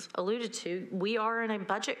Tibbs alluded to, we are in a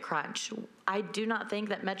budget crunch. I do not think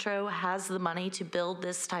that Metro has the money to build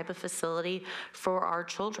this type of facility for our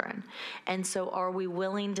children. And so are we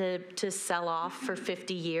willing to sell off for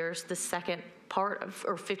 50 years the second part of,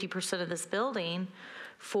 or 50% of this building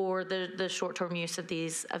for the short-term use of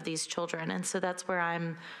these children? And so that's where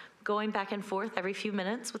I'm going back and forth every few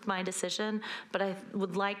minutes with my decision, but I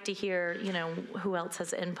would like to hear, you know, who else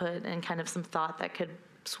has input and kind of some thought that could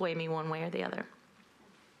sway me one way or the other.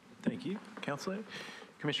 Thank you, Councilor.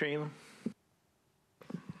 Commissioner Elam.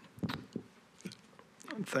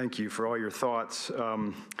 Thank you for all your thoughts.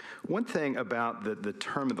 One thing about the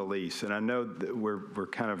term of the lease, and I know that we're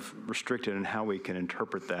kind of restricted in how we can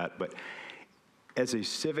interpret that, but as a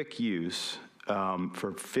civic use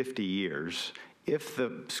for 50 years, if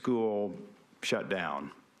the school shut down,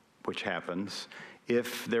 which happens,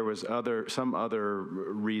 if there was some other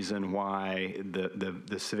reason why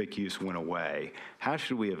the civic use went away, how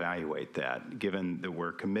should we evaluate that, given that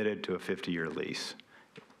we're committed to a 50-year lease?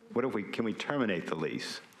 What if can we terminate the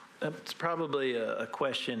lease? It's probably a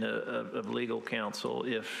question of legal counsel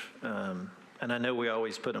if, and I know we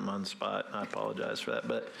always put them on the spot, I apologize for that,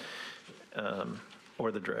 but,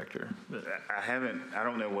 or the director. But. I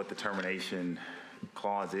don't know what the termination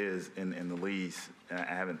clause is in the lease. I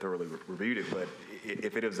haven't thoroughly reviewed it, but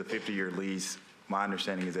if it is a 50-year lease, my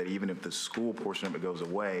understanding is that even if the school portion of it goes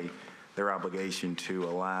away, their obligation to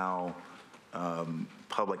allow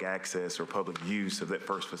public access or public use of that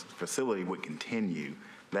first facility would continue.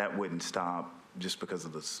 That wouldn't stop just because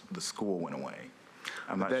of the school went away.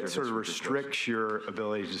 I'm not sure. That sort of restricts your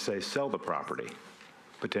ability to say sell the property,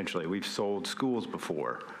 potentially. We've sold schools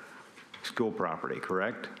before, school property,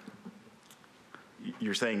 correct?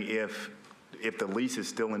 You're saying if the lease is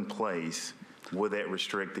still in place, would that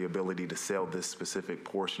restrict the ability to sell this specific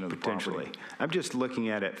portion of the property? Potentially. I'm just looking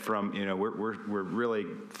at it from, you know, we're really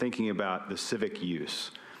thinking about the civic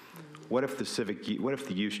use. What if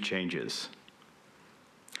the use changes?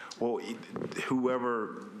 Well,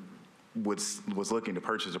 whoever was looking to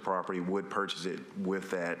purchase a property would purchase it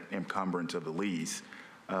with that encumbrance of the lease.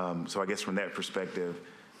 So I guess from that perspective,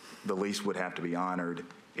 the lease would have to be honored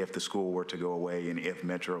if the school were to go away and if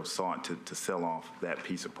Metro sought to sell off that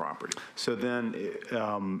piece of property. So then,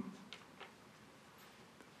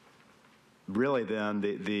 really then,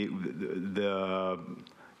 the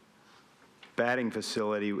batting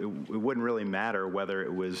facility, it wouldn't really matter whether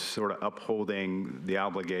it was sort of upholding the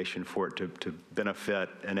obligation for it to benefit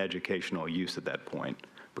an educational use at that point.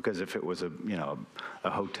 Because if it was a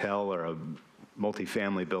hotel or a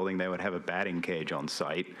multifamily building, they would have a batting cage on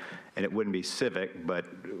site, and it wouldn't be civic, but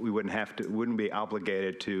we wouldn't be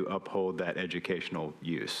obligated to uphold that educational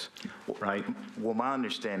use, right? Well, my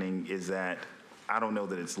understanding is that I don't know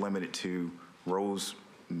that it's limited to Rose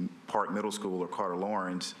Park Middle School or Carter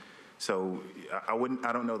Lawrence. So I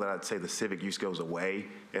don't know that I'd say the civic use goes away.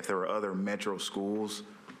 If there are other Metro schools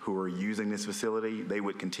who are using this facility, they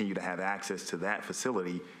would continue to have access to that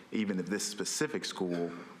facility, even if this specific school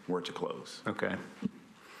were to close. Okay.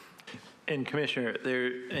 And Commissioner,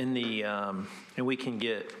 there in the, and we can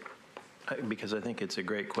get, because I think it's a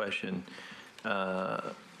great question,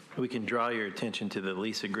 we can draw your attention to the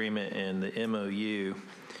lease agreement and the MOU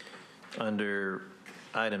under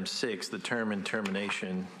item 6, the term and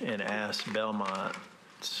termination, and ask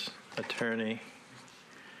Belmont's attorney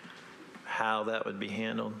how that would be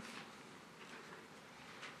handled.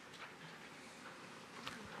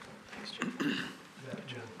 Thanks, Jim.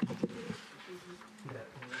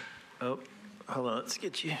 Oh, hold on, let's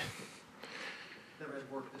get you. Never has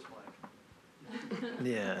worked this mic.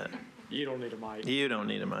 Yeah. You don't need a mic. You don't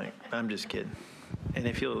need a mic. I'm just kidding. And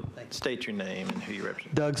if you'll state your name and who you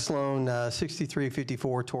represent. Doug Sloan,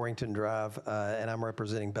 6354 Torrington Drive, and I'm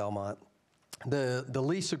representing Belmont. The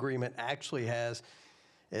lease agreement actually has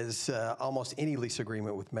as almost any lease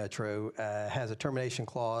agreement with Metro, has a termination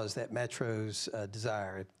clause that Metro's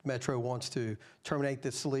desire. If Metro wants to terminate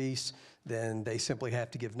this lease, then they simply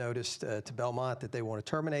have to give notice to Belmont that they want to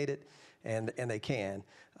terminate it, and they can.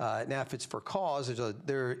 Now, if it's for cause,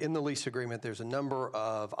 there in the lease agreement, there's a number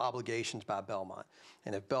of obligations by Belmont.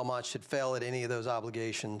 And if Belmont should fail at any of those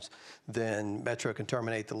obligations, then Metro can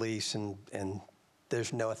terminate the lease and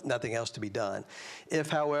there's nothing else to be done. If,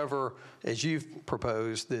 however, as you've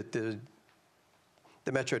proposed, that the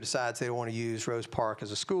Metro decides they don't want to use Rose Park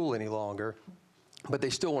as a school any longer, but they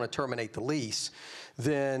still want to terminate the lease,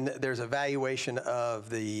 then there's a valuation of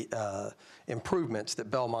the improvements that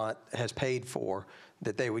Belmont has paid for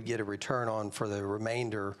that they would get a return on for the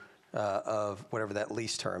remainder of whatever that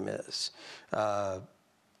lease term is.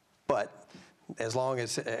 But as long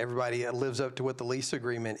as everybody lives up to what the lease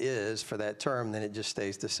agreement is for that term, then it just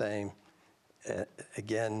stays the same.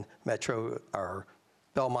 Again, Metro or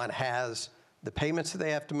Belmont has the payments that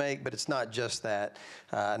they have to make, but it's not just that.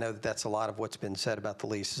 I know that that's a lot of what's been said about the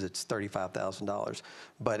leases. It's $35,000,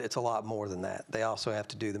 but it's a lot more than that. They also have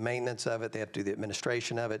to do the maintenance of it. They have to do the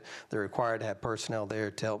administration of it. They're required to have personnel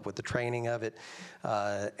there to help with the training of it.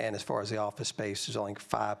 And as far as the office space, there's only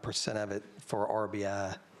 5% of it for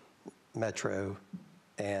RBI, Metro,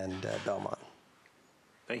 and Belmont.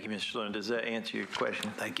 Thank you, Mr. Sloan. Does that answer your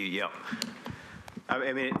question? Thank you. Yeah.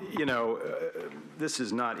 I mean, this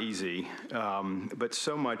is not easy, but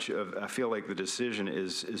so much of, I feel like the decision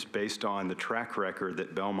is based on the track record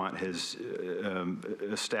that Belmont has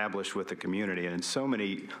established with the community. And in so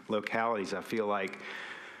many localities, I feel like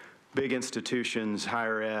big institutions,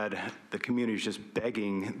 higher ed, the community is just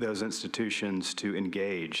begging those institutions to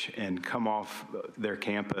engage and come off their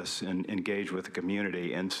campus and engage with the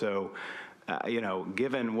community. And so,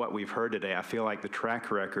 given what we've heard today, I feel like the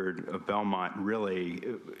track record of Belmont really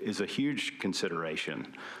is a huge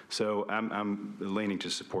consideration. So I'm leaning to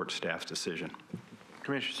support staff's decision.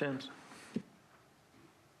 Commissioner Sims.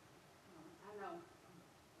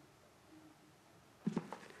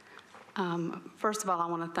 First of all, I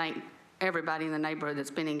want to thank everybody in the neighborhood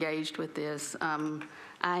that's been engaged with this.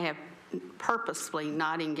 I have purposefully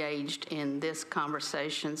not engaged in this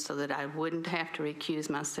conversation so that I wouldn't have to recuse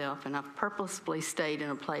myself, and I've purposefully stayed in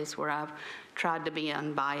a place where I've tried to be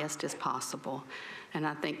unbiased as possible. And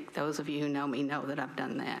I think those of you who know me know that I've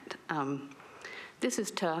done that. This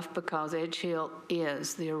is tough because Edge Hill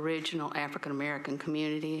is the original African-American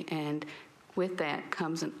community, and with that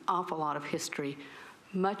comes an awful lot of history,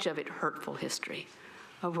 much of it hurtful history,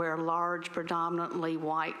 of where large, predominantly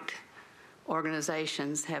white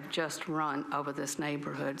organizations have just run over this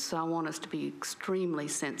neighborhood. So I want us to be extremely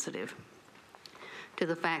sensitive to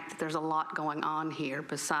the fact that there's a lot going on here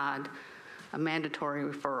beside a mandatory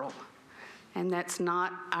referral. And that's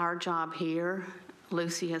not our job here.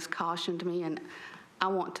 Lucy has cautioned me, and I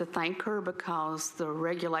want to thank her because the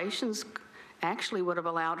regulations actually would have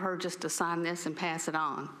allowed her just to sign this and pass it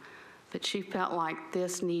on. But she felt like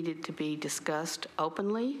this needed to be discussed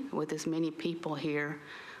openly with as many people here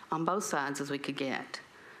on both sides as we could get.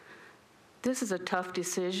 This is a tough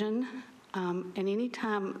decision, and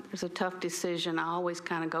anytime there's a tough decision, I always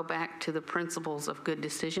kind of go back to the principles of good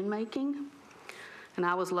decision making. And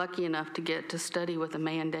I was lucky enough to get to study with a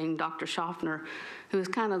man named Dr. Schaffner, who is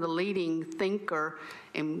kind of the leading thinker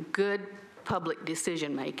in good public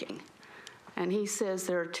decision making. And he says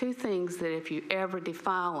there are two things that if you ever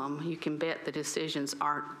defile them, you can bet the decisions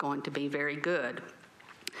aren't going to be very good.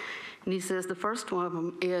 And he says the first one of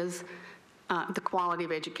them is the quality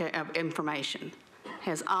of information.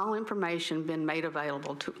 Has all information been made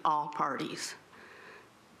available to all parties?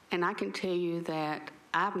 And I can tell you that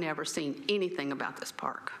I've never seen anything about this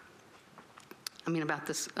park. I mean, about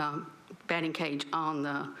this batting cage on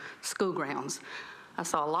the school grounds. I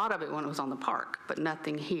saw a lot of it when it was on the park, but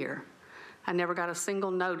nothing here. I never got a single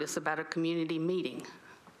notice about a community meeting.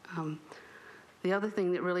 The other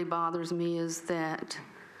thing that really bothers me is that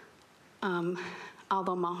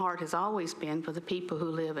although my heart has always been for the people who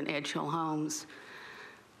live in Edge Hill homes,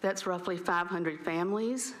 that's roughly 500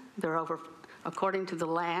 families. There are over, according to the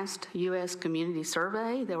last U.S. Community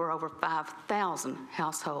Survey, there were over 5,000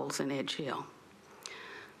 households in Edge Hill.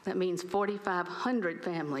 That means 4,500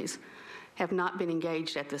 families have not been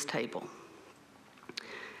engaged at this table.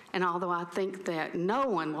 And although I think that no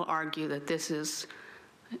one will argue that this is,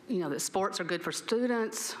 that sports are good for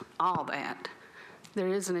students, all that, there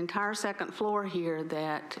is an entire second floor here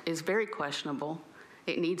that is very questionable.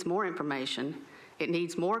 It needs more information. It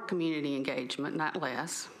needs more community engagement, not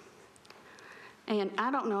less. And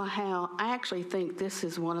I don't know how, I actually think this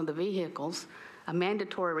is one of the vehicles. A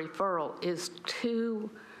mandatory referral is too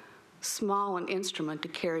small an instrument to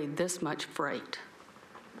carry this much freight.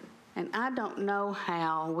 And I don't know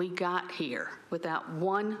how we got here without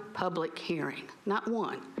one public hearing, not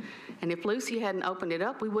one. And if Lucy hadn't opened it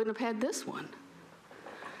up, we wouldn't have had this one.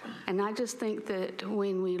 And I just think that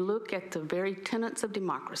when we look at the very tenets of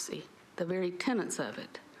democracy, the very tenets of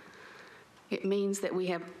it, it means that we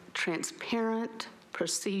have transparent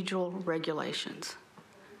procedural regulations.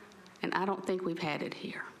 And I don't think we've had it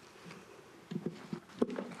here.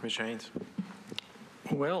 Commissioner Haynes.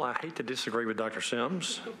 Well, I hate to disagree with Dr.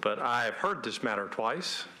 Sims, but I have heard this matter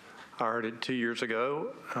twice. I heard it 2 years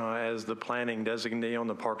ago as the planning designee on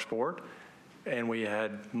the Parks Board, and we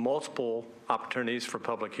had multiple opportunities for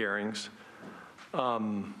public hearings.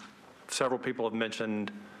 Several people have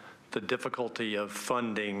mentioned the difficulty of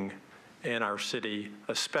funding in our city,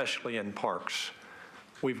 especially in parks.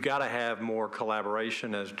 We've got to have more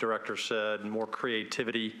collaboration, as Director said, more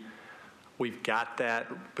creativity. We've got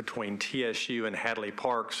that between TSU and Hadley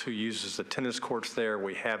Parks, who uses the tennis courts there.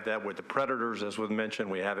 We have that with the Predators, as was mentioned.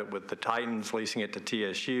 We have it with the Titans, leasing it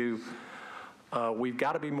to TSU. We've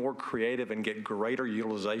got to be more creative and get greater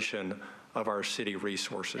utilization of our city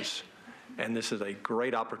resources. And this is a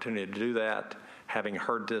great opportunity to do that. Having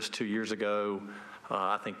heard this 2 years ago,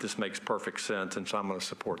 I think this makes perfect sense, and so I'm going to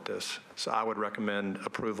support this. So I would recommend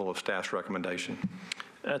approval of staff's recommendation.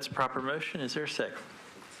 That's a proper motion. Is there a second?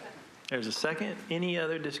 There's a second. Any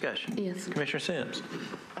other discussion? Yes. Commissioner Sims.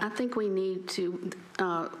 I think we need to,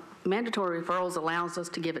 mandatory referrals allows us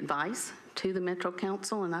to give advice to the Metro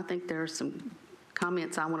Council, and I think there are some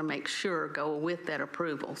comments I want to make sure go with that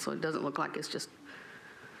approval, so it doesn't look like it's just,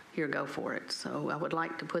 here, go for it. So I would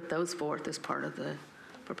like to put those forth as part of the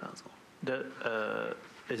proposal.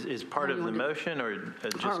 Is part of the motion or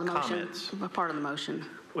just comments? Part of the motion.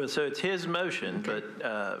 Well, so it's his motion, okay.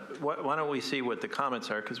 But why don't we see what the comments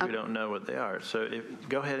are, because we don't know what they are. So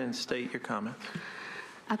go ahead and state your comments.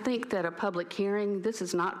 I think that a public hearing, this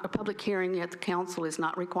is not a public hearing at the council is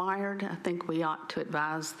not required. I think we ought to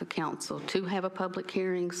advise the council to have a public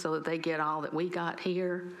hearing so that they get all that we got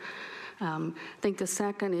here. I think the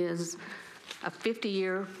second is a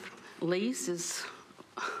 50-year lease is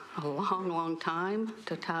a long, long time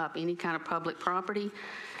to tie up any kind of public property.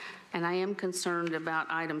 And I am concerned about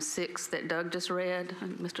item 6 that Doug just read,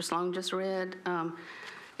 Mr. Sloan just read.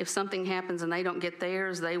 If something happens and they don't get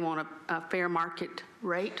theirs, they want a fair market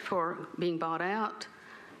rate for being bought out.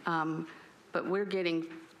 But we're getting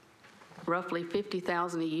roughly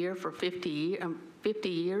 $50,000 a year for 50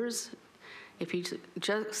 years. If you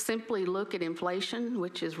just simply look at inflation,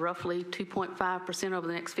 which is roughly 2.5% over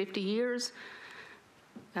the next 50 years,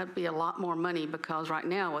 that'd be a lot more money, because right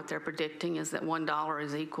now what they're predicting is that $1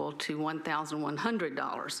 is equal to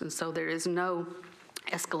 $1,100. And so there is no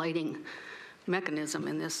escalating mechanism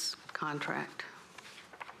in this contract.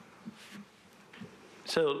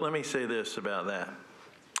 So let me say this about that.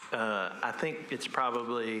 I think it's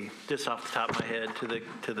probably, just off the top of my head,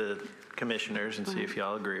 to the commissioners, and see if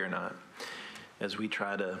y'all agree or not, as we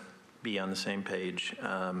try to be on the same page.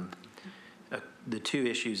 The two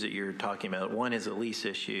issues that you're talking about, one is a lease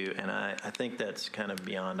issue, and I think that's kind of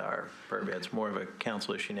beyond our purview. It's more of a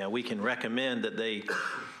council issue now. We can recommend that they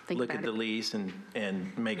look at the lease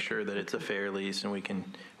and make sure that it's a fair lease, and we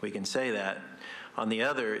can say that. On the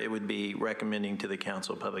other, it would be recommending to the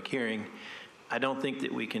council public hearing. I don't think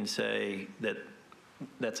that we can say that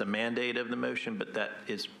that's a mandate of the motion, but that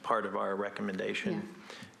is part of our recommendation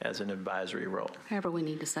as an advisory role. However we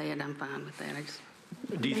need to say it, I'm fine with that.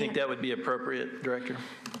 Do you think that would be appropriate, Director?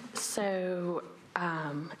 So,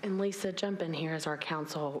 and Lisa, jump in here as our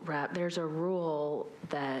council rep. There's a rule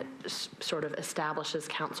that sort of establishes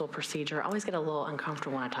council procedure. I always get a little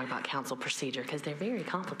uncomfortable when I talk about council procedure because they're very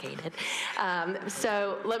complicated.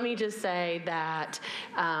 So let me just say that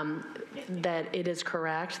that it is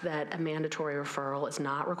correct that a mandatory referral is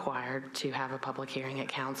not required to have a public hearing at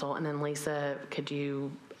council. And then Lisa, could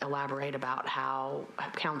you elaborate about how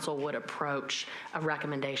council would approach a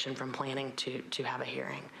recommendation from planning to have a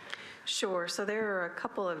hearing? Sure. So there are a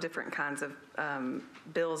couple of different kinds of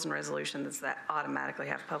bills and resolutions that automatically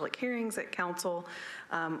have public hearings at council.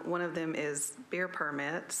 One of them is beer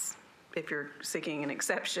permits, if you're seeking an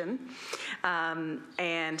exception.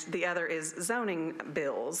 And the other is zoning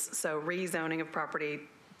bills, so rezoning of property.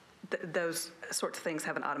 Those sorts of things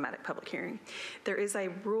have an automatic public hearing. There is a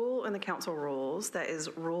rule in the council rules that is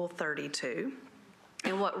Rule 32.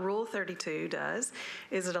 And what Rule 32 does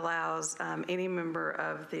is it allows any member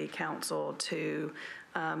of the council to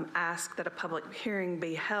ask that a public hearing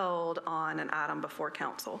be held on an item before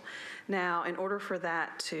council. Now, in order for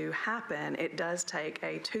that to happen, it does take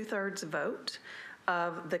a 2/3 vote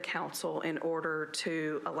of the council in order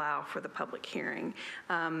to allow for the public hearing.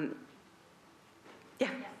 Yeah,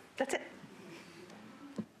 that's it.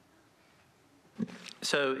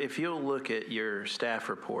 So if you'll look at your staff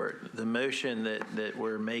report, the motion that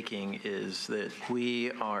we're making is that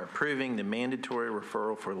we are approving the mandatory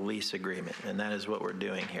referral for the lease agreement, and that is what we're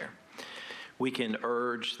doing here. We can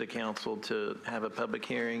urge the council to have a public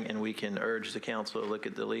hearing, and we can urge the council to look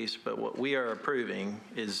at the lease, but what we are approving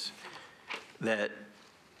is that,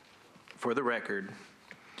 for the record,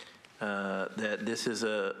 that this is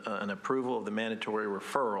an approval of the mandatory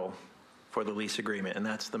referral for the lease agreement, and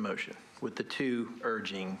that's the motion, with the two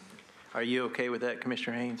urging. Are you okay with that,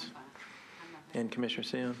 Commissioner Haynes? And Commissioner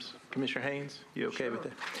Sims? Commissioner Haynes, you okay with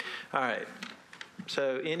that? All right.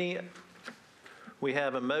 So we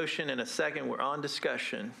have a motion and a second. We're on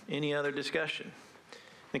discussion. Any other discussion?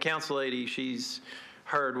 The council lady, she's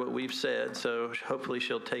heard what we've said, so hopefully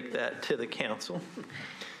she'll take that to the council.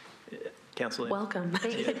 Council lady. Welcome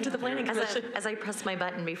to the Planning Commission. As I press my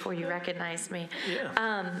button before you recognize me.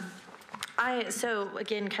 Yeah. So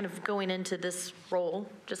again, kind of going into this role,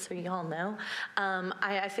 just so you all know,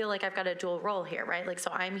 I feel like I've got a dual role here, right? Like,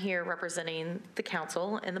 so I'm here representing the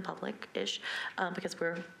council and the public-ish, because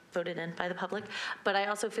we're voted in by the public. But I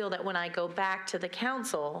also feel that when I go back to the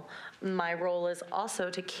council, my role is also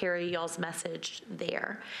to carry y'all's message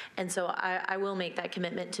there. And so I will make that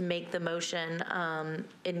commitment to make the motion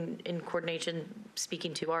in coordination,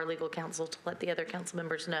 speaking to our legal counsel to let the other council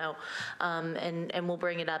members know. And we'll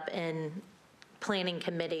bring it up in planning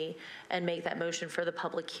committee and make that motion for the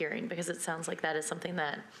public hearing, because it sounds like that is something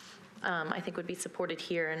that I think would be supported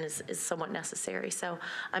here and is somewhat necessary. So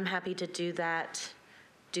I'm happy to do that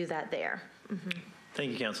there. Mm-hmm.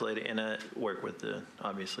 Thank you, Council Lady. And work with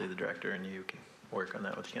obviously the director, and you can work on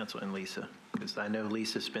that with the council and Lisa, because I know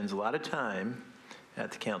Lisa spends a lot of time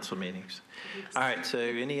at the council meetings. All right, so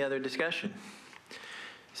any other discussion?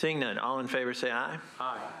 Seeing none, all in favor say aye.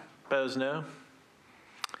 Aye. Opposed, no.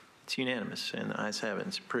 It's unanimous, and the ayes have it.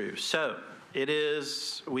 It's approved. So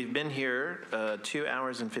we've been here 2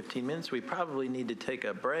 hours and 15 minutes. We probably need to take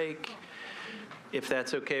a break, if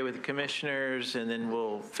that's okay with the commissioners, and then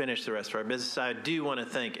we'll finish the rest of our business. I do want to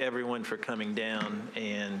thank everyone for coming down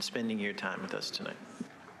and spending your time with us tonight.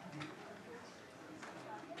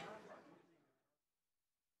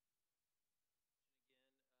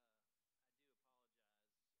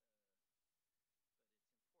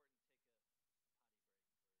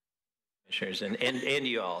 Commissioners and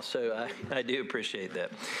you all, so I do appreciate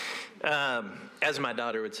that. As my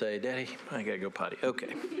daughter would say, Daddy, I gotta go potty.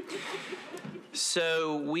 Okay.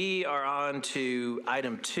 So we are on to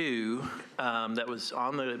item 2 that was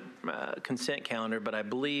on the consent calendar, but I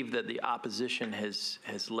believe that the opposition has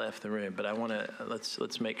left the room. But I want to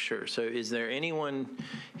let's make sure. So is there anyone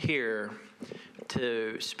here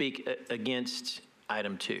to speak against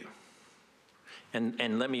item 2? And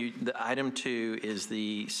the item 2 is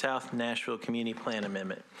the South Nashville Community Plan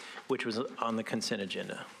Amendment, which was on the consent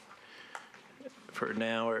agenda. For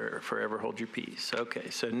now or forever hold your peace. Okay,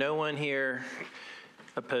 so no one here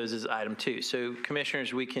opposes item 2. So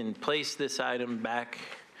commissioners, we can place this item back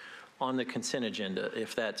on the consent agenda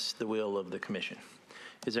if that's the will of the commission.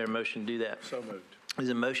 Is there a motion to do that? So moved. There's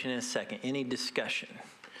a motion and a second. Any discussion?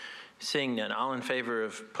 Seeing none, all in favor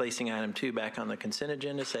of placing item 2 back on the consent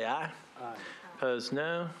agenda, say aye. Aye. Opposed,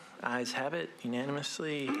 no. Ayes have it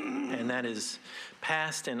unanimously, and that is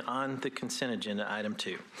passed and on the consent agenda, item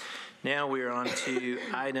 2. Now we are on to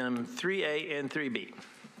item 3A and 3B.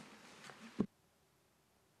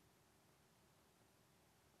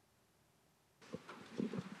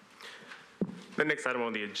 The next item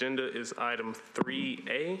on the agenda is item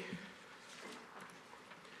 3A.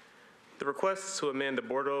 The request is to amend the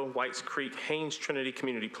Bordeaux, Whites Creek, Haynes Trinity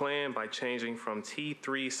Community Plan by changing from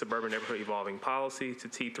T3 Suburban Neighborhood Evolving Policy to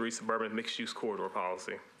T3 Suburban Mixed Use Corridor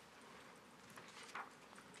Policy.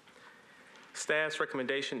 Staff's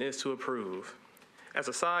recommendation is to approve. As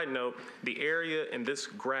a side note, the area in this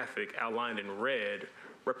graphic outlined in red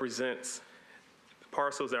represents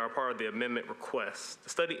parcels that are part of the amendment request. The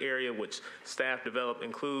study area which staff developed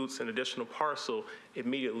includes an additional parcel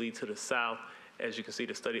immediately to the south. As you can see,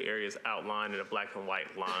 the study area is outlined in a black and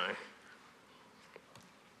white line.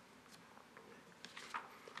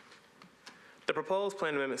 The proposed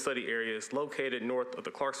plan amendment study area is located north of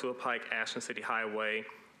the Clarksville Pike Ashland City Highway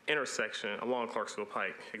intersection along Clarksville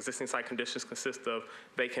Pike. Existing site conditions consist of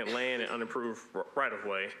vacant land and unimproved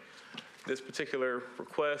right-of-way. This particular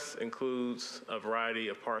request includes a variety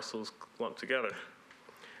of parcels lumped together.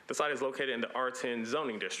 The site is located in the R10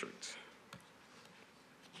 zoning district.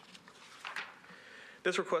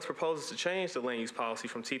 This request proposes to change the land use policy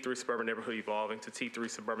from T3 Suburban Neighborhood Evolving to T3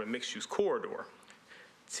 Suburban Mixed Use Corridor.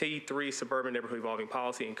 T3 Suburban Neighborhood Evolving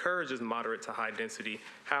policy encourages moderate to high density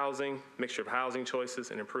housing, mixture of housing choices,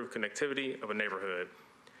 and improved connectivity of a neighborhood.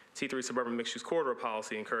 T3 Suburban Mixed Use Corridor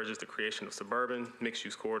policy encourages the creation of suburban mixed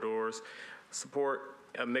use corridors, support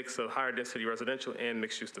a mix of higher density residential and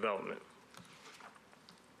mixed use development.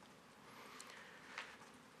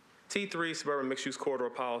 T3 Suburban Mixed Use Corridor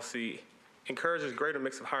policy encourages greater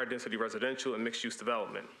mix of higher density residential and mixed use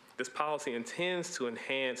development. This policy intends to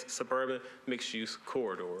enhance suburban mixed use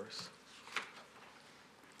corridors.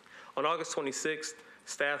 On August 26th,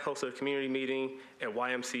 staff hosted a community meeting at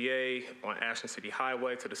YMCA on Ashland City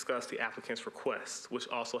Highway to discuss the applicant's request, which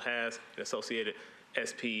also has an associated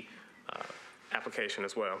SP application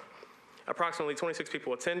as well. Approximately 26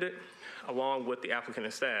 people attended, along with the applicant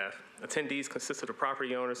and staff. Attendees consisted of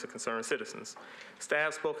property owners and concerned citizens.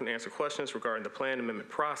 Staff spoke and answered questions regarding the plan amendment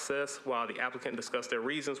process, while the applicant discussed their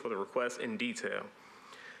reasons for the request in detail.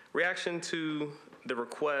 Reaction to the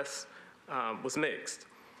request was mixed.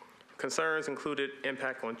 Concerns included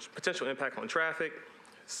potential impact on traffic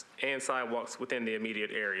and sidewalks within the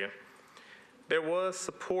immediate area. There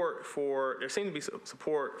seemed to be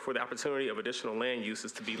support for the opportunity of additional land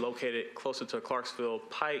uses to be located closer to Clarksville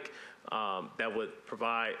Pike that would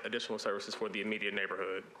provide additional services for the immediate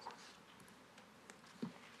neighborhood.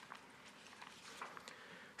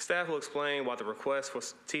 Staff will explain why the request for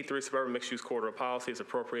T3 Suburban Mixed Use Corridor policy is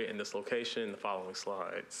appropriate in this location in the following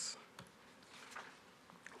slides.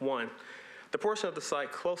 1, the portion of the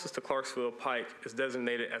site closest to Clarksville Pike is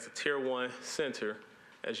designated as a Tier 1 center,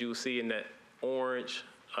 as you will see in that orange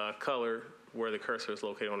color where the cursor is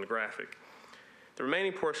located on the graphic. The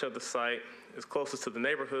remaining portion of the site is closest to the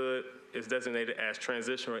neighborhood is designated as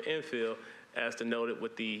transition or infill, as denoted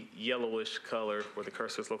with the yellowish color where the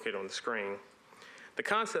cursor is located on the screen. The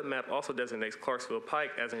concept map also designates Clarksville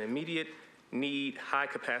Pike as an immediate need high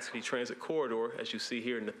capacity transit corridor, as you see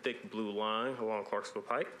here in the thick blue line along Clarksville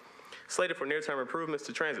Pike, slated for near-term improvements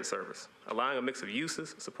to transit service, allowing a mix of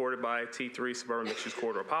uses supported by T3 Suburban Mixed Use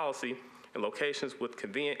Corridor policy in locations with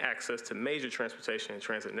convenient access to major transportation and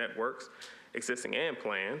transit networks, existing and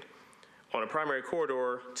planned, on a primary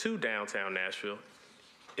corridor to downtown Nashville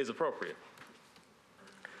is appropriate.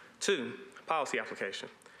 2, policy application.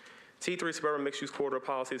 T3 Suburban Mixed Use Corridor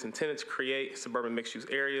policy is intended to create suburban mixed use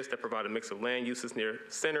areas that provide a mix of land uses near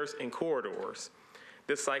centers and corridors.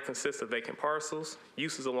 This site consists of vacant parcels.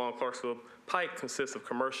 Uses along Clarksville Pike consist of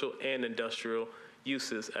commercial and industrial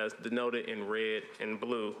uses as denoted in red and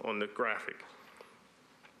blue on the graphic.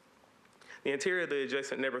 The interior of the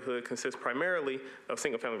adjacent neighborhood consists primarily of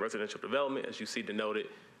single-family residential development, as you see denoted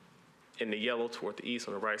in the yellow toward the east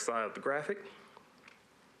on the right side of the graphic.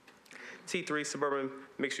 T3 Suburban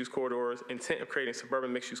Mixed-Use Corridors, intent of creating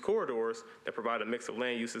suburban mixed-use corridors that provide a mix of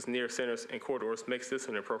land uses near centers and corridors makes this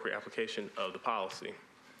an appropriate application of the policy.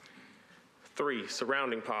 3,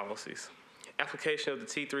 surrounding policies. Application of the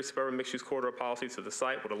T3 Suburban Mixed-Use Corridor policy to the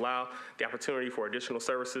site would allow the opportunity for additional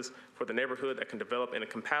services for the neighborhood that can develop in a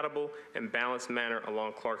compatible and balanced manner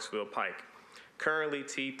along Clarksville Pike. Currently,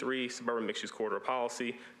 T3 Suburban Mixed-Use Corridor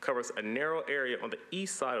policy covers a narrow area on the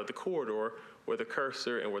east side of the corridor where the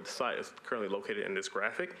cursor and where the site is currently located in this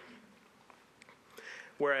graphic,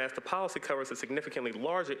 whereas the policy covers a significantly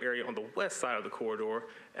larger area on the west side of the corridor,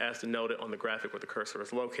 as denoted on the graphic where the cursor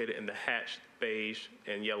is located in the hatched beige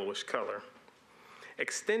and yellowish color.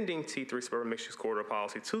 Extending T3 Suburban Mixed-Use Corridor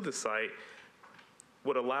policy to the site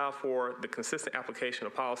would allow for the consistent application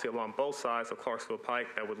of policy along both sides of Clarksville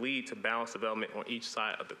Pike that would lead to balanced development on each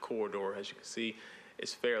side of the corridor. As you can see,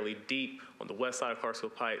 it's fairly deep on the west side of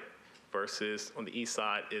Clarksville Pike versus on the east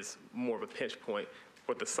side is more of a pinch point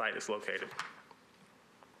where the site is located.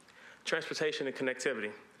 Transportation and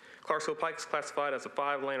connectivity. Clarksville Pike is classified as a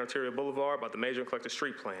 5-lane arterial boulevard by the Major and Collector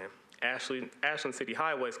Street Plan. Ashland City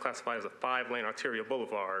Highway is classified as a 5-lane arterial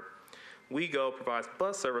boulevard. WeGo provides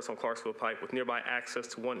bus service on Clarksville Pike with nearby access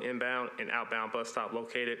to one inbound and outbound bus stop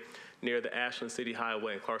located near the Ashland City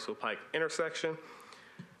Highway and Clarksville Pike intersection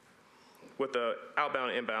with the outbound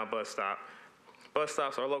and inbound bus stop. Bus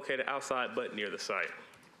stops are located outside but near the site.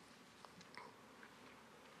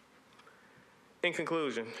 In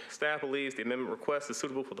conclusion, staff believes the amendment request is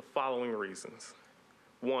suitable for the following reasons.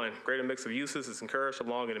 1, greater mix of uses is encouraged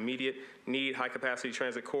along an immediate need high-capacity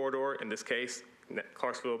transit corridor, in this case,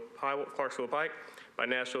 Clarksville Pike, by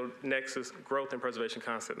National Nexus Growth and Preservation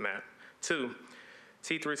Concept Map. 2,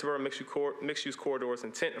 T3 Suburban Mixed-Use Corridors'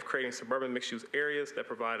 intent of creating suburban mixed-use areas that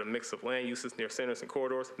provide a mix of land uses near centers and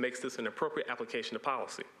corridors makes this an appropriate application of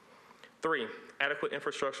policy. 3, adequate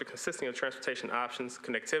infrastructure consisting of transportation options,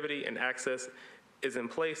 connectivity, and access is in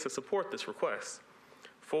place to support this request.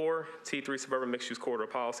 4, T3 suburban mixed-use corridor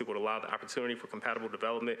policy would allow the opportunity for compatible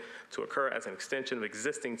development to occur as an extension of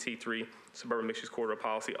existing T3 suburban mixed-use corridor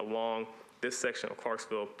policy along this section of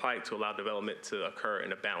Clarksville Pike to allow development to occur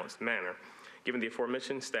in a balanced manner. Given the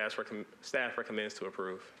aforementioned, staff recommends to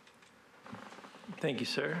approve. Thank you,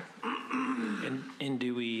 sir. And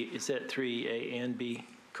do we, is that 3A and B?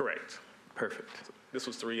 Correct. Perfect. This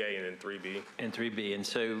was 3A and then 3B. And 3B. And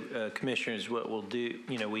so, commissioners, what we'll do,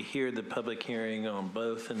 we hear the public hearing on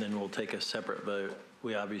both, and then we'll take a separate vote.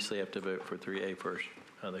 We obviously have to vote for 3A first,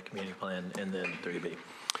 the community plan, and then 3B.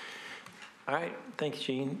 All right. Thank you,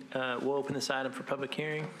 Gene. We'll open this item for public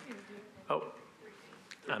hearing. Oh,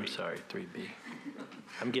 I'm sorry, 3B.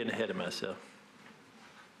 I'm getting ahead of myself.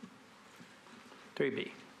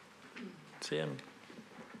 3B. Sam?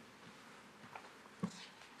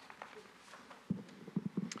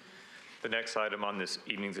 The next item on this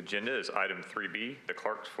evening's agenda is item 3B, the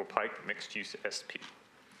Clarksville Pike Mixed-Use SP.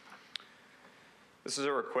 This is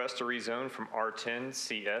a request to rezone from R10,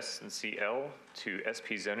 CS, and CL to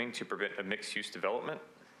SP zoning to prevent a mixed-use development.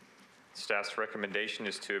 Staff's recommendation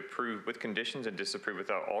is to approve with conditions and disapprove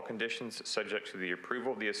without all conditions, subject to the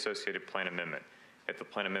approval of the associated plan amendment. If the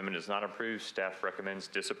plan amendment is not approved, staff recommends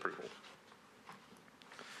disapproval.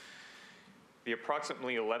 The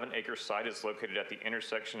approximately 11-acre site is located at the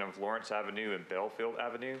intersection of Lawrence Avenue and Belfield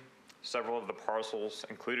Avenue. Several of the parcels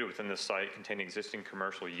included within the site contain existing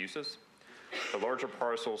commercial uses. The larger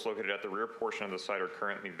parcels located at the rear portion of the site are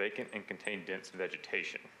currently vacant and contain dense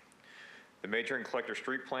vegetation. The major and collector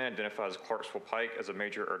street plan identifies Clarksville Pike as a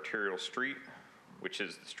major arterial street, which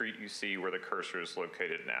is the street you see where the cursor is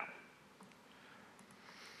located now.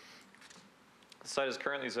 The site is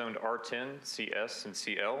currently zoned R10, CS, and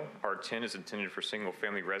CL. R10 is intended for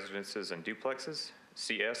single-family residences and duplexes.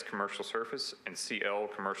 CS, commercial surface, and CL,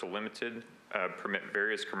 commercial limited, permit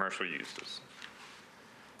various commercial uses.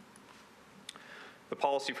 The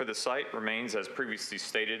policy for the site remains as previously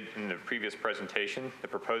stated in the previous presentation. The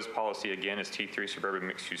proposed policy again is T3 suburban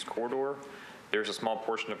mixed-use corridor. There's a small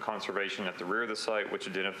portion of conservation at the rear of the site which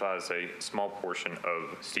identifies a small portion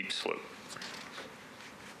of steep slope.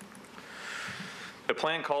 The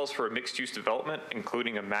plan calls for a mixed-use development,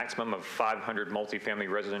 including a maximum of 500 multifamily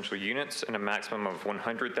residential units and a maximum of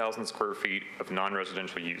 100,000 square feet of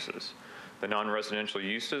non-residential uses. The non-residential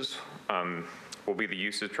uses will be the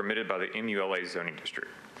uses permitted by the MULA zoning district.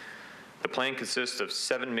 The plan consists of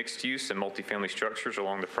 7 mixed-use and multifamily structures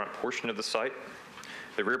along the front portion of the site.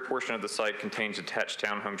 The rear portion of the site contains attached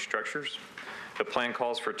townhome structures. The plan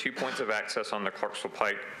calls for 2 points of access on the Clarksville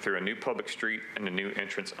Pike through a new public street and a new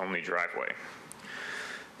entrance-only driveway.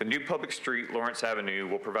 The new public street, Lawrence Avenue,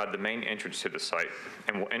 will provide the main entrance to the site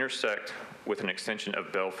and will intersect with an extension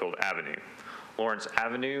of Belfield Avenue. Lawrence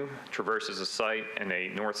Avenue traverses the site in a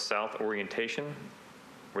north-south orientation,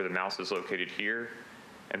 where the mouse is located here,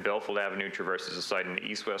 and Belfield Avenue traverses the site in an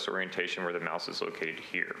east-west orientation, where the mouse is located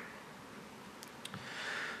here.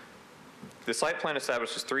 The site plan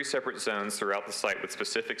establishes 3 separate zones throughout the site with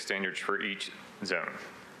specific standards for each zone.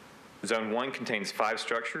 Zone 1 contains 5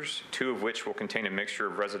 structures, 2 of which will contain a mixture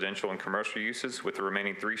of residential and commercial uses, with the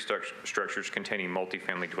remaining 3 structures containing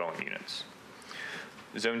multifamily dwelling units.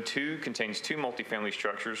 Zone 2 contains 2 multifamily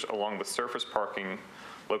structures along with surface parking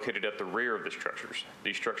located at the rear of the structures.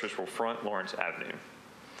 These structures will front Lawrence Avenue.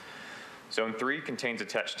 Zone 3 contains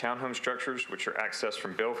attached townhome structures which are accessed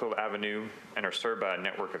from Belfield Avenue and are served by a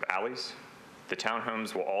network of alleys. The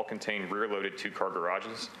townhomes will all contain rear-loaded 2-car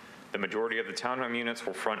garages. The majority of the townhome units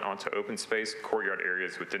will front onto open space courtyard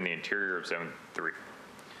areas within the interior of Zone 3.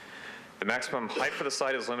 The maximum height for the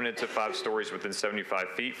site is limited to 5 stories within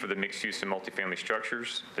 75 feet for the mixed-use and multifamily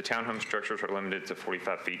structures. The townhome structures are limited to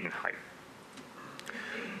 45 feet in height.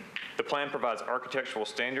 The plan provides architectural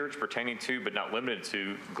standards pertaining to, but not limited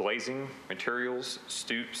to, glazing, materials,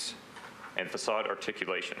 stoops, and facade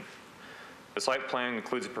articulation. The site plan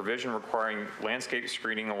includes a provision requiring landscape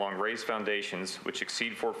screening along raised foundations which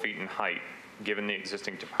exceed 4 feet in height, given the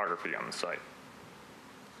existing topography on the site.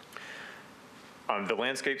 The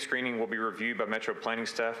landscape screening will be reviewed by Metro planning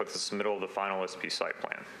staff with the submittal of the final SP site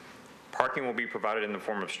plan. Parking will be provided in the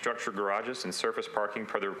form of structured garages and surface parking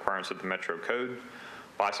per the requirements of the Metro Code.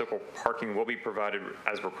 Bicycle parking will be provided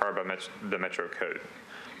as required by the Metro Code.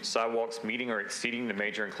 Sidewalks meeting or exceeding the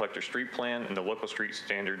major and collector street plan and the local street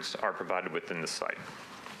standards are provided within the site.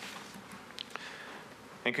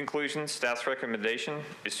 In conclusion, staff's recommendation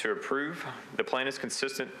is to approve. The plan is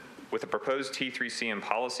consistent with the proposed T3CM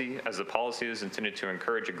policy, as the policy is intended to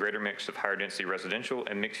encourage a greater mix of higher density residential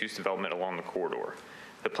and mixed-use development along the corridor.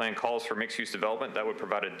 The plan calls for mixed-use development that would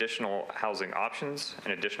provide additional housing options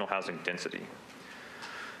and additional housing density.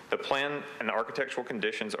 The plan and the architectural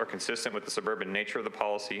conditions are consistent with the suburban nature of the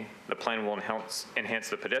policy. The plan will enhance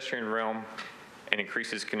the pedestrian realm and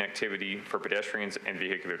increases connectivity for pedestrians and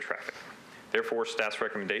vehicular traffic. Therefore, staff's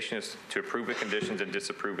recommendation is to approve with conditions and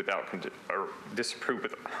disapprove without, disapprove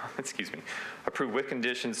with, approve with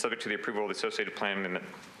conditions subject to the approval of the associated plan amendment,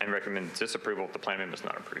 and recommend disapproval if the plan amendment is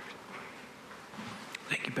not approved.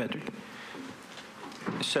 Thank you, Patrick.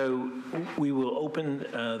 So we will open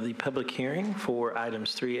the public hearing for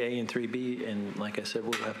items 3A and 3B, and like I said,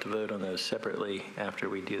 we'll have to vote on those separately after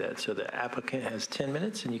we do that. So the applicant has 10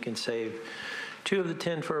 minutes, and you can save 2 of the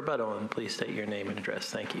 10 for rebuttal, and please state your name and address.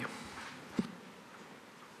 Thank you.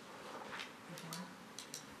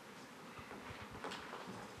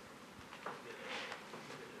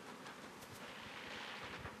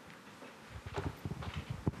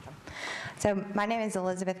 So my name is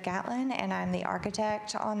Elizabeth Gatlin, and I'm the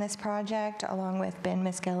architect on this project, along with Ben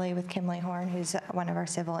Miskelly with Kimley Horn, who's one of our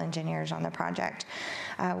civil engineers on the project.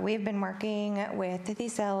 We've been working with the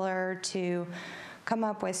seller to come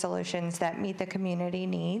up with solutions that meet the community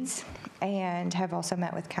needs, and have also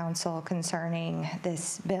met with council concerning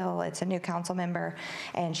this bill. It's a new council member,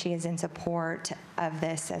 and she is in support of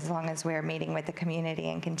this as long as we're meeting with the community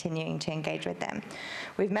and continuing to engage with them.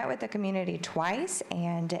 We've met with the community twice,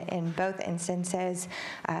 and in both instances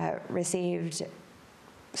received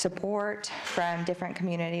support from different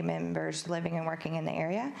community members living and working in the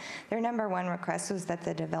area. Their number one request was that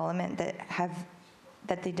the development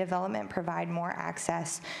provide more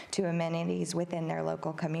access to amenities within their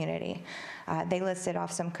local community. They listed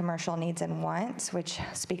off some commercial needs and wants, which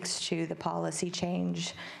speaks to the policy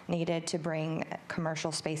change needed to bring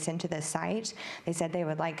commercial space into the site. They said they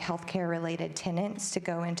would like healthcare-related tenants to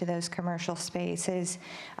go into those commercial spaces,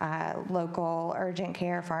 local urgent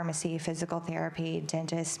care, pharmacy, physical therapy,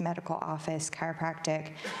 dentist, medical office,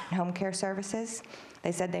 chiropractic, and home care services.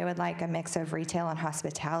 They said they would like a mix of retail and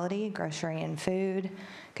hospitality, grocery and food,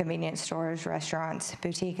 convenience stores, restaurants,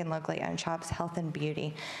 boutique and locally owned shops, health and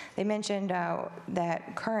beauty. They mentioned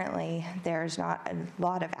that currently there's not a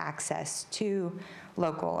lot of access to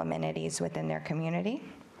local amenities within their community.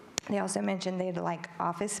 They also mentioned they'd like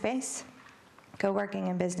office space, co-working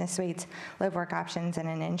and business suites, live-work options, and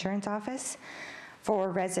an insurance office.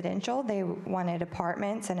 For residential, they wanted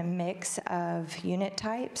apartments and a mix of unit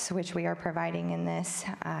types, which we are providing in this.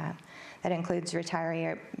 That includes retiree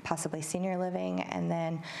or possibly senior living, and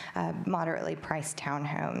then moderately priced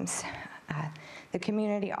townhomes. The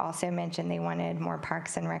community also mentioned they wanted more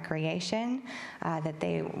parks and recreation, that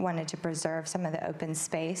they wanted to preserve some of the open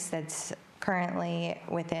space that's currently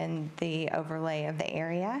within the overlay of the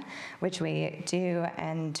area, which we do,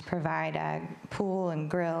 and provide a pool and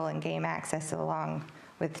grill and game access along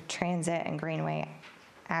with transit and greenway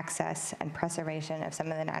access and preservation of some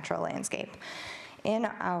of the natural landscape. In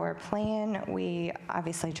our plan, we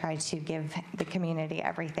obviously tried to give the community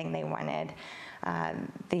everything they wanted.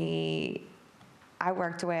 I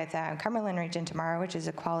worked with Cumberland Region Tomorrow, which is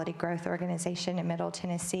a quality growth organization in Middle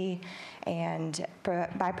Tennessee, and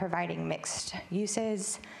by providing mixed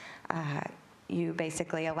uses, you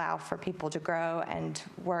basically allow for people to grow and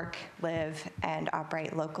work, live, and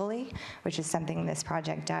operate locally, which is something this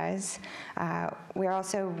project does. We're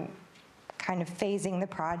also kind of phasing the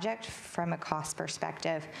project from a cost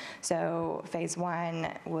perspective. So phase 1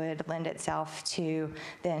 would lend itself to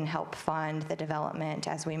then help fund the development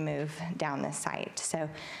as we move down the site. So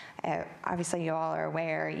obviously you all are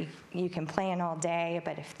aware, you can plan all day,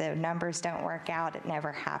 but if the numbers don't work out, it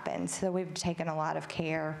never happens. So we've taken a lot of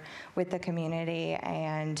care with the community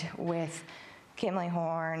and with Kimley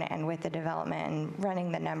Horn and with the development and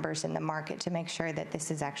running the numbers in the market to make sure that this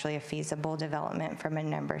is actually a feasible development from a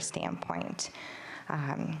number standpoint.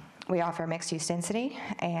 We offer mixed-use density,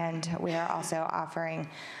 and we are also offering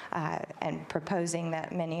and proposing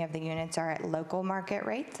that many of the units are at local market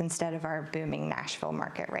rates instead of our booming Nashville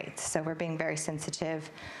market rates. So we're being very sensitive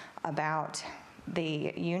about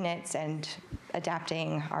the units and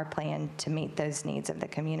adapting our plan to meet those needs of the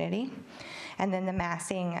community. And then the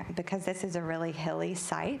massing, because this is a really hilly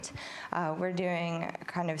site, we're doing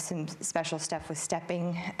kind of some special stuff with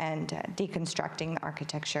stepping and deconstructing the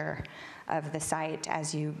architecture of the site.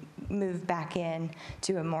 As you move back in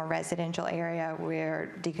to a more residential area,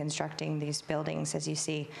 we're deconstructing these buildings. As you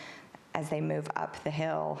see, as they move up the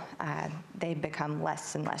hill, they become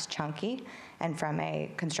less and less chunky. And from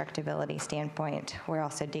a constructability standpoint, we're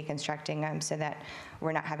also deconstructing them so that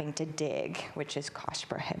we're not having to dig, which is cost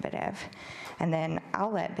prohibitive. And then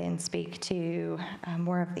I'll let Ben speak to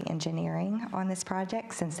more of the engineering on this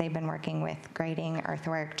project, since they've been working with grading,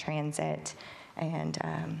 earthwork, transit, and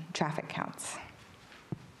traffic counts.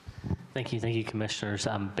 Thank you, Commissioners.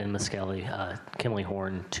 I'm Ben Muskelly, Kimley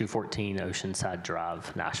Horn, 214 Oceanside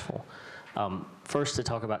Drive, Nashville. First, to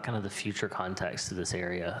talk about kind of the future context of this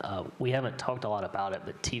area. We haven't talked a lot about it,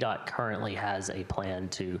 but TDOT currently has a plan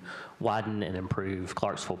to widen and improve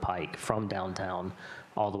Clarksville Pike from downtown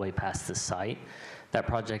all the way past the site. That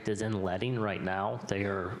project is in letting right now. They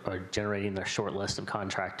are generating their short list of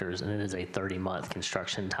contractors, and it is a 30-month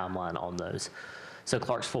construction timeline on those. So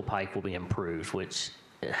Clarksville Pike will be improved, which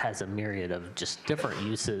it has a myriad of just different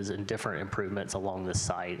uses and different improvements along the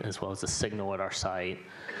site, as well as the signal at our site,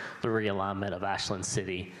 the realignment of Ashland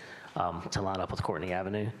City to line up with Courtney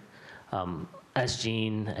Avenue. As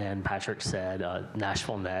Gene and Patrick said,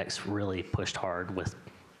 Nashville Next really pushed hard with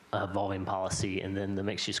evolving policy, and then the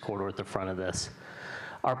mixed-use corridor at the front of this.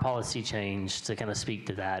 Our policy change, to kind of speak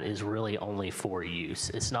to that, is really only for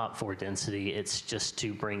use. It's not for density. It's just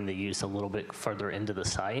to bring the use a little bit further into the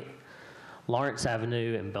site. Lawrence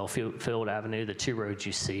Avenue and Belfield Avenue, the two roads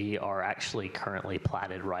you see, are actually currently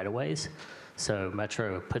platted right-of-ways. So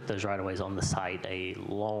Metro put those right-of-ways on the site a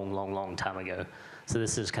long time ago. So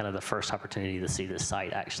this is kind of the first opportunity to see the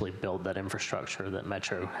site actually build that infrastructure that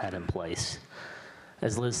Metro had in place.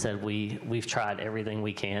 As Liz said, we've tried everything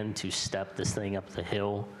we can to step this thing up the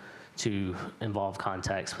hill to involve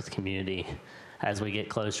contacts with the community as we get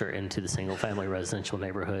closer into the single-family residential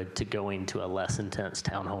neighborhood to going to a less intense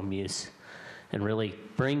townhome use, and really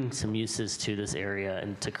bring some uses to this area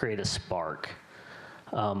and to create a spark.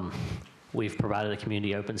 We've provided a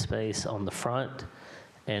community open space on the front,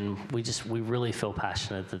 and we really feel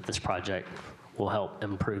passionate that this project will help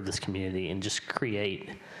improve this community and just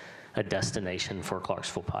create a destination for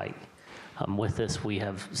Clarksville Pike. With this, we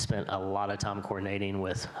have spent a lot of time coordinating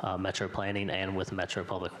with Metro Planning and with Metro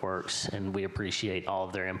Public Works, and we appreciate all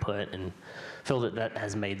of their input and feel that that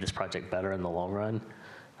has made this project better in the long run.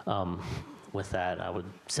 With that, I would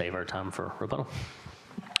save our time for rebuttal.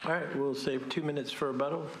 All right, we'll save 2 minutes for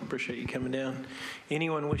rebuttal. Appreciate you coming down.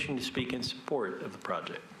 Anyone wishing to speak in support of the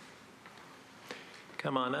project?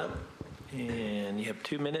 Come on up, and you have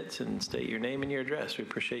 2 minutes and state your name and your address. We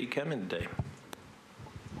appreciate you coming today.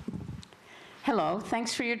 Hello,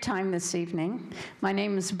 thanks for your time this evening. My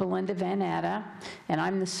name is Belinda Van Atta, and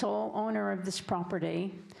I'm the sole owner of this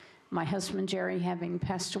property, my husband Jerry having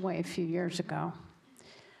passed away a few years ago.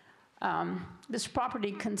 This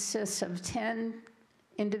property consists of 10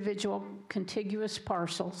 individual contiguous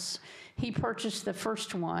parcels. He purchased the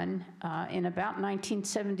first one in about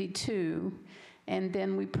 1972, and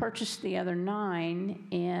then we purchased the other 9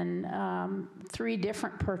 in 3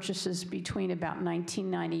 different purchases between about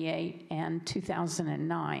 1998 and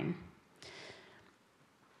 2009.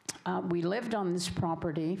 We lived on this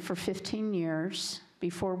property for 15 years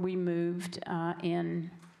before we moved in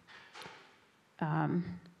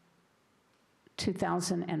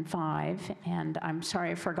 2005, and I'm sorry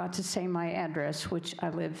I forgot to say my address, which I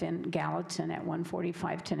live in Gallatin at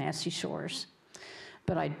 145 Tennessee Shores,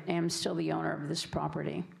 but I am still the owner of this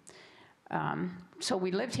property. So we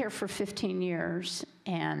lived here for 15 years,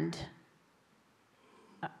 and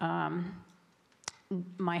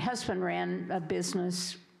my husband ran a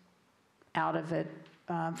business out of it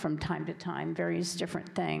from time to time, various different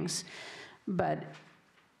things, but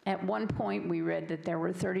at one point, we read that there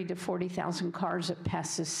were 30,000 to 40,000 cars that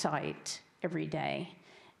pass this site every day.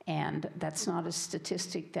 And that's not a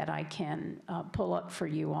statistic that I can pull up for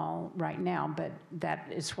you all right now, but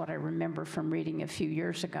that is what I remember from reading a few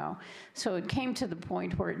years ago. So it came to the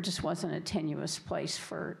point where it just wasn't a tenuous place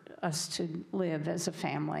for us to live as a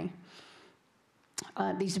family.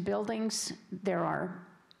 These buildings, there are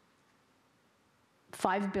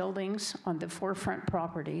 5 buildings on the 4 front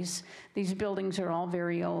properties. These buildings are all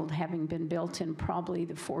very old, having been built in probably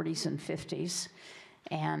the 40s and 50s.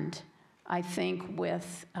 And I think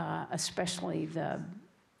with especially the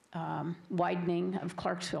widening of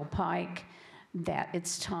Clarksville Pike, that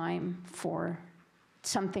it's time for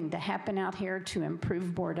something to happen out here to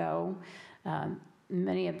improve Bordeaux.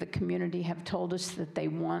 Many of the community have told us that they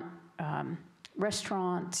want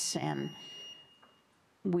restaurants, and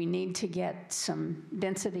we need to get some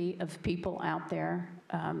density of people out there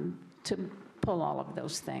to pull all of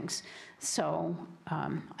those things. So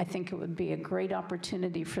I think it would be a great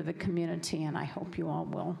opportunity for the community, and I hope you all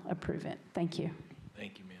will approve it. Thank you.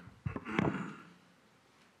 Thank you, ma'am.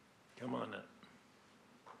 Come on up.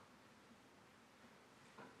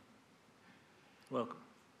 Welcome.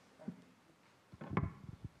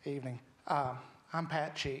 Evening. I'm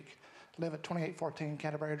Pat Cheek. Live at 2814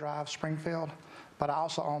 Canterbury Drive, Springfield, but I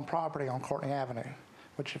also own property on Courtney Avenue,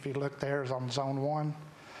 which if you look there is on Zone 1.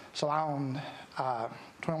 So I own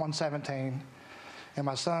 2117, And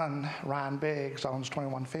my son, Ryan Biggs, owns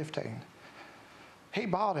 2115. He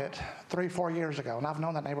bought it 3-4 years ago, and I've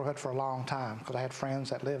known that neighborhood for a long time because I had friends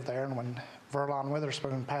that lived there, and when Verlon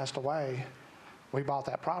Witherspoon passed away, we bought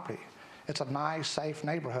that property. It's a nice, safe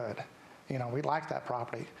neighborhood. You know, we like that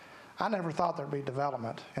property. I never thought there'd be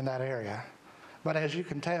development in that area. But as you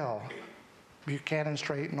can tell, Buchanan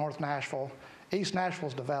Street, North Nashville, East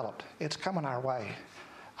Nashville's developed. It's coming our way.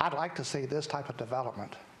 I'd like to see this type of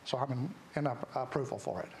development, so I'm in approval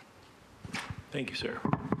for it. Thank you, sir.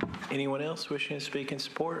 Anyone else wishing to speak in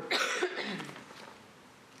support?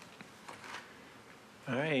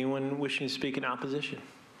 All right, anyone wishing to speak in opposition?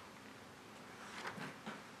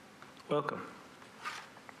 Welcome.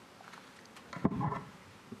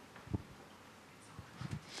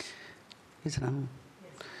 Is it on?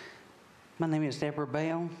 Yes. My name is Deborah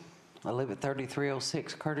Bell. I live at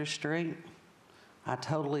 3306 Curtis Street. I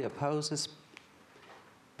totally oppose this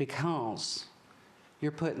because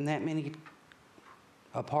you're putting that many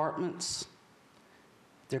apartments.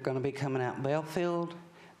 They're going to be coming out Belfield.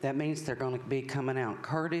 That means they're going to be coming out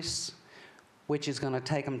Curtis, which is going to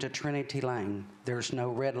take them to Trinity Lane. There's no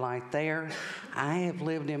red light there. I have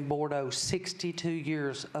lived in Bordeaux 62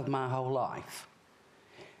 years of my whole life.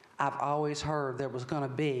 I've always heard there was going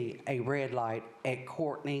to be a red light at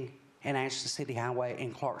Courtney and Ashton City Highway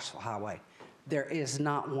and Clarksville Highway. There is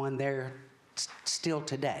not one there still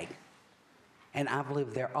today. And I've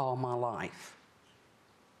lived there all my life.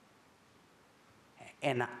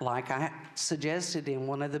 And like I suggested in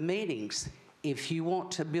one of the meetings, if you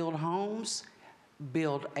want to build homes,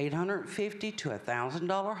 build $850 to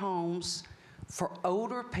 $1,000 homes for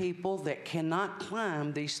older people that cannot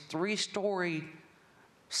climb these 3-story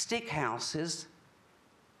stick houses,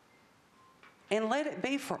 and let it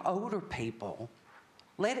be for older people.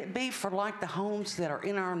 Let it be for like the homes that are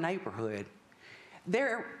in our neighborhood.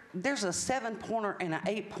 There's a 7-pointer and an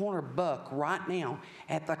 8-pointer buck right now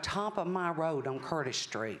at the top of my road on Curtis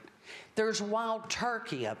Street. There's wild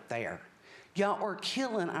turkey up there. Y'all are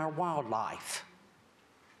killing our wildlife.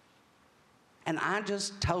 And I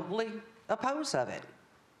just totally oppose of it.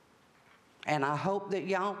 And I hope that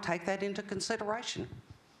y'all take that into consideration.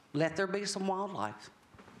 Let there be some wildlife.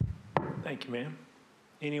 Thank you, ma'am.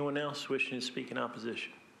 Anyone else wishing to speak in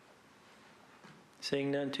opposition?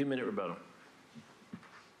 Seeing none, 2-minute rebuttal.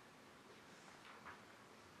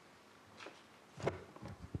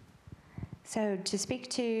 So to speak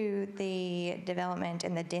to the development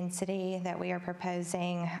and the density that we are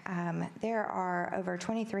proposing, there are over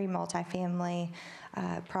 23 multifamily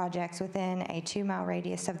projects within a 2-mile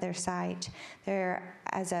radius of their site. There,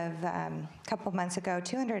 as of a couple months ago,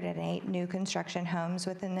 208 new construction homes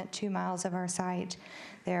within the 2 miles of our site.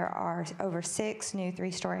 There are over 6 new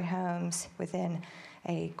 3-story homes within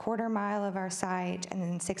a 1/4 mile of our site, and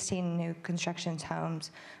then 16 new construction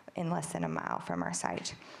homes in less than a mile from our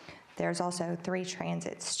site. There's also 3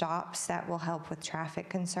 transit stops that will help with traffic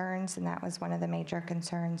concerns, and that was one of the major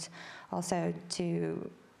concerns. Also, to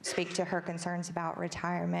speak to her concerns about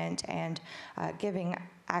retirement and giving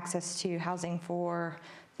access to housing for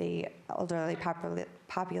the elderly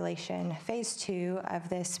population. Phase 2 of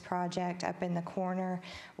this project up in the corner,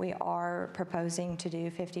 we are proposing to do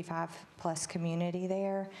 55+ community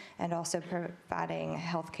there, and also providing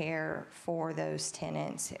health care for those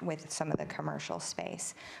tenants with some of the commercial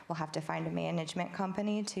space. We'll have to find a management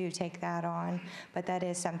company to take that on, but that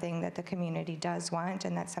is something that the community does want,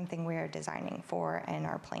 and that's something we are designing for in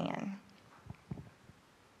our plan.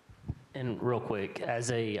 And real quick,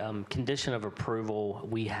 as a condition of approval,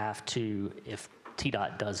 we have to, if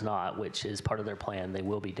TDOT does not, which is part of their plan, they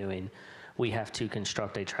will be doing, we have to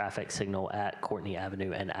construct a traffic signal at Courtney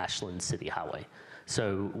Avenue and Ashland City Highway.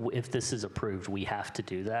 So if this is approved, we have to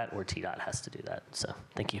do that, or TDOT has to do that. So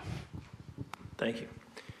thank you. Thank you.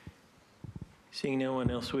 Seeing no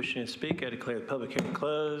one else wishing to speak, I declare the public hearing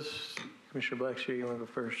closed. Commissioner Blackshear, you want to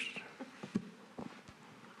go first?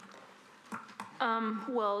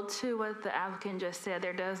 Well, to what the applicant just said,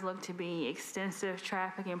 there does look to be extensive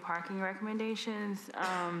traffic and parking recommendations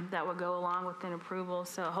that would go along with an approval.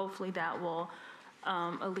 So hopefully that will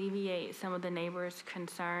alleviate some of the neighbors'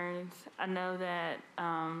 concerns. I know that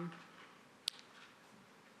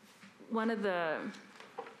one of the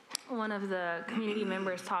community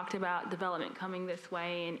members talked about development coming this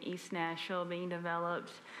way, and East Nashville being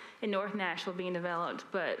developed, and North Nashville being developed,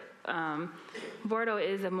 but Bordeaux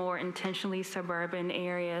is a more intentionally suburban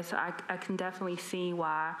area, so I can definitely see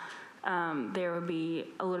why there would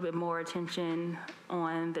be a little bit more attention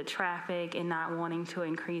on the traffic and not wanting to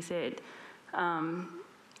increase it in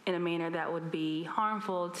a manner that would be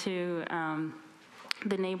harmful to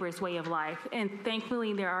the neighbor's way of life. And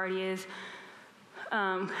thankfully, there already is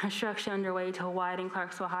construction underway to widen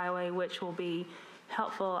Clarksville Highway, which will be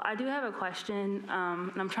helpful. I do have a question,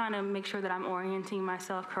 and I'm trying to make sure that I'm orienting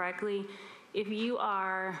myself correctly. If you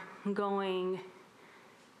are going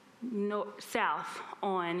south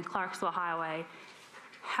on Clarksville Highway,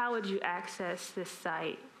 how would you access this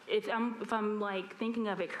site? If I'm like thinking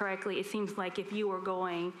of it correctly, it seems like if you were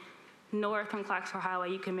going north on Clarksville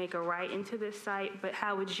Highway, you can make a right into this site, but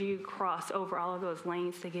how would you cross over all of those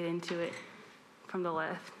lanes to get into it from the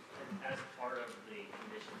left? As part of the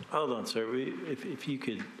condition. Hold on, sir. If you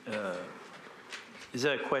could, is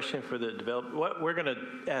that a question for the developer? We're going to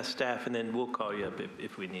ask staff, and then we'll call you up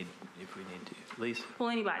if we need to. Lisa? Well,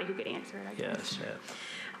 anybody who could answer it, I guess. Yes.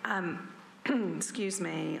 Excuse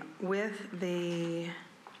me,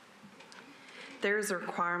 there's a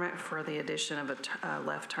requirement for the addition of a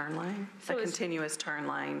left turn lane, a continuous turn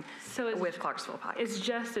lane with Clarksville Pike. It's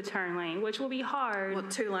just a turn lane, which will be hard. Well,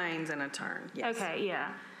 2 lanes and a turn, yes. Okay,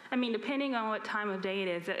 yeah. I mean, depending on what time of day it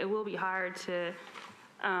is, it will be hard to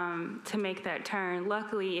make that turn.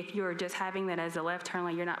 Luckily, if you're just having that as a left turn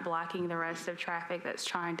lane, you're not blocking the rest of traffic that's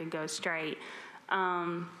trying to go straight.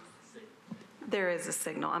 There is a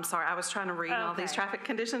signal. I'm sorry, I was trying to read all these traffic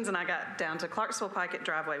conditions, and I got down to Clarksville Pike at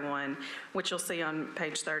driveway 1, which you'll see on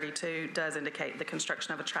page 32 does indicate the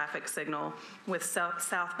construction of a traffic signal with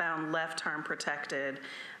southbound left turn protected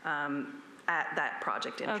at that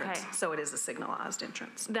project entrance. Okay. So it is a signalized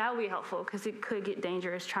entrance. That would be helpful because it could get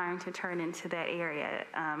dangerous trying to turn into that area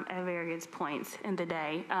at various points in the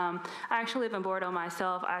day. I actually live in Bordeaux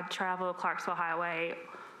myself. I travel Clarksville Highway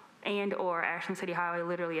or Ashland City Highway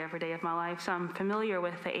literally every day of my life, so I'm familiar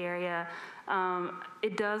with the area.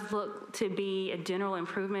 It does look to be a general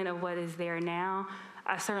improvement of what is there now.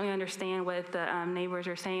 I certainly understand what the neighbors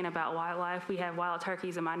are saying about wildlife. We have wild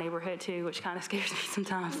turkeys in my neighborhood too, which kind of scares me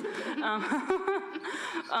sometimes.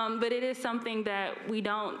 But it is something that we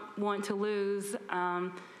don't want to lose.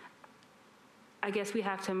 I guess we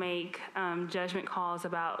have to make judgment calls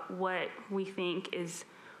about what we think is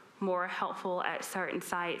more helpful at certain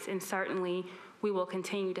sites, and certainly we will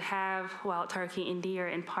continue to have wild turkey and deer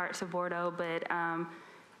in parts of Bordeaux, but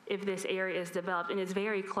if this area is developed, and it's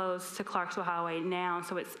very close to Clarksville Highway now,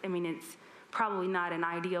 so it's probably not an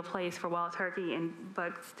ideal place for wild turkey and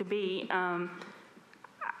bugs to be. I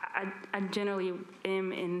generally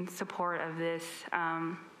am in support of this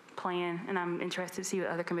plan, and I'm interested to see what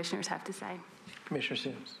other commissioners have to say. Commissioner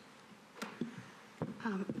Sims.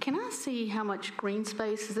 Can I see how much green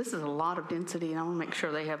space? This is a lot of density, and I want to make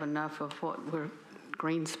sure they have enough of what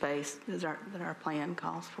green space that our plan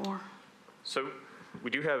calls for. So we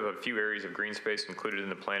do have a few areas of green space included in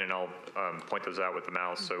the plan, and I'll point those out with the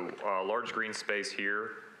mouse. So large green space here,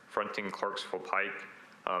 fronting Clarksville Pike,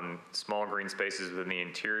 small green spaces within the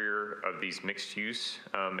interior of these mixed-use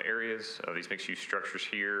areas, of these mixed-use structures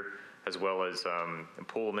here, as well as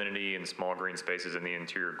pool amenity and small green spaces in the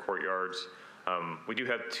interior courtyards. We do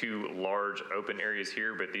have 2 large open areas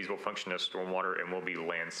here, but these will function as stormwater and will be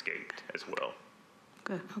landscaped as well.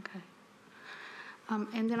 Good, okay.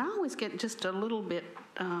 And then I always get just a little bit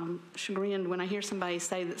chagrined when I hear somebody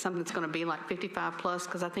say that something's going to be like 55 plus,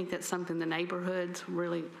 because I think that's something the neighborhoods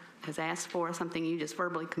really has asked for, something you just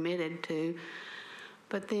verbally committed to.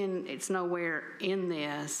 But then it's nowhere in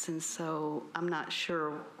this, and so I'm not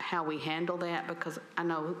sure how we handle that, because I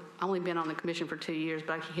know I've only been on the commission for 2 years,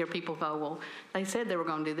 but I can hear people go, well, they said they were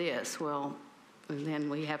going to do this. Well, and then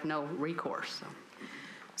we have no recourse.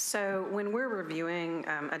 So when we're reviewing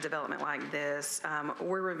a development like this,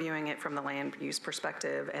 we're reviewing it from the land use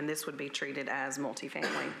perspective, and this would be treated as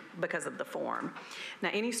multifamily because of the form. Now,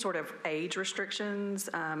 any sort of age restrictions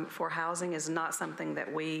for housing is not something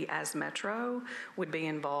that we as Metro would be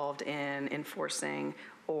involved in enforcing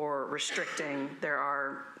or restricting. There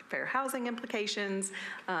are fair housing implications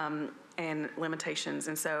and limitations,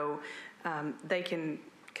 and so they can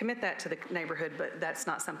commit that to the neighborhood, but that's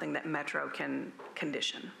not something that Metro can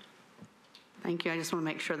condition. Thank you. I just want to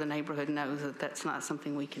make sure the neighborhood knows that that's not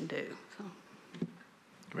something we can do. So.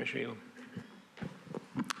 Commissioner Elam.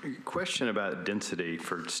 Question about density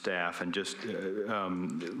for staff, and just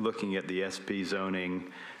looking at the SP zoning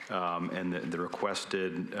and the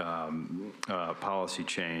requested policy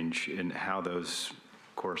change and how those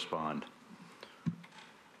correspond.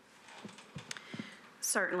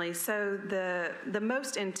 Certainly. So the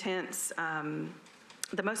most intense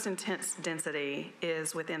density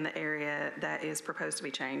is within the area that is proposed to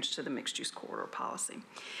be changed to the mixed-use corridor policy.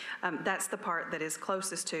 That's the part that is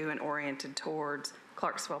closest to and oriented towards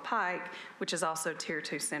Clarksville Pike, which is also Tier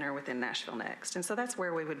 2 center within Nashville Next. And so that's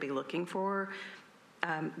where we would be looking for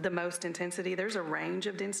the most intensity. There's a range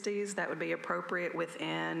of densities that would be appropriate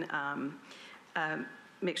within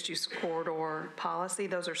mixed-use corridor policy.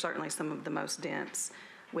 Those are certainly some of the most dense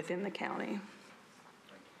within the county.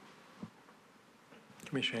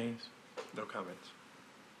 Commissioner Haynes? No comments.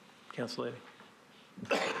 Council Lady?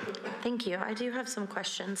 Thank you. I do have some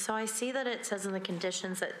questions. So I see that it says in the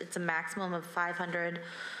conditions that it's a maximum of 500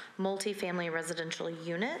 multifamily residential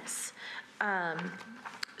units.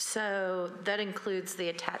 So that includes the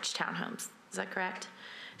attached townhomes. Is that correct?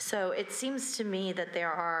 So it seems to me that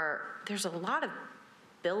there's a lot of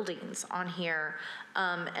buildings on here.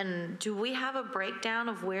 And do we have a breakdown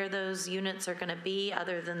of where those units are going to be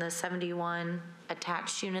other than the 71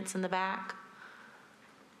 attached units in the back?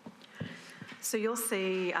 So you'll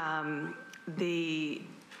see the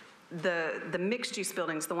mixed-use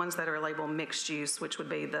buildings, the ones that are labeled mixed-use, which would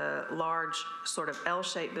be the large sort of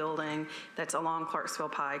L-shaped building that's along Clarksville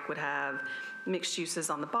Pike, would have mixed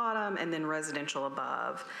uses on the bottom and then residential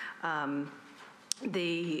above.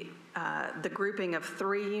 The grouping of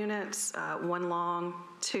 3 units, one long,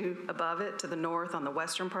 2 above it to the north on the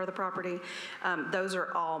western part of the property, those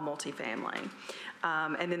are all multifamily.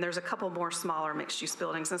 And then there's a couple more smaller mixed-use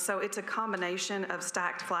buildings. And so it's a combination of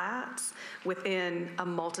stacked flats within a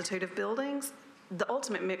multitude of buildings. The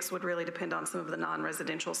ultimate mix would really depend on some of the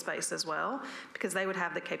non-residential space as well, because they would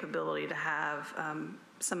have the capability to have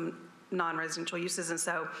some non-residential uses. And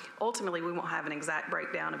so ultimately, we won't have an exact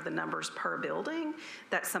breakdown of the numbers per building.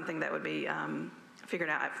 That's something that would be figured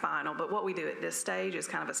out at final. But what we do at this stage is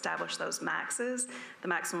kind of establish those maxes, the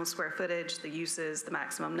maximum square footage, the uses, the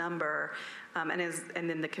maximum number, and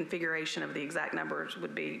then the configuration of the exact numbers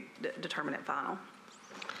would be determined at final.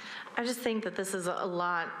 I just think that this is a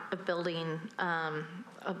lot of building, a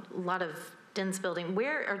lot of dense building.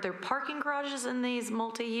 Where are there parking garages in these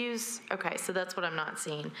multi-use? Okay, so that's what I'm not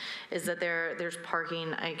seeing, is that there's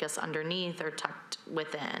parking, I guess, underneath or tucked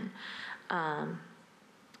within.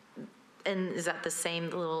 And is that the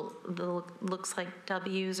same little looks like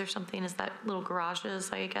W's or something? Is that little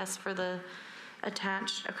garages, I guess, for the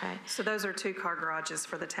attached? Okay. So those are 2-car garages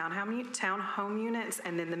for the townhome units,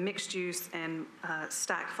 and then the mixed use and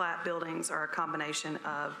stacked flat buildings are a combination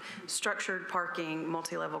of structured parking,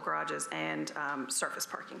 multi-level garages, and surface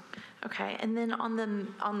parking. Okay, and then on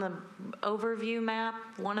the overview map,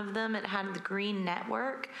 one of them, it had the green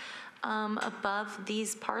network above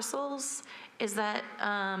these parcels. Is that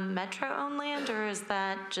Metro-owned land, or is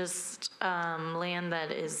that just land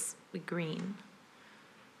that is green?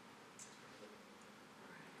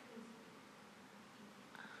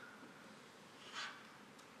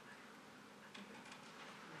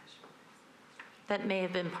 That may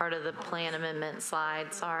have been part of the plan amendment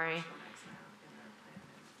slide, sorry.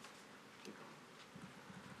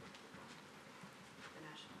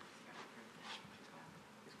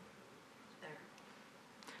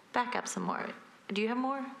 Back up some more. Do you have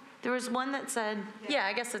more? There was one that said, yeah,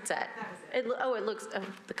 I guess it's it. It looks,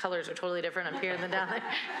 the colors are totally different up here than down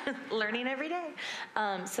there. Learning every day.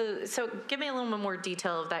 So give me a little bit more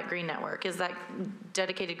detail of that green network. Is that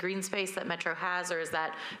dedicated green space that Metro has, or is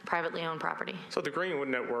that privately owned property? So the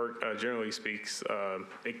green network generally speaks a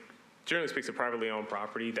privately owned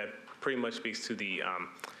property that pretty much speaks to the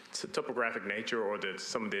topographic nature or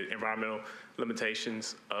some of the environmental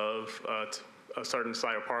limitations of a certain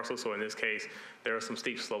site or parcel. So in this case, there are some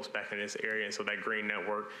steep slopes back in this area, and so that green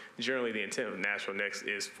network, generally the intent of Nashville Next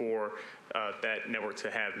is for that network to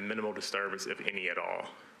have minimal disturbance, if any at all.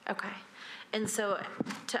 Okay. And so,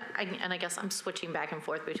 and I guess I'm switching back and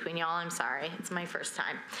forth between y'all, I'm sorry, it's my first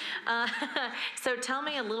time. So tell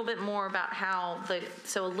me a little bit more about how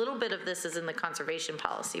so a little bit of this is in the conservation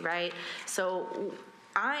policy, right? So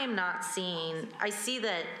I am not seeing, I see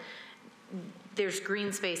that there's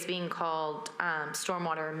green space being called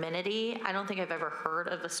stormwater amenity. I don't think I've ever heard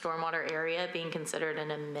of a stormwater area being considered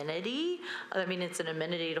an amenity. I mean, it's an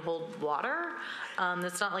amenity to hold water.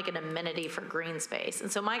 That's not like an amenity for green space. And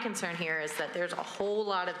so my concern here is that there's a whole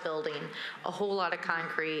lot of building, a whole lot of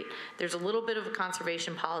concrete. There's a little bit of a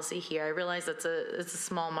conservation policy here. I realize it's a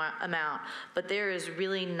small amount, but there is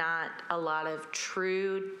really not a lot of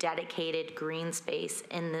true dedicated green space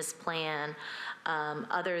in this plan.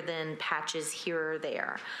 Other than patches here or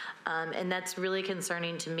there. And that's really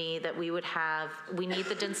concerning to me that we need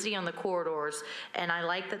the density on the corridors, and I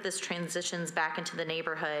like that this transitions back into the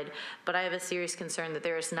neighborhood, but I have a serious concern that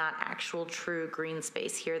there is not actual true green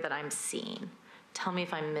space here that I'm seeing. Tell me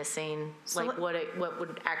if I'm missing, what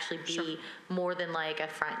would actually be more than like a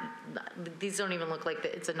front, these don't even look like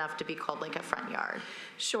it's enough to be called like a front yard.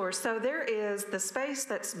 Sure, so there is the space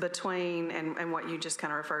that's between, and what you just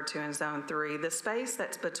kind of referred to in Zone 3, the space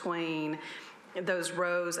that's between those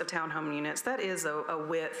rows of townhome units, that is a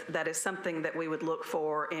width that is something that we would look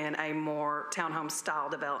for in a more townhome style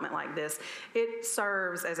development like this. It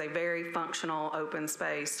serves as a very functional open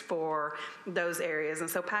space for those areas. And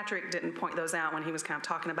so Patrick didn't point those out when he was kind of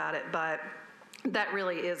talking about it, but that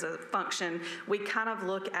really is a function. We kind of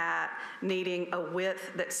look at needing a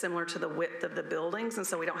width that's similar to the width of the buildings, and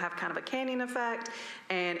so we don't have kind of a canyon effect,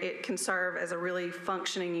 and it can serve as a really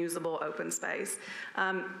functioning, usable open space.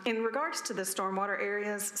 In regards to the stormwater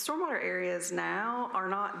areas now are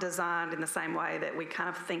not designed in the same way that we kind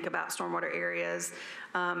of think about stormwater areas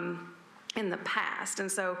in the past.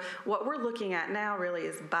 And so what we're looking at now really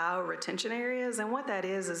is bioretention areas, and what that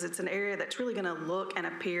is it's an area that's really going to look and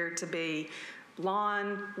appear to be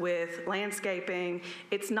lawn with landscaping.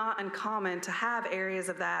 It's not uncommon to have areas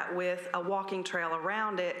of that with a walking trail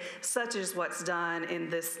around it, such as what's done in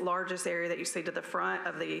this largest area that you see to the front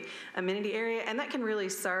of the amenity area, and that can really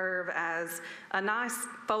serve as a nice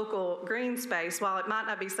focal green space. While it might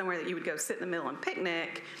not be somewhere that you would go sit in the middle and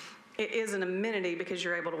picnic, it is an amenity because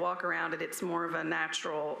you're able to walk around it. It's more of a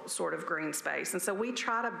natural sort of green space. And so we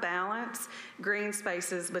try to balance green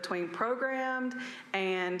spaces between programmed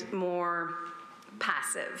and more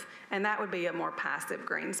passive, and that would be a more passive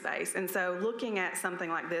green space. And so looking at something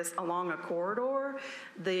like this along a corridor,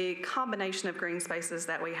 the combination of green spaces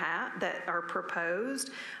that we have that are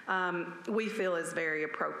proposed, we feel is very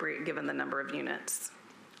appropriate given the number of units.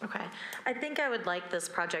 Okay. I think I would like this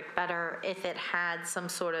project better if it had some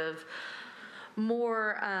sort of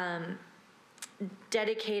more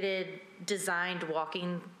dedicated, designed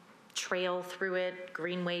walking trail through it,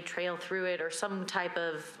 greenway trail through it, or some type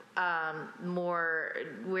of more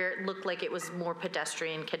where it looked like it was more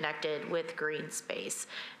pedestrian connected with green space.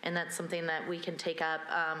 And that's something that we can take up.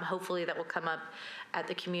 Hopefully that will come up at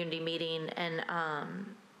the community meeting,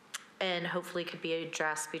 and hopefully could be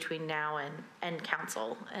addressed between now and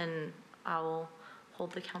council. And I will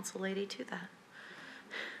hold the council lady to that.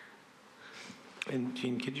 And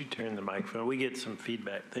Jean, could you turn the microphone? We get some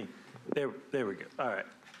feedback. There we go. All right.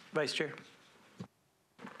 Vice Chair.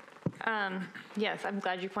 Yes, I'm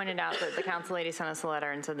glad you pointed out that the council lady sent us a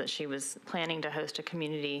letter and said that she was planning to host a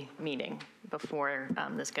community meeting before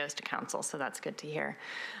this goes to council, so that's good to hear.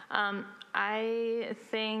 I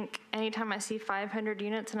think anytime I see 500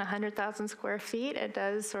 units and 100,000 square feet, it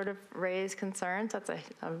does sort of raise concerns. That's a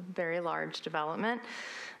very large development.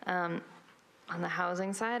 On the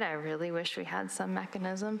housing side, I really wish we had some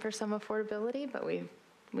mechanism for some affordability, but we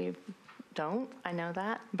don't. I know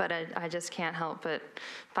that, but I just can't help but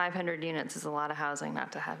 500 units is a lot of housing not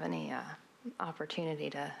to have any opportunity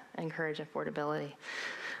to encourage affordability.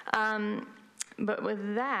 But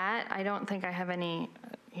with that, I don't think I have any,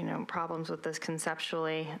 problems with this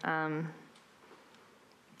conceptually. And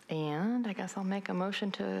I guess I'll make a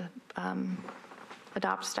motion to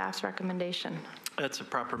adopt staff's recommendation. That's a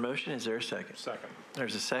proper motion. Is there a second? Second.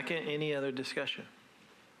 There's a second. Any other discussion?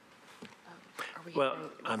 Well,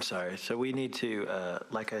 I'm sorry. So we need to,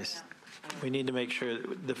 we need to make sure,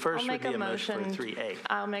 the first would be a motion for 3A.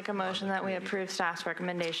 I'll make a motion that we approve staff's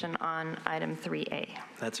recommendation on item 3A.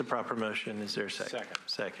 That's a proper motion. Is there a second?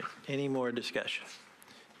 Second. Any more discussion?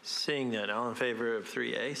 Seeing none, all in favor of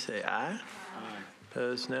 3A, say aye. Aye.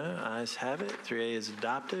 Opposed, no. Ayes have it. 3A is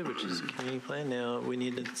adopted, which is a community plan. Now we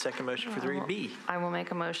need the second motion for 3B. I will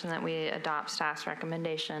make a motion that we adopt staff's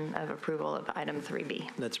recommendation of approval of item 3B.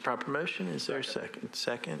 That's a proper motion. Is there a second?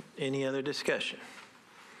 Second. Any other discussion?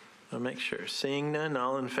 I'll make sure. Seeing none,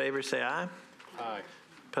 all in favor say aye. Aye.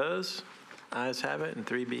 Opposed? Ayes have it, and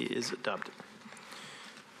 3B is adopted.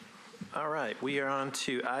 All right, we are on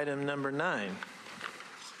to item number 9.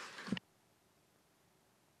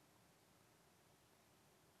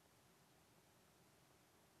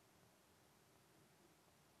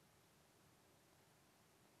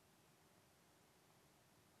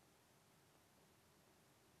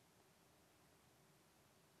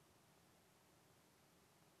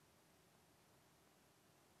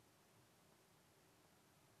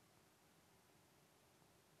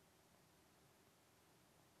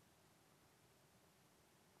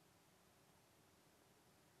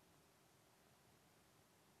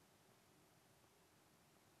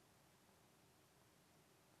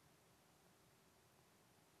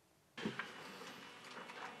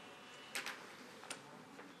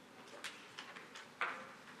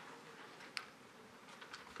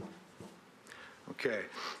 Okay,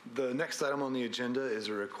 the next item on the agenda is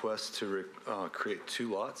a request to create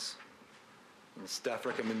 2 lots. And staff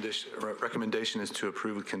recommendation is to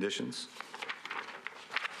approve with conditions.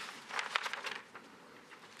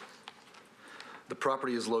 The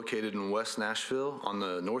property is located in West Nashville on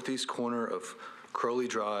the northeast corner of Crowley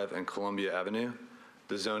Drive, and Columbia Avenue.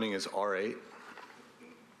 The zoning is R8.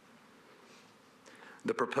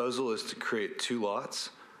 The proposal is to create 2 lots.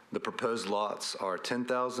 The proposed lots are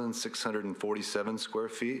 10,647 square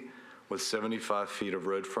feet with 75 feet of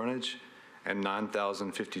road frontage and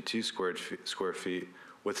 9,052 square feet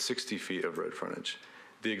with 60 feet of road frontage.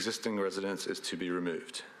 The existing residence is to be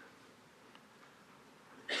removed.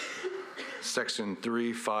 Section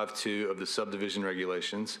 352 of the subdivision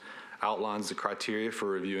regulations outlines the criteria for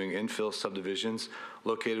reviewing infill subdivisions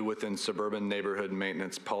located within suburban neighborhood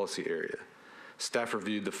maintenance policy area. Staff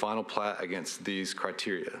reviewed the final plat against these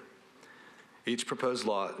criteria. Each proposed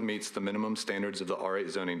lot meets the minimum standards of the R8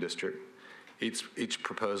 zoning district. Each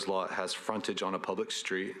proposed lot has frontage on a public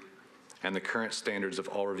street, and the current standards of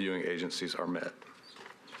all reviewing agencies are met.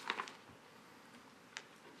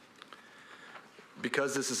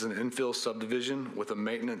 Because this is an infill subdivision with a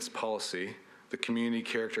maintenance policy, the community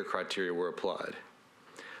character criteria were applied.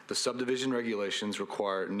 The subdivision regulations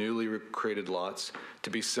require newly created lots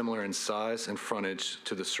to be similar in size and frontage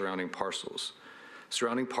to the surrounding parcels.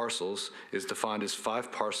 Surrounding parcels is defined as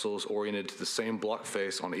 5 parcels oriented to the same block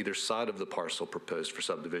face on either side of the parcel proposed for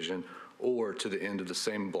subdivision, or to the end of the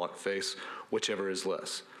same block face, whichever is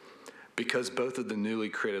less. Because both of the newly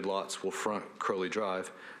created lots will front Crowley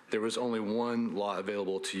Drive, there was only 1 lot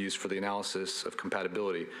available to use for the analysis of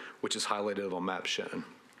compatibility, which is highlighted on map shown.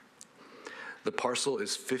 The parcel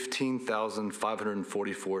is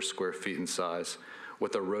 15,544 square feet in size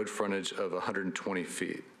with a road frontage of 120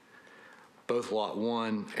 feet. Both Lot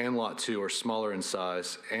 1 and Lot 2 are smaller in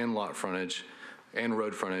size and lot frontage and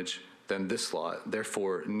road frontage than this lot.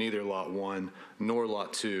 Therefore, neither Lot 1 nor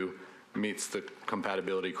Lot 2 meets the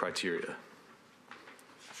compatibility criteria.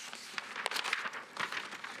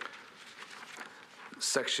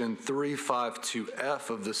 Section 352F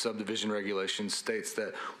of the subdivision regulations states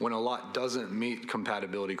that when a lot doesn't meet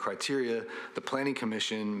compatibility criteria, the Planning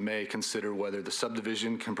Commission may consider whether the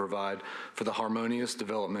subdivision can provide for the harmonious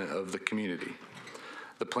development of the community.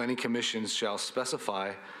 The Planning Commission shall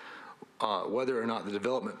specify whether or not the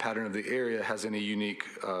development pattern of the area has any unique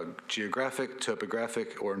geographic,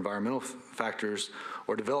 topographic, or environmental factors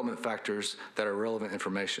or development factors that are relevant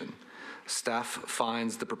information. Staff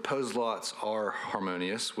finds the proposed lots are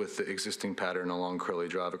harmonious with the existing pattern along Crowley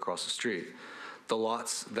Drive across the street. The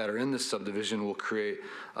lots that are in this subdivision will create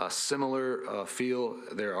a similar feel.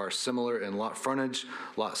 There are similar in lot frontage,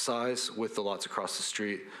 lot size with the lots across the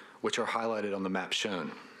street, which are highlighted on the map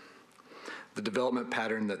shown. The development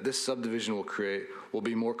pattern that this subdivision will create will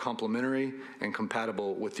be more complementary and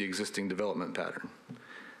compatible with the existing development pattern.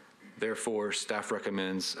 Therefore, staff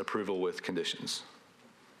recommends approval with conditions.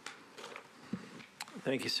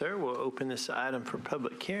 Thank you, sir. We'll open this item for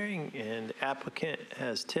public hearing, and applicant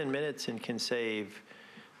has 10 minutes and can save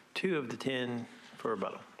 2 of the 10 for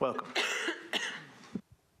rebuttal. Welcome.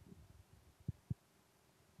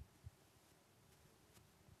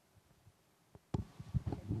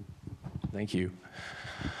 Thank you.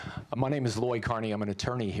 My name is Lloyd Carney. I'm an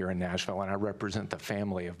attorney here in Nashville, and I represent the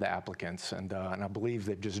family of the applicants. And I believe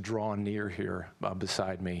they've just drawn near here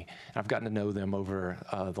beside me. I've gotten to know them over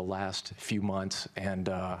the last few months, and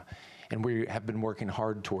we have been working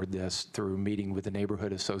hard toward this through meeting with the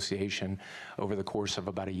Neighborhood Association over the course of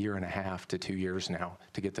about 1.5 to 2 years now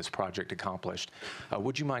to get this project accomplished.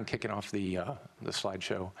 Would you mind kicking off the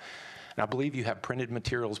slideshow? And I believe you have printed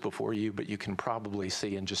materials before you, but you can probably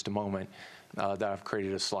see in just a moment that I've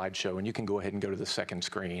created a slideshow, and you can go ahead and go to the second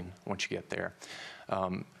screen once you get there.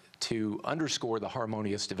 To underscore the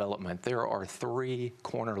harmonious development, there are 3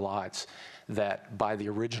 corner lots that, by the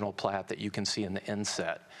original plat that you can see in the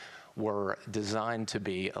inset, were designed to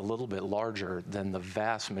be a little bit larger than the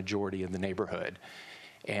vast majority of the neighborhood.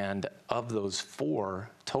 And of those 4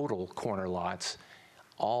 total corner lots,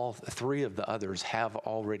 all 3 of the others have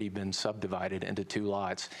already been subdivided into 2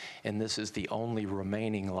 lots, and this is the only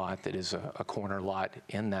remaining lot that is a corner lot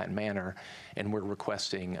in that manner, and we're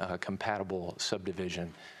requesting a compatible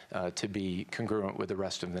subdivision to be congruent with the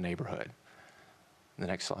rest of the neighborhood. The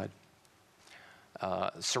next slide.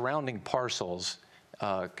 Surrounding parcels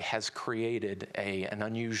has created an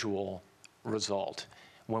unusual result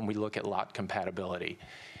when we look at lot compatibility.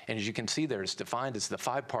 And as you can see there, it's defined as the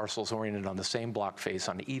 5 parcels oriented on the same block face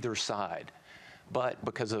on either side. But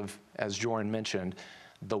because of, as Joran mentioned,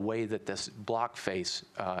 the way that this block face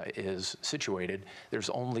is situated, there's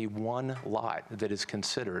only 1 lot that is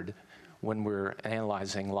considered when we're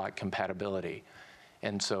analyzing lot compatibility.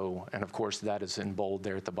 And of course, that is in bold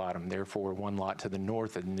there at the bottom. Therefore, 1 lot to the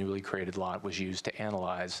north of the newly created lot was used to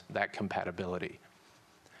analyze that compatibility.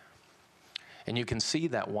 And you can see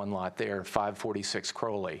that 1 lot there, 546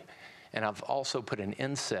 Crowley. And I've also put an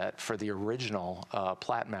inset for the original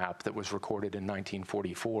plat map that was recorded in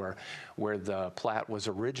 1944, where the plat was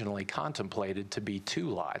originally contemplated to be 2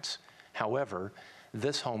 lots. However,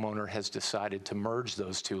 this homeowner has decided to merge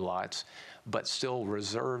those 2 lots, but still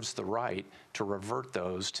reserves the right to revert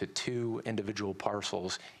those to 2 individual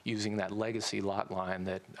parcels using that legacy lot line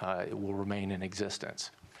that will remain in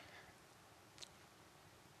existence.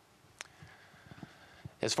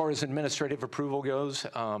 As far as administrative approval goes,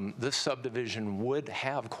 this subdivision would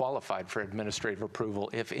have qualified for administrative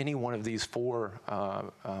approval if any one of these 4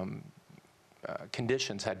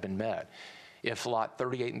 conditions had been met. If lot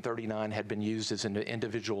 38 and 39 had been used as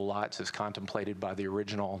individual lots as contemplated by the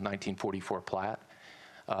original 1944 plat,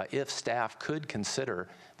 if staff could consider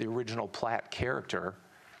the original plat character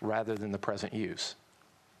rather than the present use.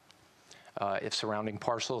 If surrounding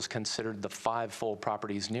parcels considered the 5 full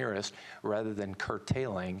properties nearest rather than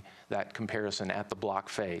curtailing that comparison at the block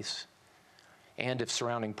face. And if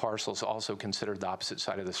surrounding parcels also considered the opposite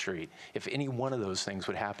side of the street. If any one of those things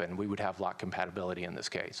would happen, we would have lot compatibility in this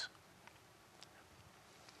case.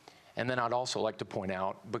 And then I'd also like to point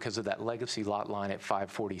out, because of that legacy lot line at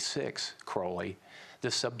 546 Crowley,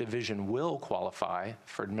 this subdivision will qualify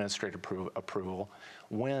for administrative approval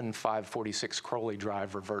when 546 Crowley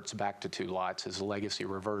Drive reverts back to 2 lots as a legacy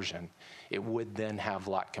reversion. It would then have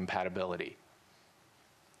lot compatibility.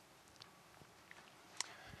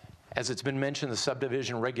 As it's been mentioned, the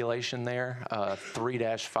subdivision regulation there,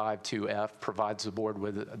 3-52F, provides the board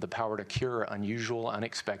with the power to cure unusual,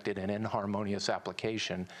 unexpected, and inharmonious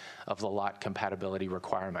application of the lot compatibility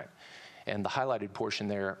requirement. And the highlighted portion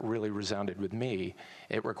there really resounded with me.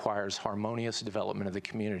 It requires harmonious development of the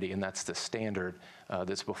community, and that's the standard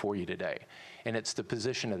that's before you today. And it's the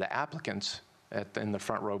position of the applicants in the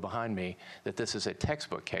front row behind me that this is a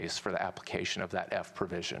textbook case for the application of that F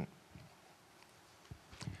provision.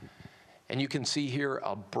 And you can see here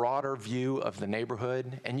a broader view of the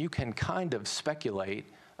neighborhood, and you can kind of speculate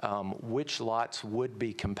which lots would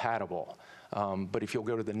be compatible. But if you'll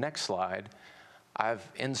go to the next slide, I've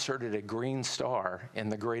inserted a green star in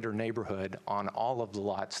the greater neighborhood on all of the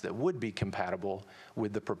lots that would be compatible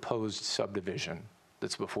with the proposed subdivision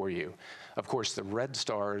that's before you. Of course, the red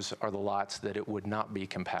stars are the lots that it would not be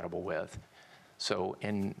compatible with. So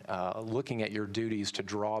in looking at your duties to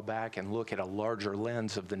draw back and look at a larger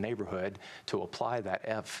lens of the neighborhood to apply that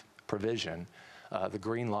F provision, the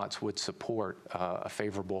green lots would support a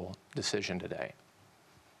favorable decision today.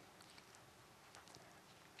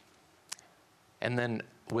 And then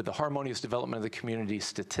with the harmonious development of the community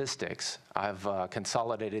statistics, I've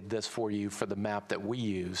consolidated this for you for the map that we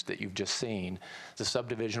used that you've just seen. The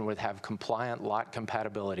subdivision would have compliant lot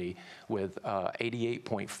compatibility with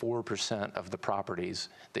 88.4% of the properties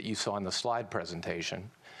that you saw in the slide presentation.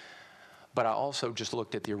 But I also just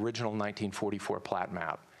looked at the original 1944 plat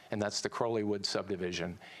map, and that's the Crowleywood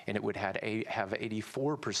subdivision, and it would have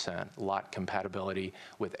 84% lot compatibility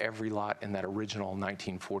with every lot in that original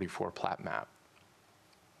 1944 plat map.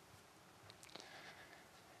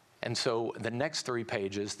 And so the next 3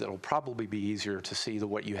 pages that'll probably be easier to see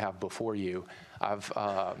than what you have before you, I've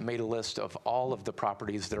made a list of all of the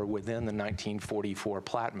properties that are within the 1944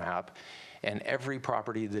 plat map, and every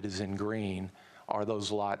property that is in green are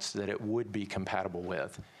those lots that it would be compatible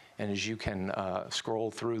with. And as you can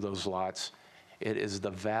scroll through those lots, it is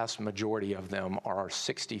the vast majority of them are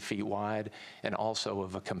 60 feet wide and also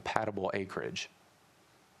of a compatible acreage.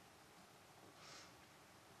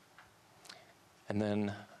 And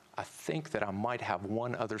then I think that I might have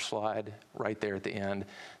one other slide right there at the end.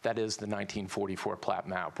 That is the 1944 plat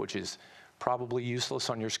map, which is probably useless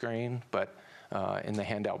on your screen, but in the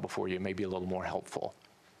handout before you, may be a little more helpful.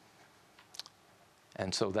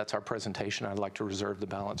 And so that's our presentation. I'd like to reserve the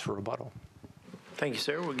balance for rebuttal. Thank you,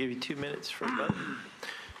 sir. We'll give you 2 minutes for rebuttal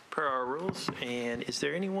per our rules. And is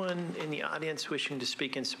there anyone in the audience wishing to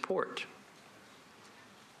speak in support?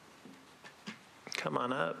 Come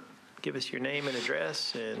on up. Give us your name and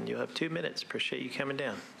address, and you'll have 2 minutes. Appreciate you coming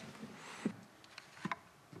down.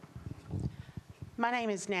 My name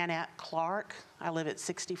is Nanette Clark. I live at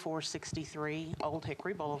 6463 Old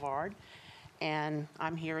Hickory Boulevard, and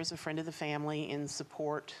I'm here as a friend of the family in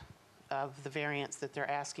support of the variance that they're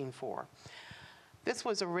asking for. This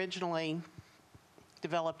was originally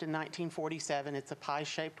developed in 1947. It's a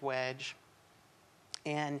pie-shaped wedge,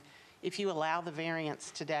 and if you allow the variance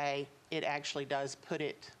today, it actually does put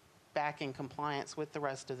it back in compliance with the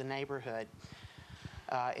rest of the neighborhood.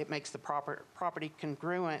 It makes the property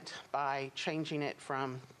congruent by changing it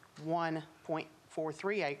from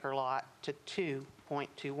 1.43 acre lot to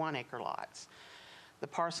 2.21 acre lots. The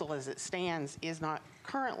parcel as it stands is not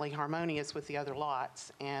currently harmonious with the other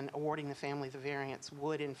lots, and awarding the family the variance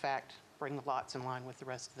would in fact bring the lots in line with the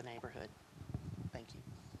rest of the neighborhood. Thank you.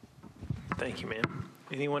 Thank you, ma'am.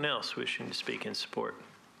 Anyone else wishing to speak in support?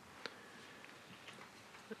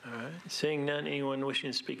 All right, seeing none, anyone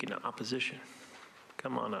wishing to speak in opposition?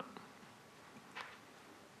 Come on up.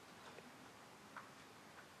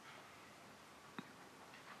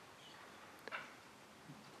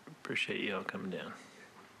 Appreciate you all coming down.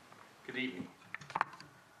 Good evening.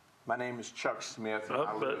 My name is Chuck Smith. And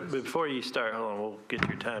Oh, but before you start, hold on, we'll get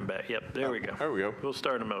your time back. Yep, there we go. There we go. We'll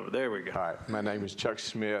start them over. There we go. All right. My name is Chuck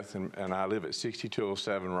Smith, and I live at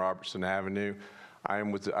 6207 Robertson Avenue. I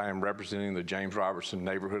am representing the James Robertson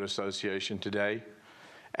Neighborhood Association today.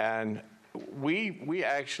 And we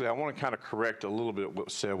actually, I want to kind of correct a little bit what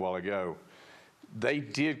was said a while ago. They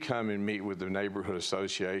did come and meet with the neighborhood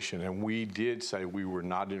association, and we did say we were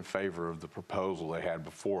not in favor of the proposal they had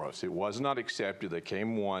before us. It was not accepted. They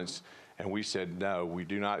came once, and we said, no, we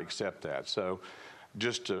do not accept that. So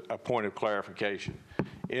just a point of clarification.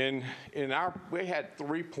 We had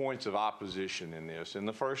 3 points of opposition in this. In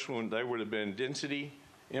the first one, they would have been density,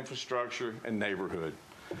 infrastructure, and neighborhood.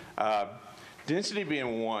 Density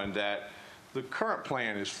being one, that the current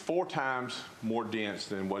plan is 4 times more dense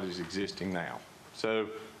than what is existing now. So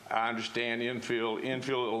I understand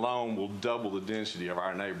infill alone will double the density of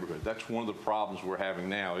our neighborhood. That's one of the problems we're having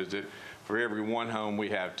now, is that for every 1 home, we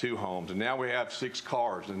have 2 homes. And now we have 6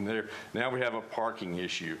 cars, and now we have a parking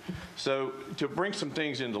issue. So to bring some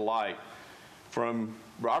things into light, from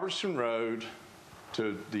Robertson Road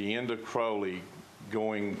to the end of Crowley,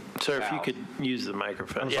 going Sir, south. if you could use the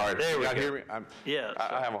microphone. I'm sorry. There we Can go. you hear me? Yeah.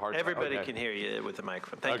 I have a hard time. Everybody Okay. can hear you with the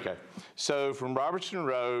microphone. Thank you. Okay. So from Robertson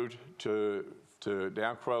Road to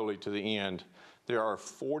down Crowley to the end, there are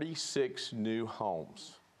 46 new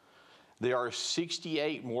homes. There are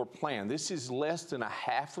 68 more planned. This is less than a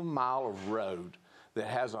half a mile of road that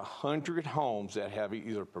has 100 homes that have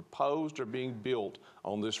either proposed or being built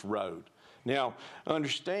on this road. Now,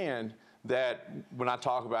 understand that when I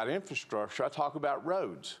talk about infrastructure, I talk about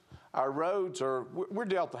roads. Our roads we're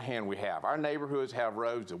dealt the hand we have. Our neighborhoods have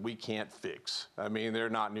roads that we can't fix. I mean, they're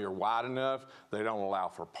not near wide enough. They don't allow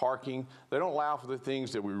for parking. They don't allow for the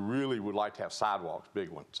things that we really would like to have. Sidewalks, big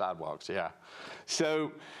one, sidewalks, yeah.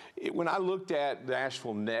 So when I looked at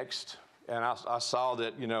Nashville Next, and I saw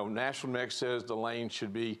that, Nashville Next says the lane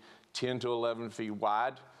should be 10 to 11 feet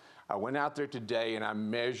wide. I went out there today and I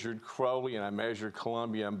measured Crowley and I measured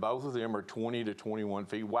Columbia, and both of them are 20 to 21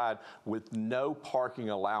 feet wide with no parking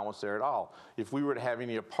allowance there at all. If we were to have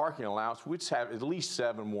any parking allowance, we'd have at least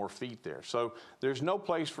 7 more feet there. So there's no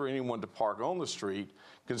place for anyone to park on the street,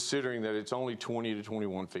 considering that it's only 20 to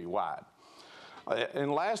 21 feet wide.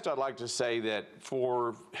 And last, I'd like to say that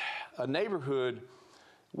for a neighborhood,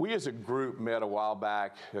 we as a group met a while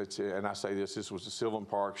back, and I say this was the Sylvan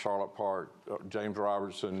Park, Charlotte Park, James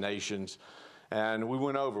Robertson, Nations, and we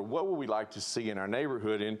went over what would we like to see in our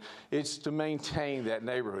neighborhood, and it's to maintain that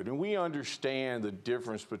neighborhood. And we understand the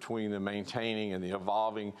difference between the maintaining and the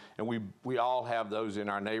evolving, and we all have those in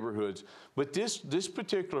our neighborhoods. But this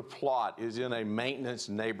particular plot is in a maintenance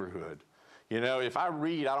neighborhood. If I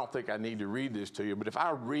read, I don't think I need to read this to you, but if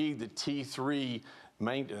I read the T3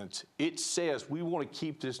 maintenance, it says we want to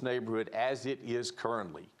keep this neighborhood as it is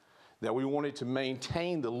currently, that we want it to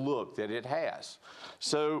maintain the look that it has.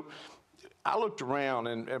 So I looked around,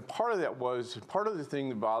 and part of the thing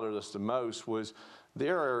that bothered us the most was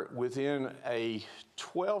there are within a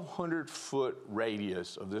 1,200-foot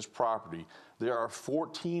radius of this property, there are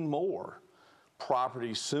 14 more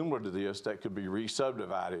properties similar to this that could be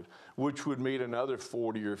re-subdivided, which would meet another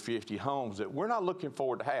 40 or 50 homes that we're not looking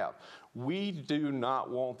forward to have. We do not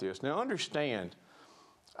want this. Now understand,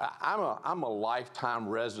 I'm a lifetime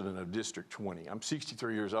resident of District 20. I'm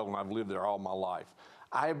 63 years old and I've lived there all my life.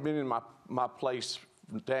 I have been in my place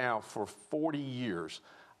now for 40 years.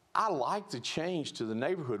 I like the change to the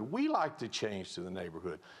neighborhood. We like the change to the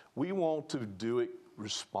neighborhood. We want to do it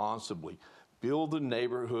responsibly. Build the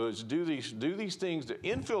neighborhoods, do these things that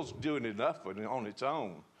infill's doing enough on its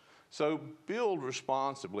own. So build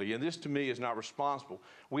responsibly, and this to me is not responsible.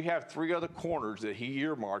 We have 3 other corners that he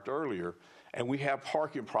earmarked earlier, and we have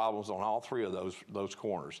parking problems on all 3 of those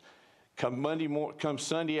corners. Come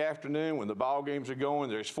Sunday afternoon when the ball games are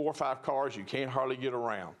going, there's 4 or 5 cars, you can't hardly get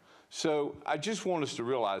around. So I just want us to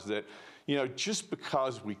realize that, just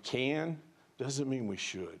because we can doesn't mean we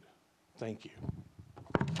should. Thank you.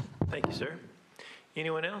 Thank you, sir.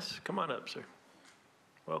 Anyone else? Come on up, sir.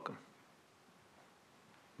 Welcome.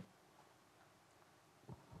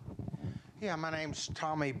 Yeah, my name's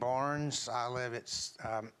Tommy Barnes. I live at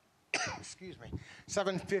excuse me,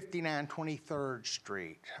 759 23rd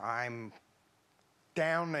Street. I'm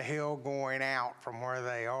down the hill going out from where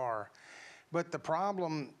they are. But the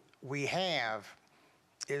problem we have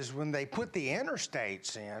is when they put the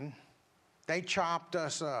interstates in, they chopped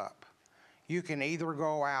us up. You can either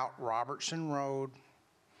go out Robertson Road,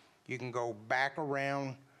 you can go back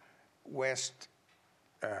around West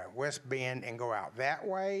Bend and go out that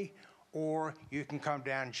way, or you can come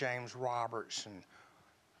down James Robertson.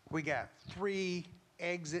 We got 3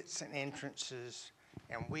 exits and entrances,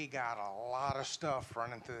 and we got a lot of stuff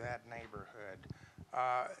running through that neighborhood.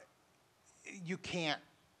 You can't,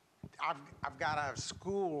 I've got a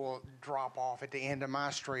school drop off at the end of my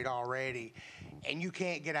street already, and you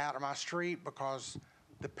can't get out of my street because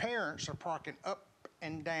the parents are parking up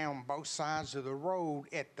and down both sides of the road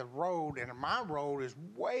at the road, and my road is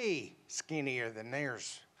way skinnier than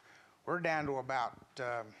theirs. We're down to about,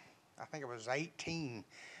 I think it was 18.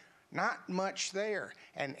 Not much there.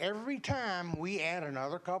 And every time we add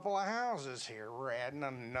another couple of houses here, we're adding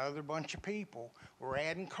another bunch of people. We're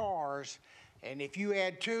adding cars. And if you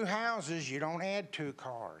add 2 houses, you don't add 2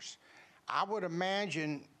 cars. I would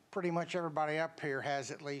imagine pretty much everybody up here has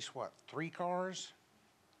at least, 3 cars?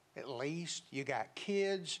 At least. You got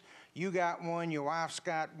kids. You got one. Your wife's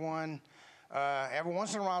got one. Every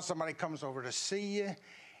once in a while, somebody comes over to see you.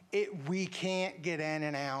 We can't get in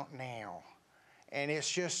and out now. And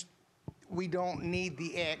it's just, we don't need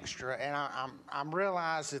the extra. And I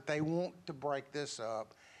realize that they want to break this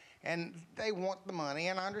up. And they want the money,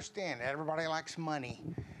 and I understand that. Everybody likes money.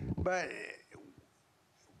 But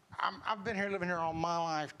I've been here, living here all my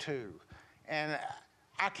life, too. And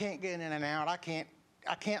I can't get in and out. I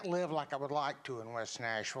can't live like I would like to in West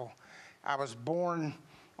Nashville. I was born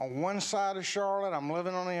on one side of Charlotte. I'm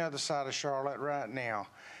living on the other side of Charlotte right now.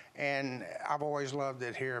 And I've always loved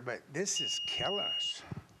it here, but this is killing us.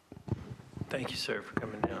 Thank you, sir, for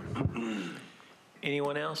coming down.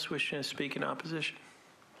 Anyone else wishing to speak in opposition?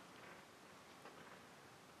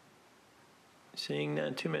 Seeing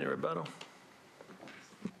none, 2-minute rebuttal.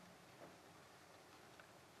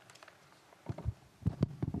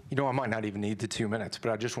 You know, I might not even need the 2 minutes,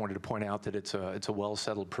 but I just wanted to point out that it's a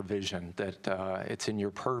well-settled provision, that it's in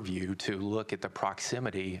your purview to look at the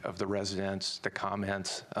proximity of the residents, the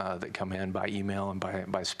comments that come in by email and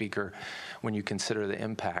by speaker when you consider the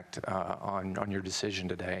impact on your decision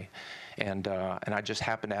today. And I just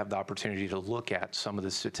happened to have the opportunity to look at some of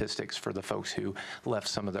the statistics for the folks who left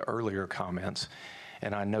some of the earlier comments.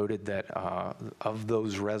 And I noted that of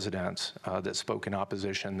those residents that spoke in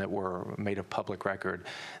opposition that were made of public record,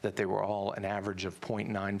 that they were all an average of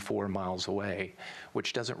 0.94 miles away,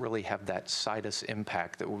 which doesn't really have that situs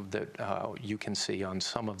impact that you can see on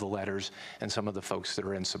some of the letters and some of the folks that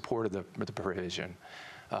are in support of the provision.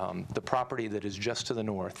 The property that is just to the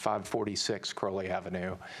north, 546 Crowley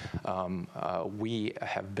Avenue, we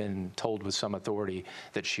have been told with some authority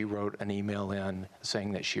that she wrote an email in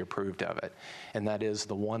saying that she approved of it. And that is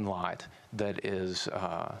the one lot that is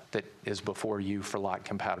before you for lot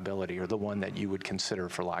compatibility, or the one that you would consider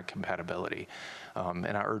for lot compatibility.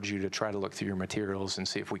 And I urge you to try to look through your materials and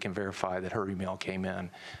see if we can verify that her email came in.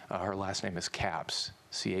 Her last name is Capps,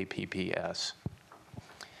 C-A-P-P-S.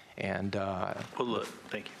 And well, look,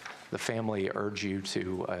 thank you. The family urge you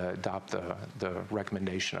to adopt the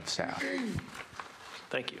recommendation of staff.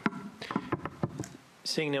 Thank you.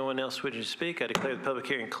 Seeing no one else wishing to speak, I declare the public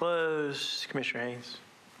hearing closed. Commissioner Haynes.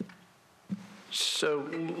 So,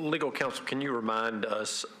 legal counsel, can you remind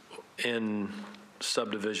us in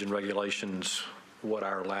subdivision regulations what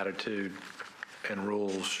our latitude and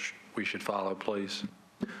rules we should follow, please?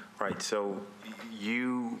 Right. So,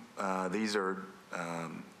 these are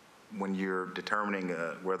when you're determining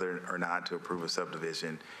whether or not to approve a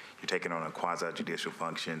subdivision, you're taking on a quasi-judicial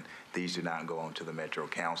function. These do not go on to the Metro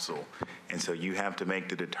Council. And so you have to make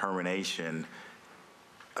the determination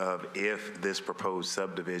of if this proposed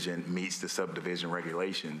subdivision meets the subdivision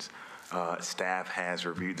regulations. Staff has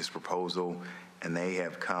reviewed this proposal, and they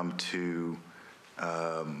have come to,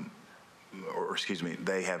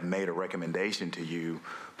 they have made a recommendation to you,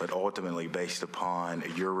 but ultimately based upon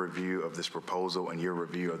your review of this proposal and your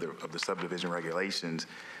review of the subdivision regulations,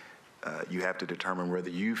 you have to determine whether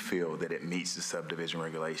you feel that it meets the subdivision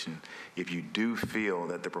regulation. If you do feel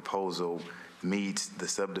that the proposal meets the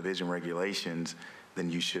subdivision regulations, then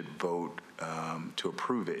you should vote to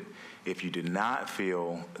approve it. If you do not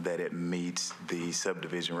feel that it meets the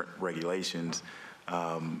subdivision regulations,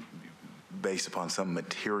 based upon some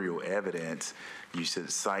material evidence, you should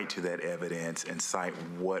cite to that evidence and cite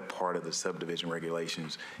what part of the subdivision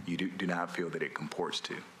regulations you do not feel that it comports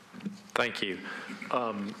to. Thank you.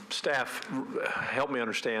 Staff, help me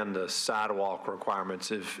understand the sidewalk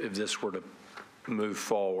requirements. If this were to move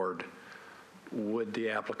forward, would the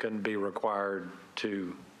applicant be required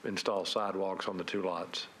to install sidewalks on the two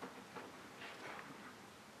lots?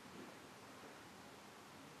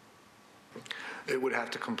 It would have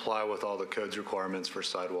to comply with all the code's requirements for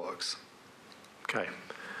sidewalks. Okay.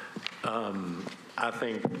 I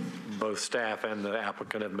think both staff and the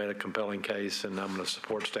applicant have made a compelling case, and I'm going to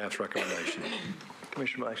support staff's recommendation.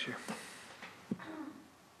 Commissioner Blackshear.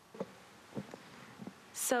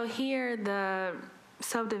 So here, the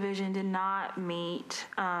subdivision did not meet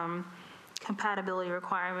compatibility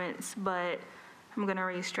requirements, but I'm going to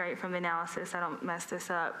read straight from the analysis. I don't mess this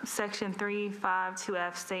up. Section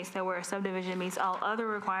 352F states that where a subdivision meets all other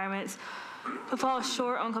requirements but falls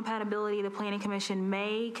short on compatibility, the Planning Commission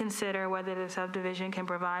may consider whether the subdivision can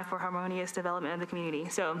provide for harmonious development of the community.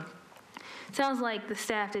 So it sounds like the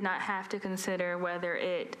staff did not have to consider whether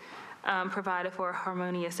it provided for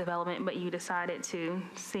harmonious development, but you decided to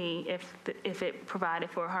see if it provided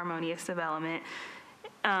for harmonious development.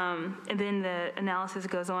 And then the analysis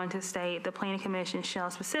goes on to state the Planning Commission shall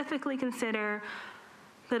specifically consider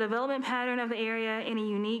the development pattern of the area, any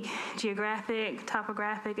unique geographic,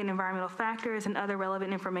 topographic, and environmental factors, and other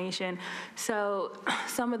relevant information. So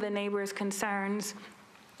some of the neighbors' concerns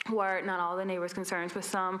were, not all the neighbors' concerns, but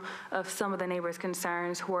some of the neighbors'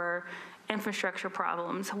 concerns were infrastructure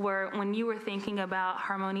problems. When you were thinking about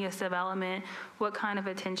harmonious development, what kind of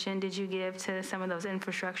attention did you give to some of those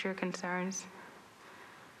infrastructure concerns?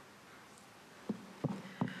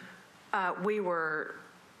 We were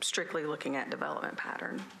strictly looking at development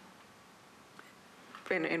pattern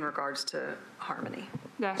in regards to harmony.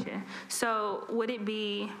 Gotcha. So would it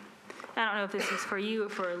be, I don't know if this is for you or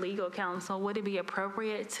for legal counsel, would it be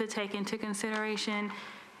appropriate to take into consideration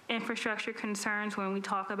infrastructure concerns when we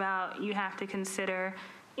talk about you have to consider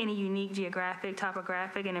any unique geographic,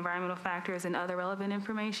 topographic, and environmental factors and other relevant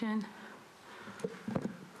information?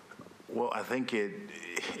 Well, I think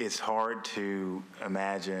it's hard to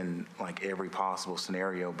imagine like every possible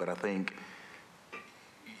scenario, but I think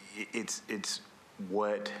it's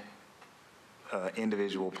what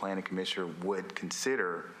individual planning commissioner would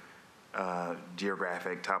consider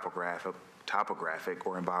geographic, topographic,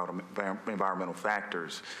 or environmental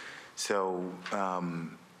factors. So,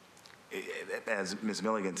 as Ms.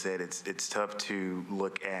 Milligan said, it's tough to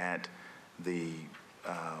look at the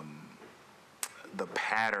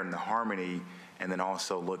pattern, the harmony, and then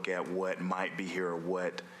also look at what might be here or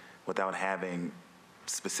what, without having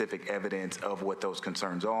specific evidence of what those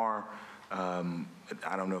concerns are.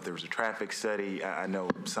 I don't know if there was a traffic study. I know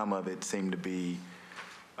some of it seemed to be,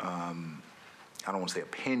 I don't want to say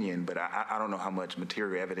opinion, but I don't know how much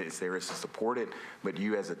material evidence there is to support it, but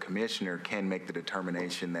you as a commissioner can make the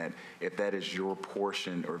determination that if that is your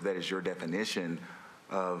portion or if that is your definition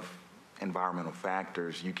of environmental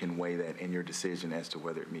factors, you can weigh that in your decision as to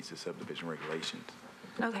whether it meets the subdivision regulations.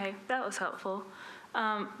 Okay, that was helpful.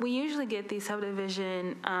 We usually get these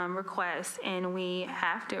subdivision requests, and we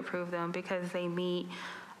have to approve them because they meet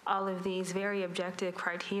all of these very objective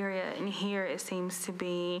criteria. And here it seems to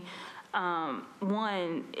be,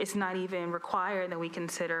 one, it's not even required that we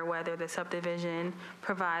consider whether the subdivision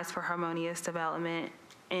provides for harmonious development.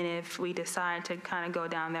 And if we decide to kind of go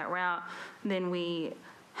down that route, then we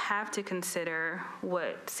have to consider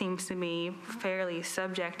what seems to be fairly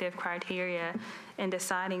subjective criteria in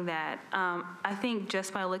deciding that. I think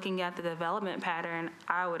just by looking at the development pattern,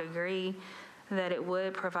 I would agree that it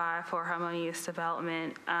would provide for harmonious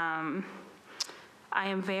development. I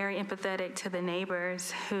am very empathetic to the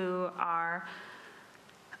neighbors who are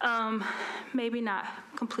maybe not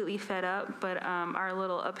completely fed up, but are a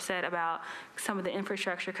little upset about some of the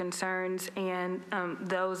infrastructure concerns and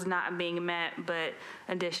those not being met, but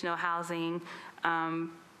additional housing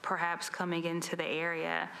perhaps coming into the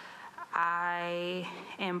area. I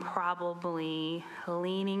am probably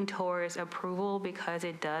leaning towards approval because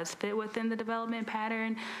it does fit within the development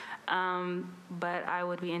pattern, but I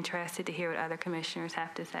would be interested to hear what other commissioners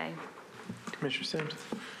have to say. Commissioner Sims.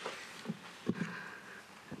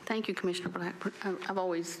 Thank you, Commissioner Blackburn. I've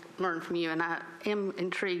always learned from you, and I am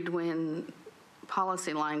intrigued when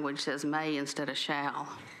policy language says may instead of shall.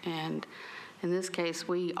 And in this case,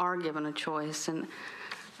 we are given a choice. And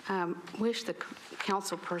I wish the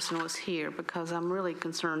council person was here because I'm really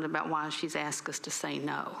concerned about why she's asked us to say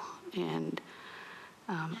no. And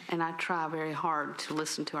I try very hard to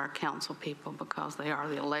listen to our council people because they are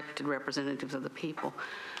the elected representatives of the people.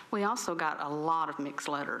 We also got a lot of mixed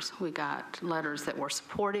letters. We got letters that were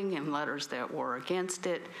supporting and letters that were against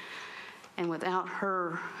it. And without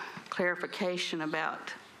her clarification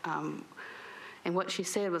about And what she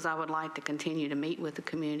said was, I would like to continue to meet with the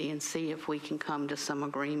community and see if we can come to some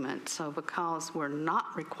agreement. So because we're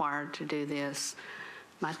not required to do this,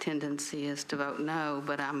 my tendency is to vote no,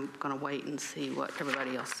 but I'm going to wait and see what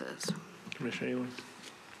everybody else says. Commissioner Elam?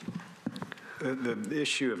 The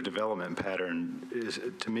issue of development pattern is,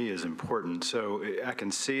 to me, is important. So I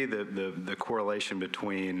can see the correlation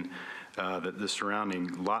between the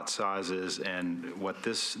surrounding lot sizes and what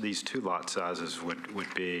these two lot sizes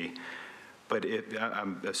would be. But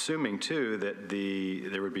I'm assuming too that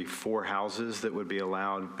there would be 4 houses that would be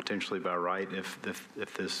allowed potentially by right if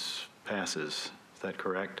this passes. Is that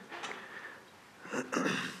correct?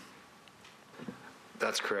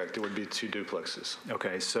 That's correct. It would be 2 duplexes.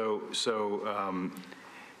 Okay, so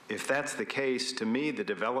if that's the case, to me, the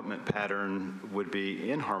development pattern would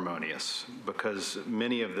be inharmonious because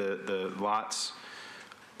many of the lots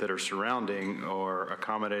that are surrounding are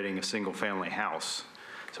accommodating a single-family house.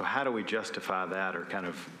 So how do we justify that or kind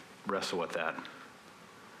of wrestle with that?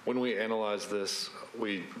 When we analyzed this,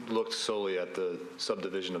 we looked solely at the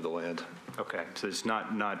subdivision of the land. Okay, so it's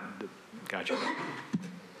not gotcha.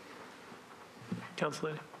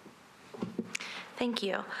 Councilor. Thank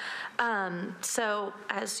you. So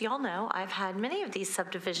as y'all know, I've had many of these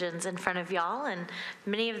subdivisions in front of y'all, and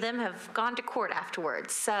many of them have gone to court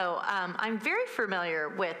afterwards. So I'm very familiar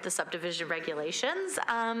with the subdivision regulations,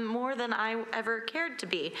 more than I ever cared to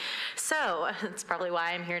be. So that's probably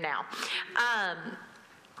why I'm here now.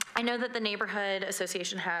 I know that the neighborhood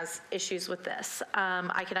association has issues with this.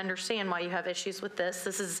 I can understand why you have issues with this.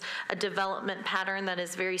 This is a development pattern that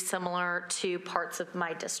is very similar to parts of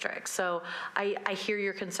my district. So I hear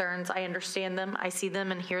your concerns. I understand them. I see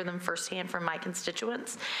them and hear them firsthand from my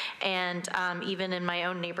constituents. And even in my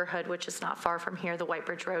own neighborhood, which is not far from here, the White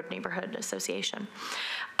Bridge Road Neighborhood Association.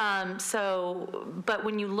 But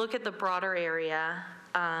when you look at the broader area,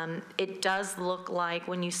 it does look like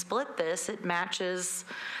when you split this, it matches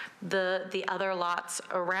the other lots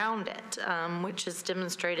around it, which is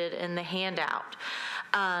demonstrated in the handout.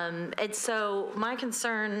 And so my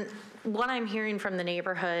concern, what I'm hearing from the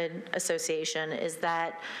neighborhood association is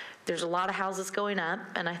that there's a lot of houses going up,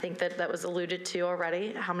 and I think that was alluded to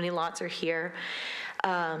already, how many lots are here.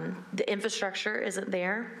 The infrastructure isn't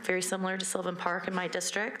there, very similar to Sylvan Park in my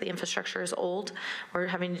district. The infrastructure is old. We're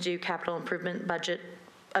having to do capital improvement budget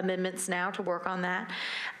amendments now to work on that.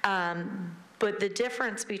 But the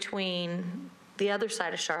difference between the other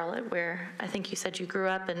side of Charlotte, where I think you said you grew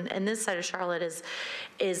up, and this side of Charlotte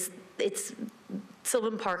it's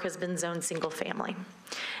Sylvan Park has been zoned single family.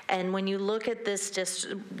 And when you look at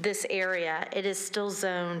this area, it is still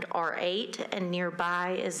zoned R8, and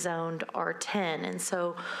nearby is zoned R10. And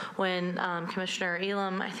so when Commissioner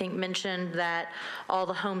Elam, I think, mentioned that all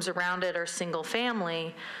the homes around it are single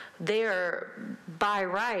family, they're by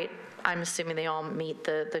right, I'm assuming they all meet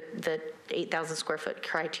the 8,000 square foot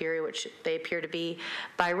criteria, which they appear to be.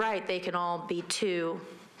 By right, they can all be 2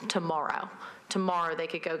 tomorrow. Tomorrow they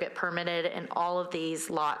could go get permitted, and all of these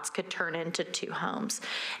lots could turn into 2 homes.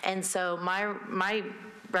 And so my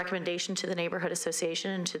recommendation to the neighborhood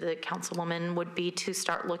association and to the councilwoman would be to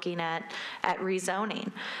start looking at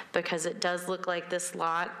rezoning, because it does look like this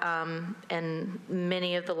lot and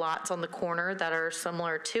many of the lots on the corner that are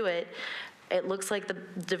similar to it, it looks like the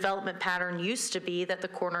development pattern used to be that the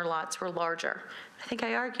corner lots were larger. I think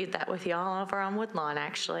I argued that with y'all over on Woodlawn,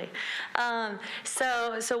 actually.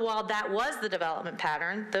 So while that was the development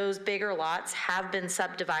pattern, those bigger lots have been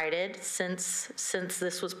subdivided since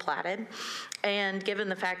this was platted. And given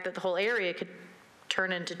the fact that the whole area could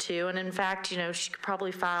turn into 2, and in fact, she could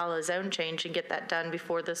probably file a zone change and get that done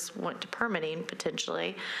before this went to permitting,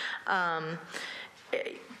 potentially.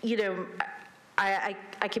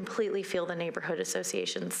 I completely feel the neighborhood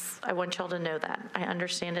associations. I want y'all to know that. I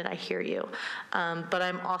understand it. I hear you. But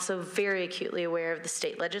I'm also very acutely aware of the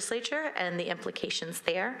state legislature and the implications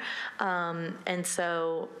there. And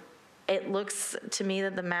so it looks to me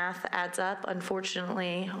that the math adds up,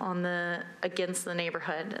 unfortunately, against the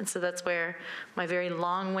neighborhood. And so that's where my very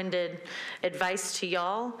long-winded advice to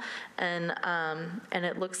y'all, and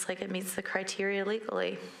it looks like it meets the criteria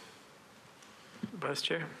legally. Vice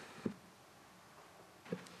Chair.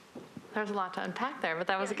 There's a lot to unpack there, but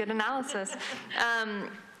that was a good analysis.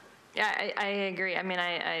 Yeah, I agree. I mean,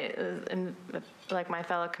 and like my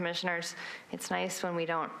fellow commissioners, it's nice when we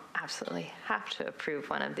don't absolutely have to approve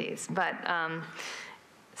one of these, but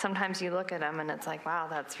sometimes you look at them and it's like, wow,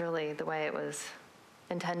 that's really the way it was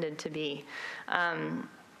intended to be. I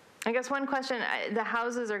guess one question, the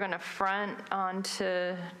houses are going to front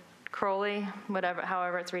onto Crowley,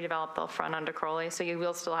 however it's redeveloped, they'll front onto Crowley, so you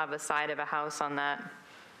will still have the side of a house on that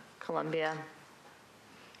Columbia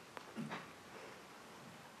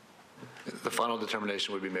The final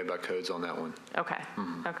determination would be made by codes on that one. Okay,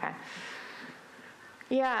 okay.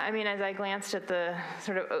 Yeah, I mean, as I glanced at the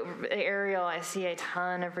sort of aerial, I see a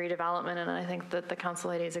ton of redevelopment, and I think that the council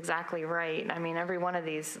lady is exactly right. I mean, every one of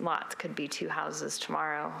these lots could be 2 houses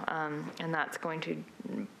tomorrow, and that's going to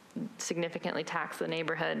significantly tax the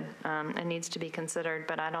neighborhood and needs to be considered,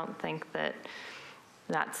 but I don't think that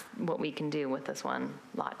that's what we can do with this one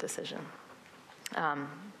lot decision.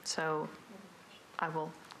 So I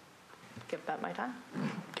will give that my time.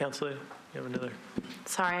 Councilor, you have another?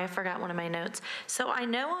 Sorry, I forgot one of my notes. So I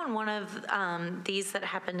know on one of these that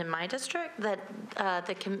happened in my district that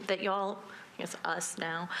that y'all, I guess us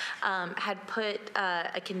now, had put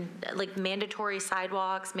like mandatory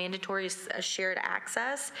sidewalks, mandatory shared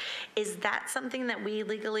access. Is that something that we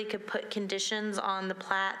legally could put conditions on the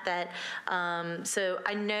plat that, so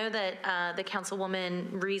I know that the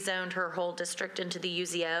councilwoman rezoned her whole district into the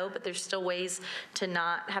UZO, but there's still ways to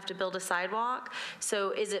not have to build a sidewalk.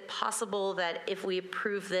 So is it possible that if we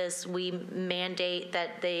approve this, we mandate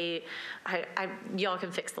that they, y'all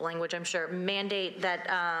can fix the language, I'm sure, mandate that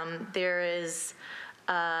there is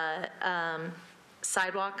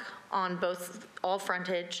sidewalk on all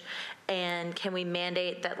frontage, and can we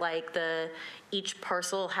mandate that like each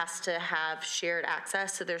parcel has to have shared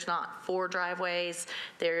access, so there's not 4 driveways,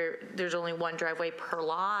 there's only 1 driveway per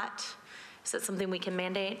lot? Is that something we can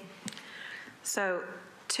mandate? So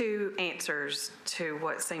 2 answers to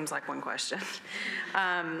what seems like one question.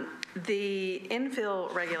 The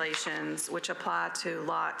infill regulations, which apply to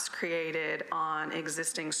lots created on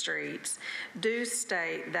existing streets, do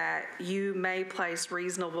state that you may place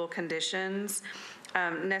reasonable conditions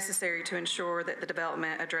necessary to ensure that the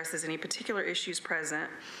development addresses any particular issues present.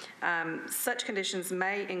 Such conditions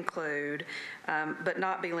may include, but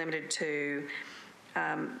not be limited to,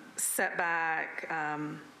 setback,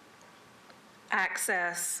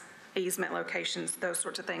 access, easement locations, those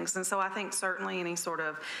sorts of things. And so I think certainly any sort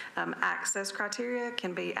of access criteria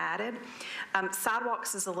can be added.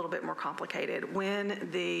 Sidewalks is a little bit more complicated. When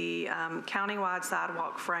the countywide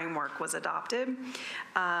sidewalk framework was adopted,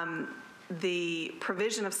 the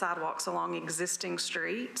provision of sidewalks along existing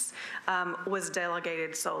streets was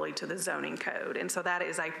delegated solely to the zoning code. And so that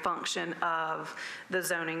is a function of the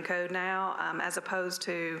zoning code now, as opposed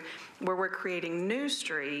to where we're creating new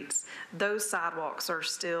streets, those sidewalks are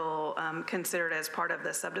still considered as part of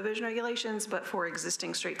the subdivision regulations, but for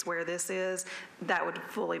existing streets where this is, that would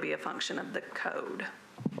fully be a function of the code.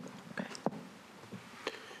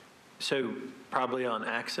 So probably on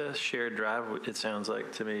access, shared drive, it sounds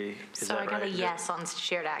like to me, is So that I got right? a yes on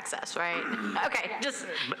shared access, right? Okay, just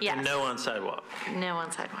yes. And no on sidewalk. No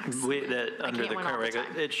on sidewalks. That under the can't win all current the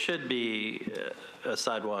regulation, time. it should be a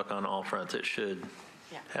sidewalk on all fronts. It should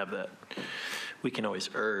have that. We can always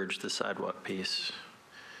urge the sidewalk piece.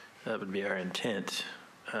 That would be our intent.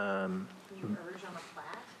 Can you urge on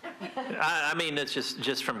a plat? I mean, it's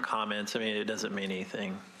just from comments. I mean, it doesn't mean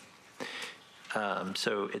anything.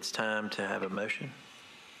 So it's time to have a motion.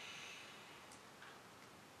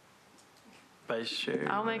 Vice Chair?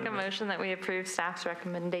 I'll make a motion that we approve staff's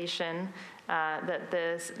recommendation that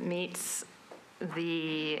this meets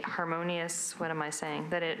the harmonious, what am I saying?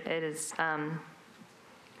 That it is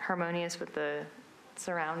harmonious with the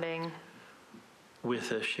surrounding.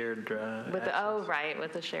 With a shared drive. With the, oh, right,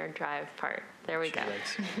 with the shared drive part. There we go.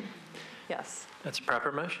 Yes. That's a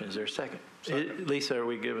proper motion. Is there a second? Lisa, are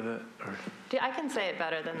we good with that? Or? I can say it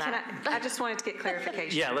better than that. I just wanted to get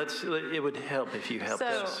clarification. Yeah, it would help if you helped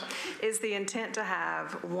us. So is the intent to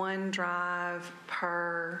have 1 drive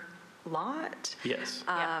per lot? Yes.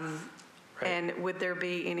 And would there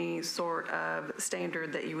be any sort of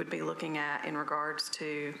standard that you would be looking at in regards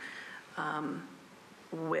to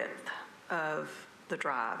width of the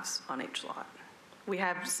drives on each lot? We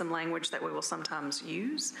have some language that we will sometimes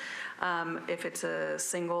use. If it's a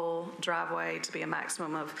single driveway, to be a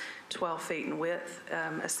maximum of 12 feet in width.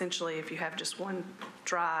 Essentially, if you have just 1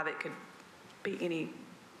 drive, it could be any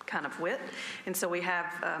kind of width. And so we have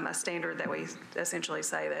a standard that we essentially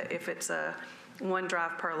say that if it's a 1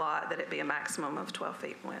 drive per lot, that it be a maximum of 12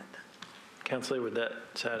 feet in width. Counselor, would that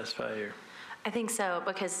satisfy your? I think so,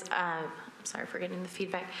 because, I'm sorry for getting the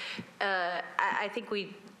feedback. I think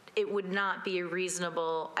it would not be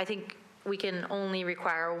reasonable. I think we can only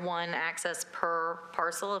require 1 access per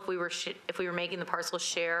parcel. If we were making the parcel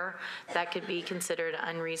share, that could be considered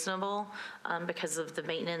unreasonable because of the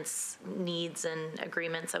maintenance needs and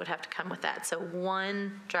agreements that would have to come with that. So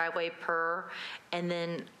 1 driveway per, and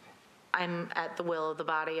then I'm at the will of the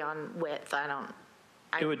body on width.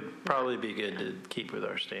 It would probably be good to keep with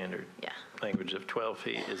our standard language of 12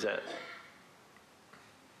 feet. Is that?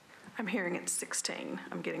 I'm hearing it's 16.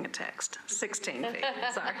 I'm getting a text. 16 feet,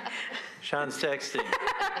 sorry. Sean's texting.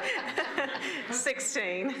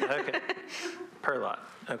 16. Okay. Per lot.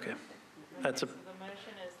 Okay. That's a,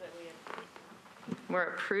 We're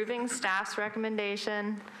approving staff's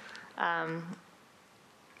recommendation and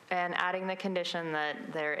adding the condition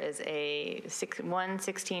that there is one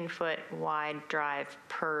 16-foot wide drive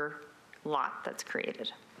per lot that's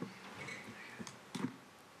created.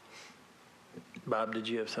 Bob, did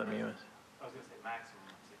you have something you want? I was going to say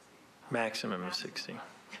maximum of 16. Maximum of 16.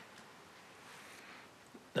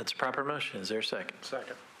 That's a proper motion. Is there a second?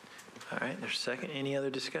 Second. All right, there's a second. Any other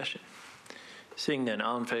discussion? Seeing none,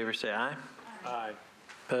 all in favor say aye. Aye.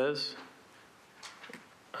 Oppose?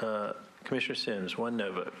 Commissioner Sims, 1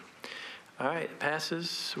 no vote. All right, it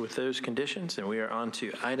passes with those conditions, and we are on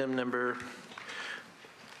to item number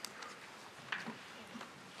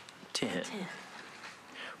 10.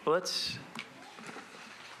 Well, let's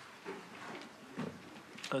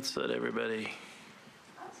let everybody.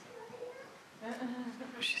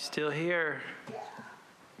 She's still here.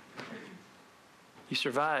 You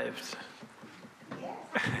survived.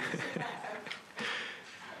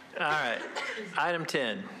 All right, item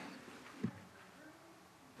 10.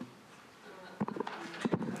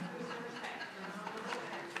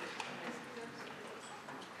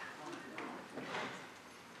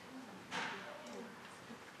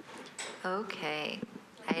 Okay,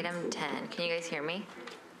 item 10. Can you guys hear me?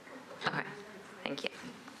 Okay, thank you.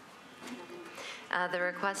 The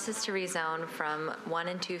request is to rezone from 1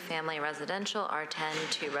 and 2 family residential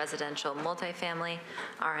R10 to residential multifamily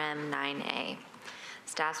RM9A.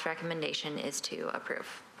 Staff's recommendation is to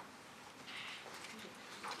approve.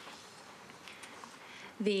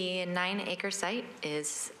 The 9-acre site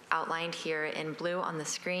is outlined here in blue on the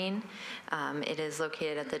screen. It is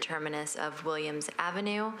located at the terminus of Williams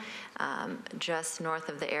Avenue, just north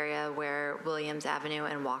of the area where Williams Avenue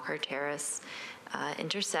and Walker Terrace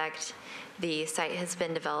intersect. The site has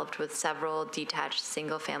been developed with several detached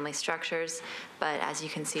single-family structures, but as you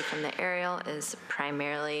can see from the aerial, is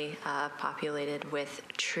primarily populated with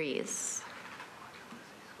trees.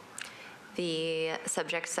 The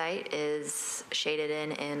subject site is shaded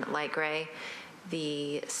in light gray.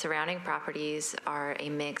 The surrounding properties are a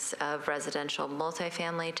mix of residential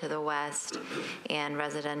multifamily to the west and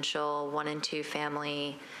residential 1 and 2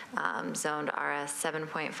 family zoned RS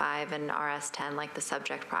 7.5 and RS 10 like the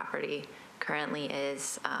subject property currently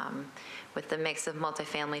is. With the mix of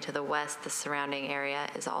multifamily to the west, the surrounding area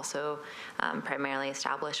is also primarily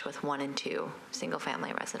established with 1 and 2 single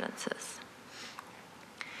family residences.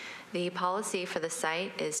 The policy for the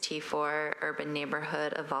site is T4 Urban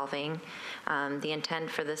Neighborhood Evolving. The intent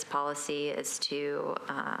for this policy is to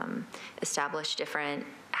establish different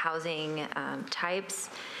housing types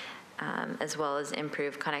as well as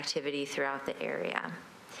improve connectivity throughout the area.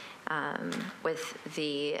 With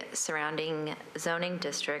the surrounding zoning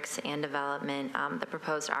districts and development, the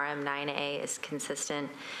proposed RM9A is consistent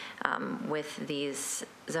with these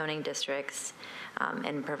zoning districts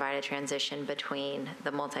and provide a transition between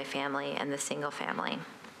the multifamily and the single family.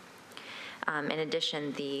 In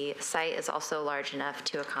addition, the site is also large enough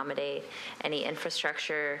to accommodate any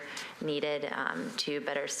infrastructure needed to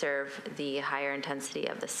better serve the higher intensity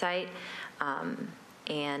of the site.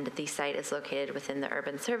 And the site is located within the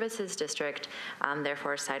Urban Services District,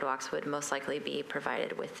 therefore sidewalks would most likely be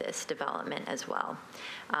provided with this development as well.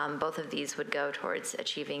 Both of these would go towards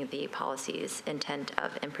achieving the policy's intent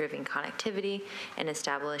of improving connectivity and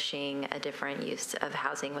establishing a different use of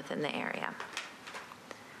housing within the area.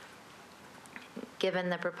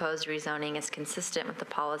 Given the proposed rezoning is consistent with the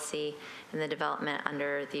policy and the development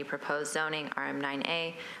under the proposed zoning,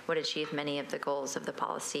 RM9A would achieve many of the goals of the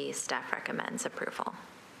policy. Staff recommends approval.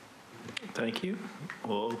 Thank you.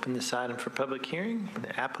 We'll open this item for public hearing.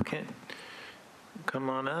 The applicant,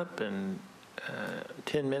 come on up, and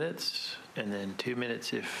 10 minutes, and then 2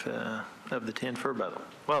 minutes if of the 10 for rebuttal.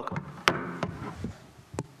 Welcome.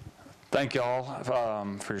 Thank you all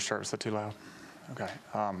for your service. Is that too loud? Okay.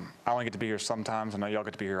 I only get to be here sometimes. I know y'all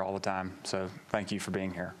get to be here all the time, so thank you for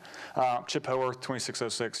being here. Chip Howarth,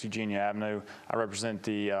 2606 Eugenia Avenue. I represent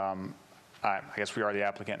the, I guess we are the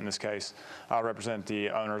applicant in this case. I represent the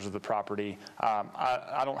owners of the property.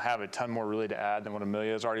 I don't have a ton more really to add than what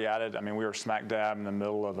Amelia has already added. I mean, we are smack dab in the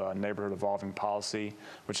middle of a neighborhood evolving policy,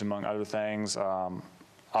 which among other things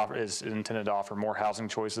is intended to offer more housing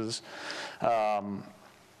choices.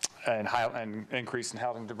 And increase in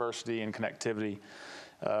housing diversity and connectivity.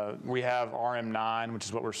 We have RM9, which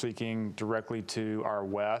is what we're seeking directly to our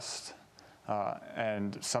west,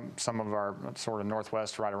 and some of our sort of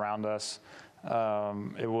northwest right around us.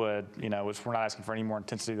 It would, we're not asking for any more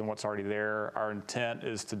intensity than what's already there. Our intent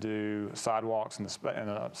is to do sidewalks in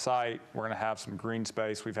the site. We're going to have some green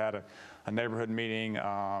space. We've had a neighborhood meeting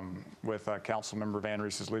with Council Member Van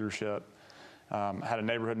Reese's leadership. Had a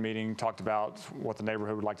neighborhood meeting, talked about what the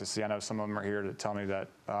neighborhood would like to see. I know some of them are here to tell me that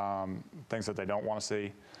things that they don't want to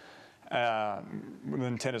see. The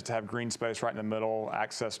intent is to have green space right in the middle,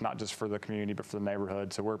 access not just for the community, but for the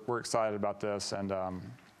neighborhood. So we're excited about this, and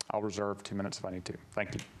I'll reserve 2 minutes if I need to.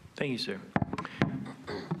 Thank you. Thank you, sir.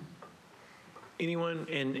 Anyone,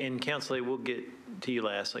 and Councilor, we'll get to you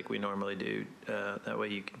last like we normally do. That way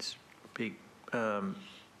you can speak. All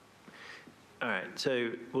right,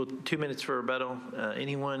 so 2 minutes for rebuttal.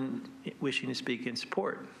 Anyone wishing to speak in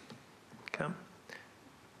support? Come.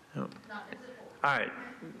 No. All right,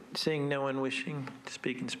 seeing no one wishing to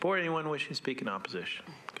speak in support, anyone wishing to speak in opposition?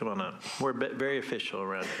 Come on up. We're very official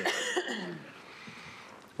around here.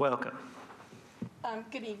 Welcome.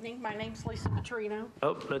 Good evening. My name's Lisa Petrino.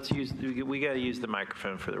 Oh, we got to use the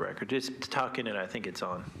microphone for the record. Just talk in it. I think it's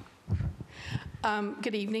on.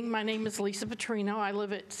 Good evening. My name is Lisa Petrino. I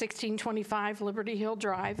live at 1625 Liberty Hill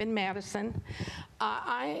Drive in Madison.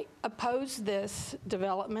 I oppose this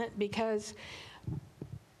development because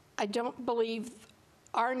I don't believe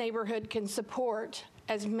our neighborhood can support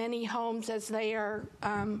as many homes as they are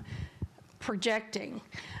projecting.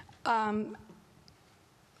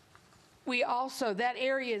 That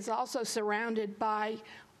area is also surrounded by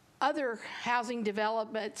other housing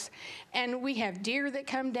developments, and we have deer that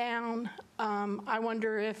come down. I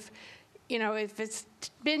wonder if it's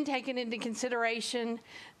been taken into consideration,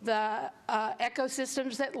 the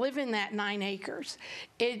ecosystems that live in that 9 acres.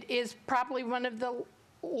 It is probably one of the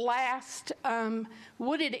last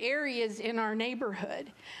wooded areas in our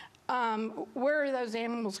neighborhood. Where are those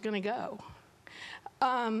animals going to go?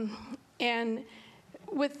 And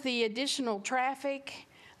with the additional traffic,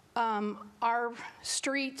 our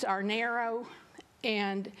streets are narrow,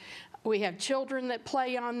 and we have children that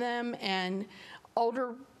play on them and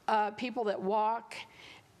older people that walk,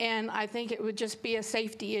 and I think it would just be a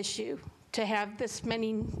safety issue to have this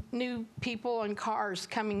many new people and cars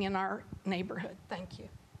coming in our neighborhood. Thank you.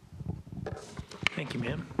 Thank you,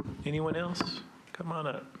 ma'am. Anyone else? Come on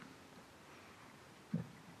up.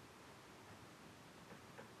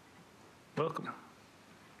 Welcome.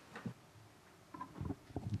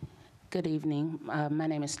 Good evening. My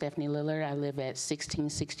name is Stephanie Lillard. I live at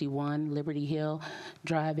 1661 Liberty Hill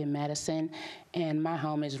Drive in Madison, and my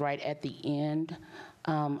home is right at the end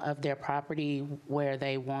of their property where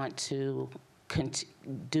they want to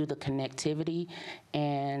do the connectivity.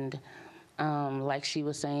 And like she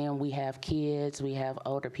was saying, we have kids, we have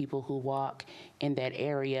older people who walk in that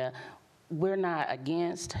area. We're not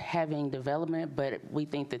against having development, but we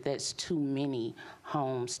think that that's too many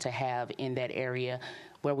homes to have in that area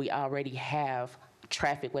where we already have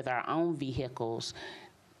traffic with our own vehicles.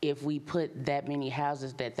 If we put that many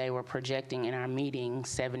houses that they were projecting in our meeting,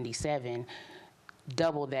 77,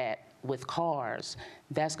 double that with cars,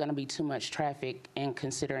 that's going to be too much traffic, and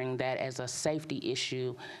considering that as a safety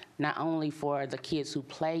issue, not only for the kids who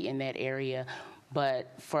play in that area,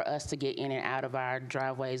 but for us to get in and out of our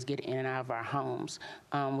driveways, get in and out of our homes.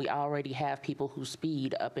 We already have people who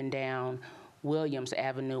speed up and down Williams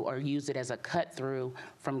Avenue or use it as a cut through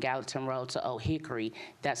from Gallatin Road to Old Hickory.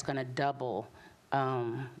 That's going to double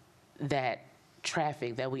that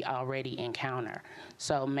traffic that we already encounter.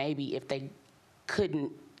 So maybe if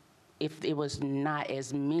it was not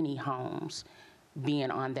as many homes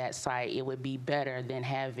being on that site, it would be better than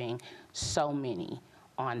having so many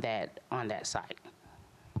on that site.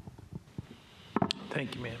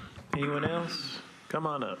 Thank you, ma'am. Anyone else? Come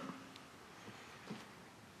on up.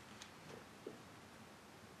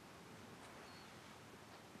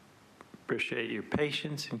 Appreciate your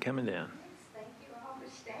patience in coming down. Thank you all for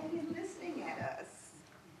staying and listening at us.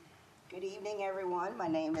 Good evening, everyone. My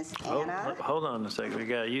name is Anna. Oh, hold on a second. We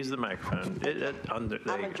got to use the microphone. I'm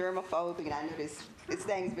a germaphobe, and I know this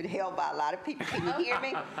thing's been held by a lot of people. Can you hear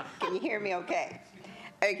me? Can you hear me okay?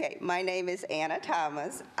 Okay, my name is Anna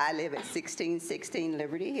Thomas. I live at 1616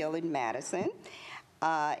 Liberty Hill in Madison,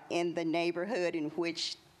 in the neighborhood in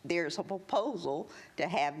which there's a proposal to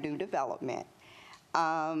have new development.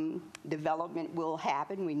 Development will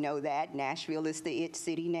happen. We know that. Nashville is the it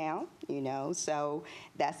city now, so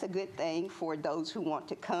that's a good thing for those who want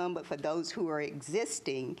to come, but for those who are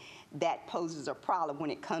existing, that poses a problem when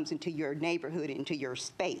it comes into your neighborhood, into your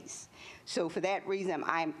space. So for that reason,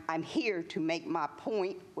 I'm here to make my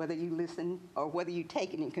point, whether you listen or whether you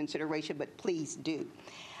take it in consideration, but please do.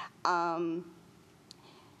 One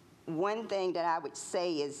thing that I would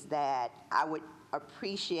say is that I would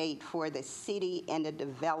appreciate for the city and the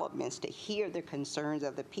developments to hear the concerns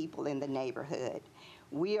of the people in the neighborhood.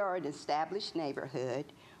 We are an established neighborhood.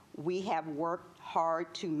 We have worked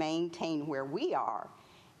hard to maintain where we are,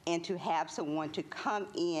 and to have someone to come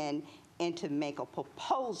in and to make a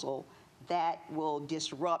proposal that will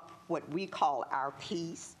disrupt what we call our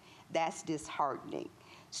peace, that's disheartening.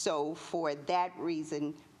 So for that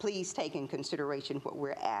reason, please take in consideration what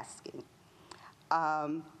we're asking.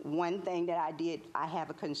 One thing that I have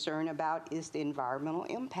a concern about is the environmental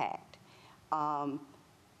impact.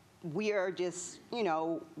 We are just,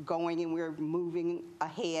 going and we're moving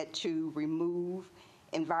ahead to remove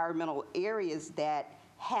environmental areas that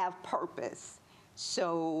have purpose.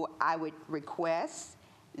 So I would request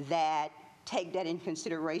that take that in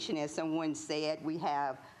consideration. As someone said, we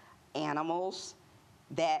have animals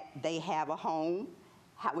that they have a home.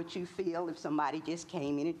 How would you feel if somebody just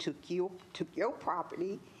came in and took your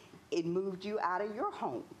property and moved you out of your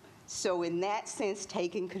home? So in that sense,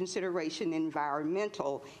 take in consideration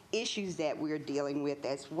environmental issues that we're dealing with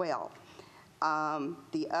as well.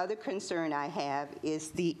 The other concern I have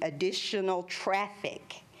is the additional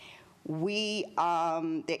traffic. The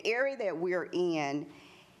area that we're in,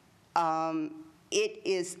 it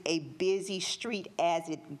is a busy street as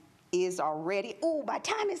it is already. Oh, my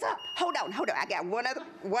time is up. Hold on. I got one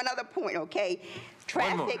other point, okay?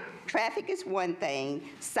 Traffic is one thing.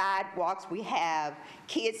 Sidewalks, we have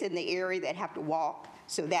kids in the area that have to walk,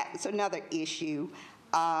 so that's another issue.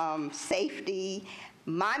 Safety.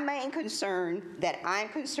 My main concern that I'm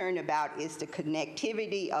concerned about is the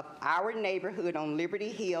connectivity of our neighborhood on Liberty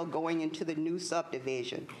Hill going into the new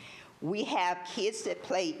subdivision. We have kids that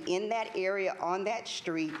play in that area on that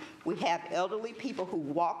street. We have elderly people who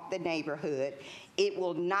walk the neighborhood. It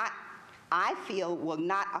will not, I feel, will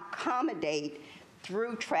not accommodate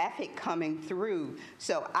through traffic coming through.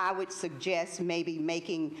 So I would suggest maybe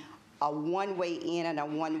making a one-way in and a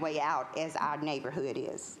one-way out as our neighborhood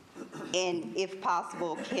is. And if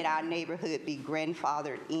possible, can our neighborhood be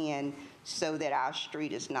grandfathered in so that our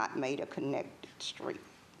street is not made a connected street?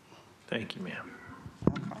 Thank you, ma'am.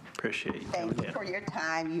 Appreciate you. Thank you for your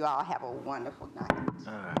time. You all have a wonderful night.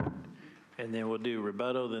 All right. And then we'll do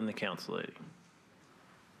rebuttal, then the council lady.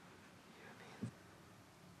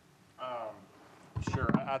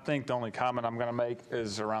 Sure. I think the only comment I'm going to make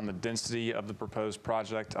is around the density of the proposed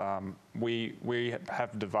project. We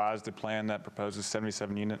have devised a plan that proposes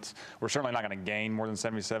 77 units. We're certainly not going to gain more than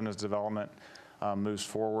 77 as development moves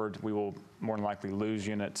forward. We will more than likely lose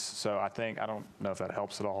units. So I don't know if that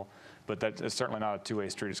helps at all, but that is certainly not a two-way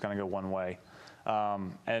street. It's going to go one way.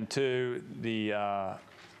 And to the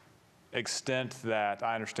extent that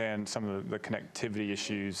I understand some of the connectivity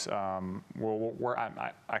issues, I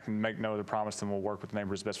can make no other promise, and we'll work with the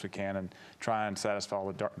neighbors as best we can and try and satisfy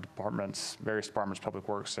all the various departments, Public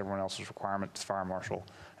Works, everyone else's requirements, Fire Marshal,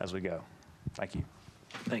 as we go. Thank you.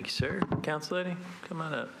 Thank you, sir. Council lady, come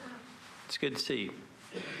on up. It's good to see you.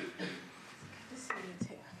 Good to see you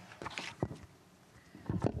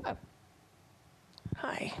too.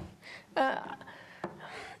 Hi.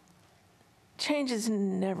 Change is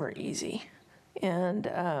never easy,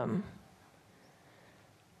 and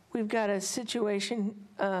we've got a situation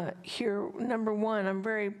here. Number one, I'm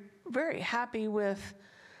very, very happy with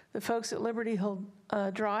the folks at Liberty Hill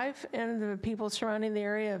Drive and the people surrounding the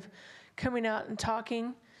area of coming out and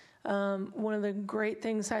talking. One of the great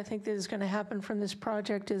things I think that is going to happen from this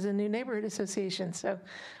project is a new neighborhood association, so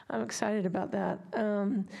I'm excited about that.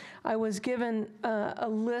 I was given a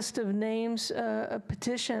list of names, a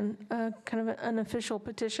petition, kind of an unofficial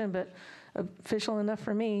petition, but official enough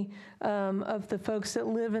for me, of the folks that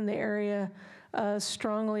live in the area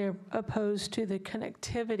strongly opposed to the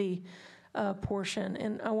connectivity portion,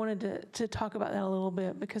 and I wanted to talk about that a little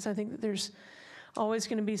bit, because I think that there's always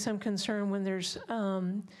going to be some concern when there's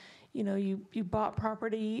you bought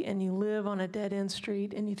property and you live on a dead-end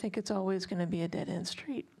street and you think it's always going to be a dead-end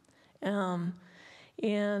street. The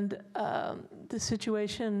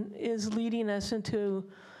situation is leading us into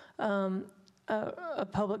a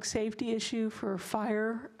public safety issue for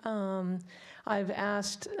fire. I've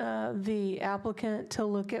asked the applicant to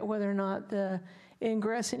look at whether or not the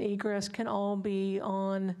ingress and egress can all be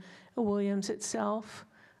on Williams itself.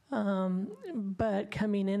 But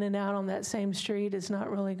coming in and out on that same street is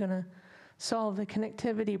not really going to solve the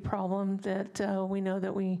connectivity problem that we know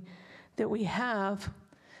that we have.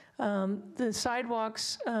 The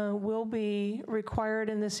sidewalks will be required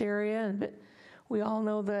in this area, but we all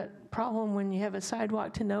know that problem when you have a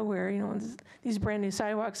sidewalk to nowhere. These brand new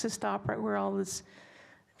sidewalks that stop right where all this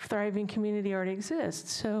thriving community already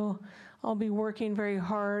exists. So I'll be working very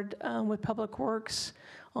hard with Public Works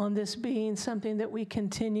on this being something that we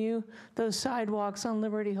continue, those sidewalks on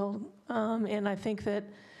Liberty Hill. And I think that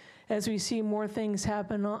as we see more things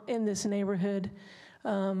happen in this neighborhood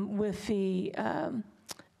with the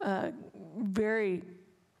very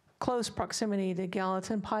close proximity to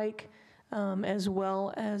Gallatin Pike, as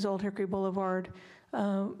well as Old Hickory Boulevard,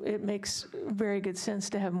 it makes very good sense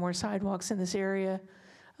to have more sidewalks in this area.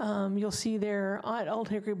 You'll see there at Old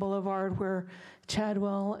Hickory Boulevard where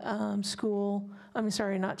Chadwell School,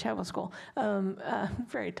 not Chadwell School,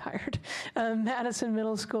 very tired, Madison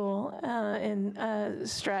Middle School and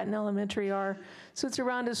Stratton Elementary are. So it's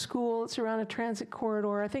around a school, it's around a transit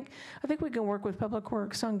corridor. I think we can work with Public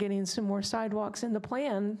Works on getting some more sidewalks in the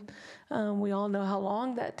plan. We all know how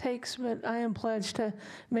long that takes, but I am pledged to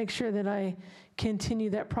make sure that I continue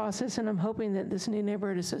that process, and I'm hoping that this new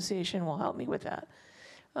neighborhood association will help me with that.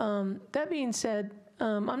 That being said,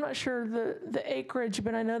 I'm not sure the acreage,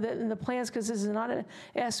 but I know that in the plans, because this is not an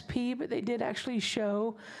SP, but they did actually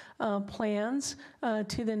show plans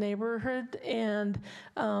to the neighborhood, and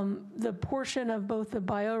the portion of both the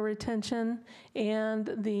bioretention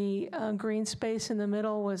and the green space in the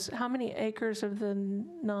middle was how many acres of the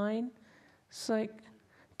 9? It's like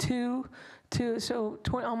two, so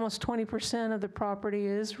almost 20% of the property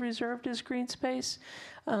is reserved as green space.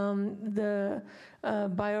 The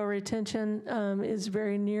bioretention is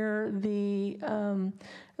very near the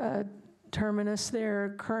terminus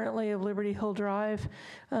there currently of Liberty Hill Drive.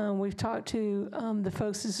 We've talked to the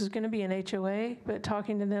folks, this is going to be an HOA, but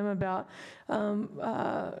talking to them about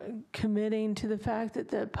committing to the fact that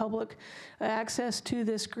the public access to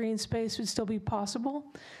this green space would still be possible.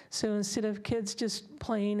 So instead of kids just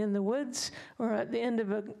playing in the woods or at the end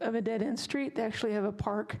of a dead-end street, they actually have a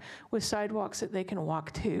park with sidewalks that they can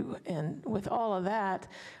walk to. And with all of that,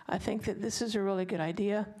 I think that this is a really good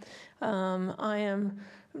idea. I am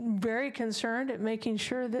very concerned at making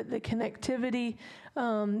sure that the connectivity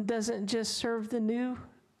doesn't just serve the new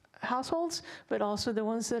households, but also the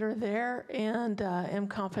ones that are there, and am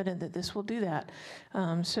confident that this will do that.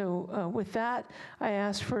 So with that, I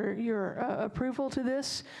ask for your approval to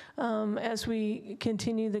this as we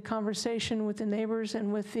continue the conversation with the neighbors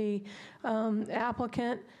and with the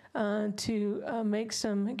applicant to make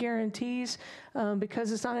some guarantees.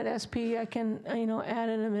 Because it's not an SP, I can add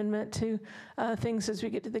an amendment to things as we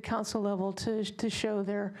get to the council level to show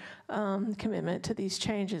their commitment to these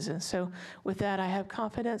changes. And so with that, I have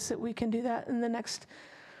confidence that we can do that in the next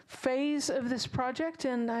phase of this project,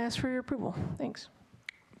 and I ask for your approval. Thanks.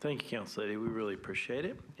 Thank you, Council Lady. We really appreciate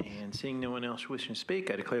it. And seeing no one else wishing to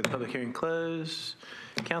speak, I declare the public hearing closed.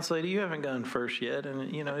 Council Lady, you haven't gone first yet,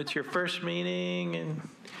 and it's your first meeting, and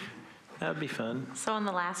that'd be fun. So on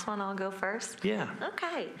the last one, I'll go first? Yeah.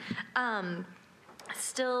 Okay.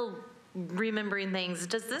 Still remembering things.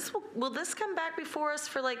 Will this come back before us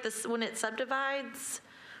for like this when it subdivides,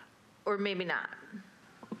 or maybe not?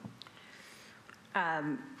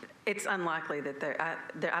 It's unlikely that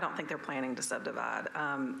I don't think they're planning to subdivide.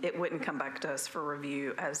 It wouldn't come back to us for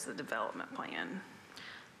review as the development plan.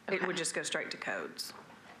 Okay. It would just go straight to codes.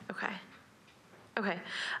 Okay. Okay.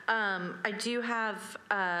 I do have,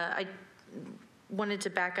 I wanted to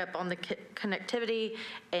back up on the connectivity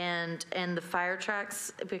and the fire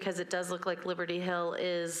trucks, because it does look like Liberty Hill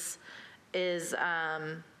is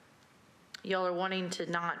y'all are wanting to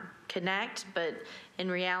not connect, but in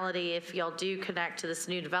reality, if y'all do connect to this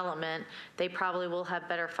new development, they probably will have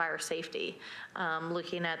better fire safety,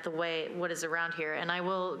 looking at what is around here. And I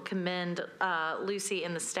will commend Lucy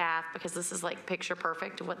and the staff, because this is like picture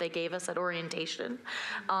perfect of what they gave us at orientation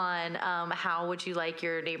on how would you like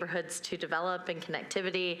your neighborhoods to develop and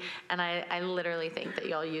connectivity. And I literally think that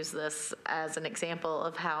y'all use this as an example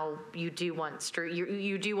of how you do want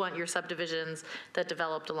you do want your subdivisions that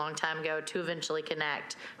developed a long time ago to eventually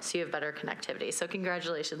connect, so you have better connectivity. So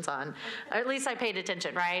congratulations on, or at least I paid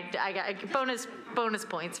attention, right? I got bonus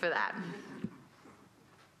points for that.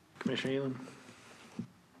 Commissioner Elam?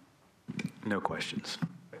 No questions.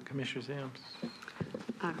 Commissioner Sims?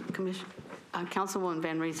 Councilwoman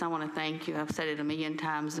Van Rees, I want to thank you. I've said it a million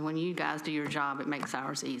times. When you guys do your job, it makes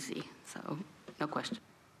ours easy. So, no question.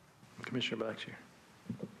 Commissioner Blackshear?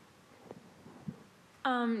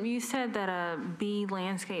 You said that a B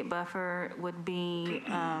landscape buffer would be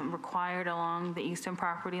required along the eastern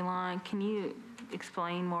property line. Can you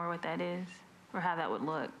explain more what that is, or how that would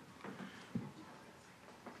look?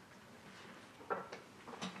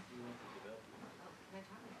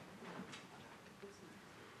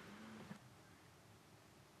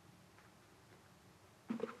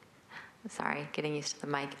 Sorry, getting used to the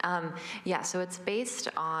mic. Yeah, so it's based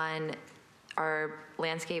on, our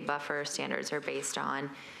landscape buffer standards are based on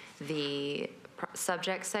the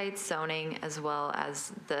subject site zoning as well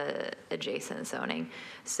as the adjacent zoning.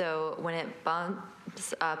 So when it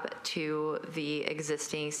bumps up to the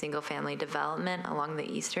existing single-family development along the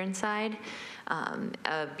eastern side,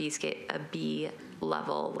 a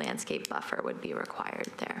B-level landscape buffer would be required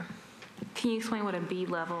there. Can you explain what a B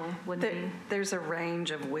level would be? There's a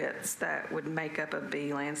range of widths that would make up a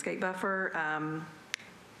B landscape buffer.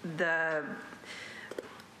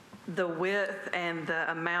 The width and the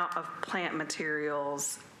amount of plant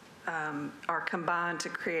materials are combined to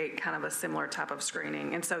create kind of a similar type of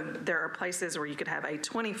screening. And so there are places where you could have a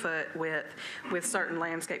 20-foot width with certain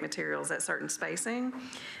landscape materials at certain spacing,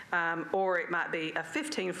 or it might be a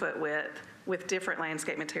 15-foot width with different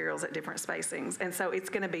landscape materials at different spacings. And so it's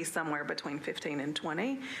going to be somewhere between 15 and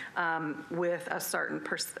 20 with a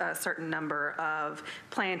certain number of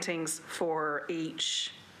plantings for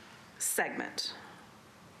each segment.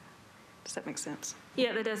 Does that make sense?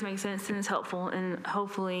 Yeah, that does make sense and it's helpful. And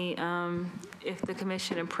hopefully, if the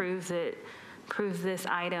commission approves this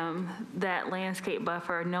item, that landscape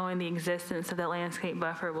buffer, knowing the existence of that landscape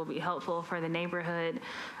buffer will be helpful for the neighborhood.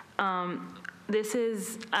 I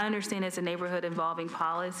understand it's a neighborhood involving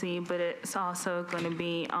policy, but it's also going to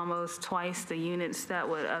be almost twice the units that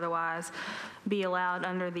would otherwise be allowed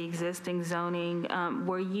under the existing zoning.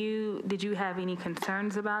 Did you have any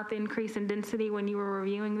concerns about the increase in density when you were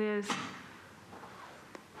reviewing this?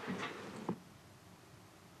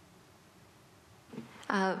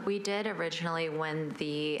 We did originally when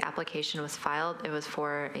the application was filed. It was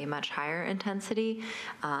for a much higher intensity.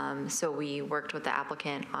 So we worked with the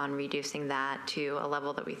applicant on reducing that to a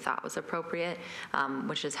level that we thought was appropriate,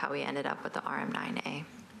 which is how we ended up with the RM9A.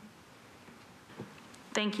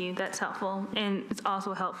 Thank you. That's helpful. And it's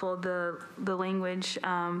also helpful, the language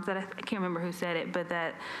that I can't remember who said it, but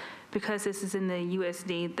that because this is in the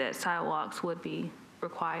USD, that sidewalks would be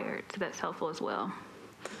required. So that's helpful as well.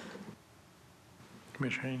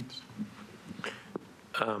 Commissioner Haynes.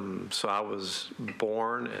 So I was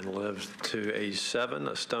born and lived to age 7,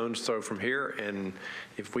 a stone's throw from here, and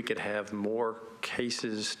if we could have more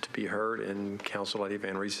cases to be heard in Council Lady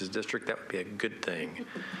Van Reese's district, that would be a good thing.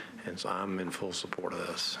 And so I'm in full support of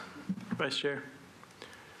this. Vice Chair.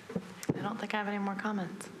 I don't think I have any more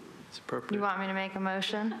comments. It's appropriate. You want me to make a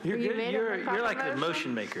motion? You're good. You're like the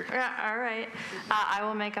motion maker. Yeah, all right. I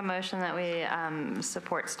will make a motion that we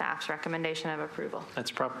support staff's recommendation of approval.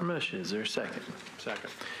 That's a proper motion. Is there a second? Second.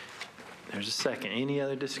 There's a second. Any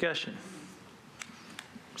other discussion?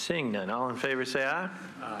 Seeing none. All in favor say aye.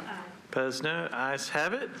 Aye. Opposed, no. Ayes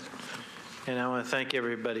have it. And I want to thank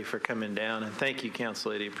everybody for coming down. And thank you,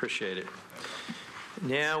 Council Lady. Appreciate it.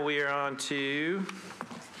 Now we are on to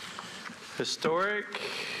historic.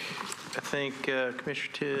 I think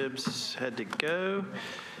Commissioner Tibbs had to go.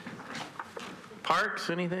 Parks,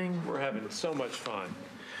 anything? We're having so much fun.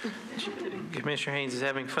 Commissioner Haynes is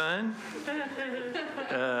having fun.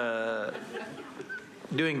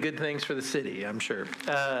 Doing good things for the city, I'm sure.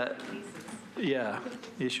 Yeah,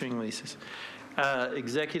 issuing leases.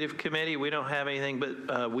 Executive committee, we don't have anything,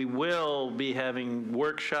 but we will be having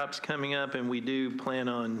workshops coming up, and we do plan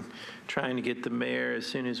on trying to get the mayor as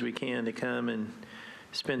soon as we can to come and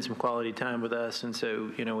spend some quality time with us. And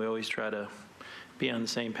so, we always try to be on the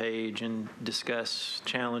same page and discuss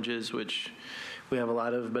challenges, which we have a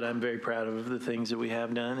lot of, but I'm very proud of the things that we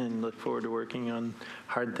have done and look forward to working on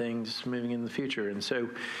hard things moving in the future. And so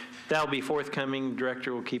that'll be forthcoming.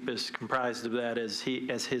 Director will keep us comprised of that as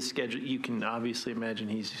his schedule. You can obviously imagine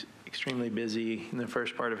he's extremely busy in the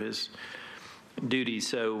first part of his duties.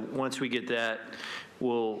 So once we get that,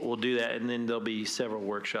 we'll do that. And then there'll be several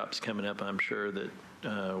workshops coming up, I'm sure, that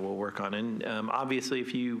we'll work on. And obviously,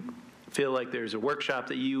 if you feel like there's a workshop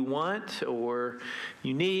that you want or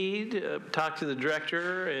you need, talk to the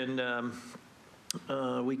director, and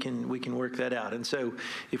we can work that out. And so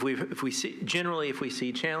if we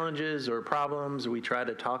see challenges or problems, we try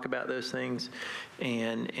to talk about those things,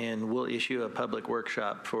 and we'll issue a public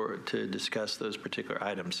workshop to discuss those particular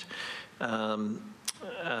items. I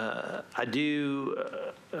do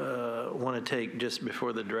want to take, just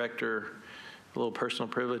before the director, a little personal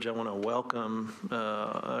privilege. I want to welcome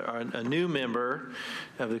a new member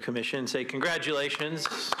of the commission and say congratulations.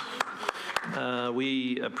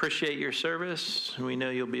 We appreciate your service. We know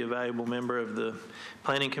you'll be a valuable member of the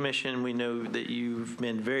Planning Commission. We know that you've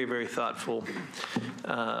been very, very thoughtful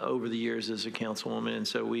over the years as a councilwoman, and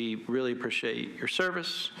so we really appreciate your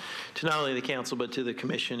service to not only the council but to the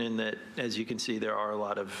commission, and that, as you can see, there are a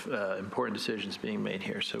lot of important decisions being made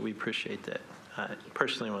here, so we appreciate that. I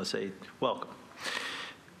personally want to say welcome.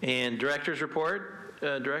 And director's report,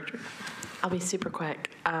 Director? I'll be super quick.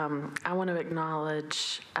 I want to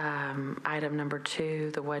acknowledge item number 2,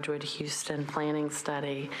 the Wedgwood Houston Planning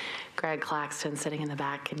Study. Greg Claxton, sitting in the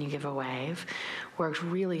back, can you give a wave? Worked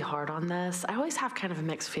really hard on this. I always have kind of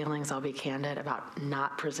mixed feelings, I'll be candid, about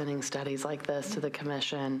not presenting studies like this to the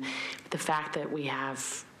commission. The fact that we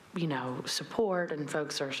have support and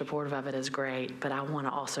folks are supportive of it is great, but I want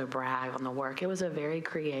to also brag on the work. It was a very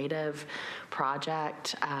creative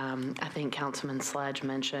project. I think Councilman Sledge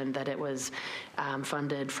mentioned that it was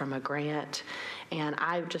funded from a grant, and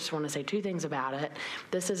I just want to say 2 things about it.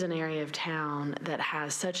 This is an area of town that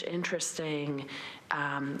has such interesting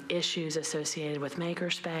issues associated with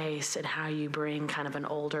makerspace and how you bring kind of an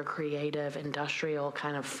older, creative, industrial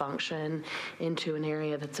kind of function into an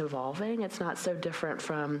area that's evolving. It's not so different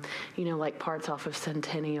from, like parts off of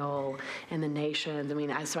Centennial and the Nations. I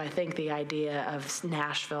mean, so I think the idea of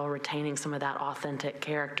Nashville retaining some of that authentic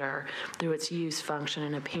character through its use, function,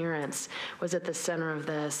 and appearance was at the center of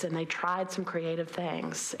this, and they tried some creative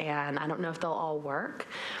things, and I don't know if they'll all work,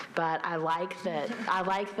 but I like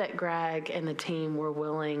that Greg and the team were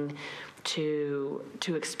willing to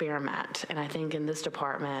experiment. And I think in this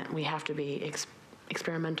department, we have to be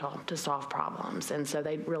experimental to solve problems. And so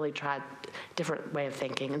they really tried a different way of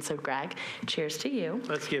thinking. And so Greg, cheers to you.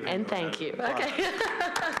 Let's give him and thank you. Okay.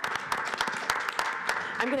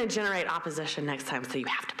 I'm going to generate opposition next time, so you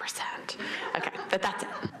have to present. Okay, but that's it.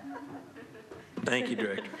 Thank you,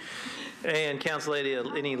 Director. And Council Lady,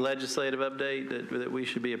 any legislative update that we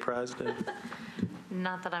should be apprised of?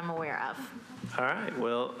 Not that I'm aware of. All right,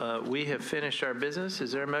 well, we have finished our business.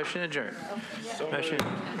 Is there a motion to adjourn? Motion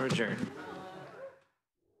or adjourn?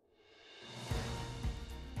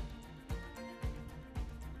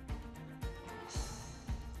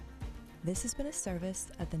 This has been a service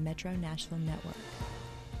of the Metro Nashville Network.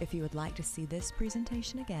 If you would like to see this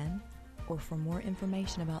presentation again, or for more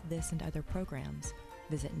information about this and other programs,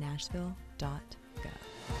 visit nashville.org.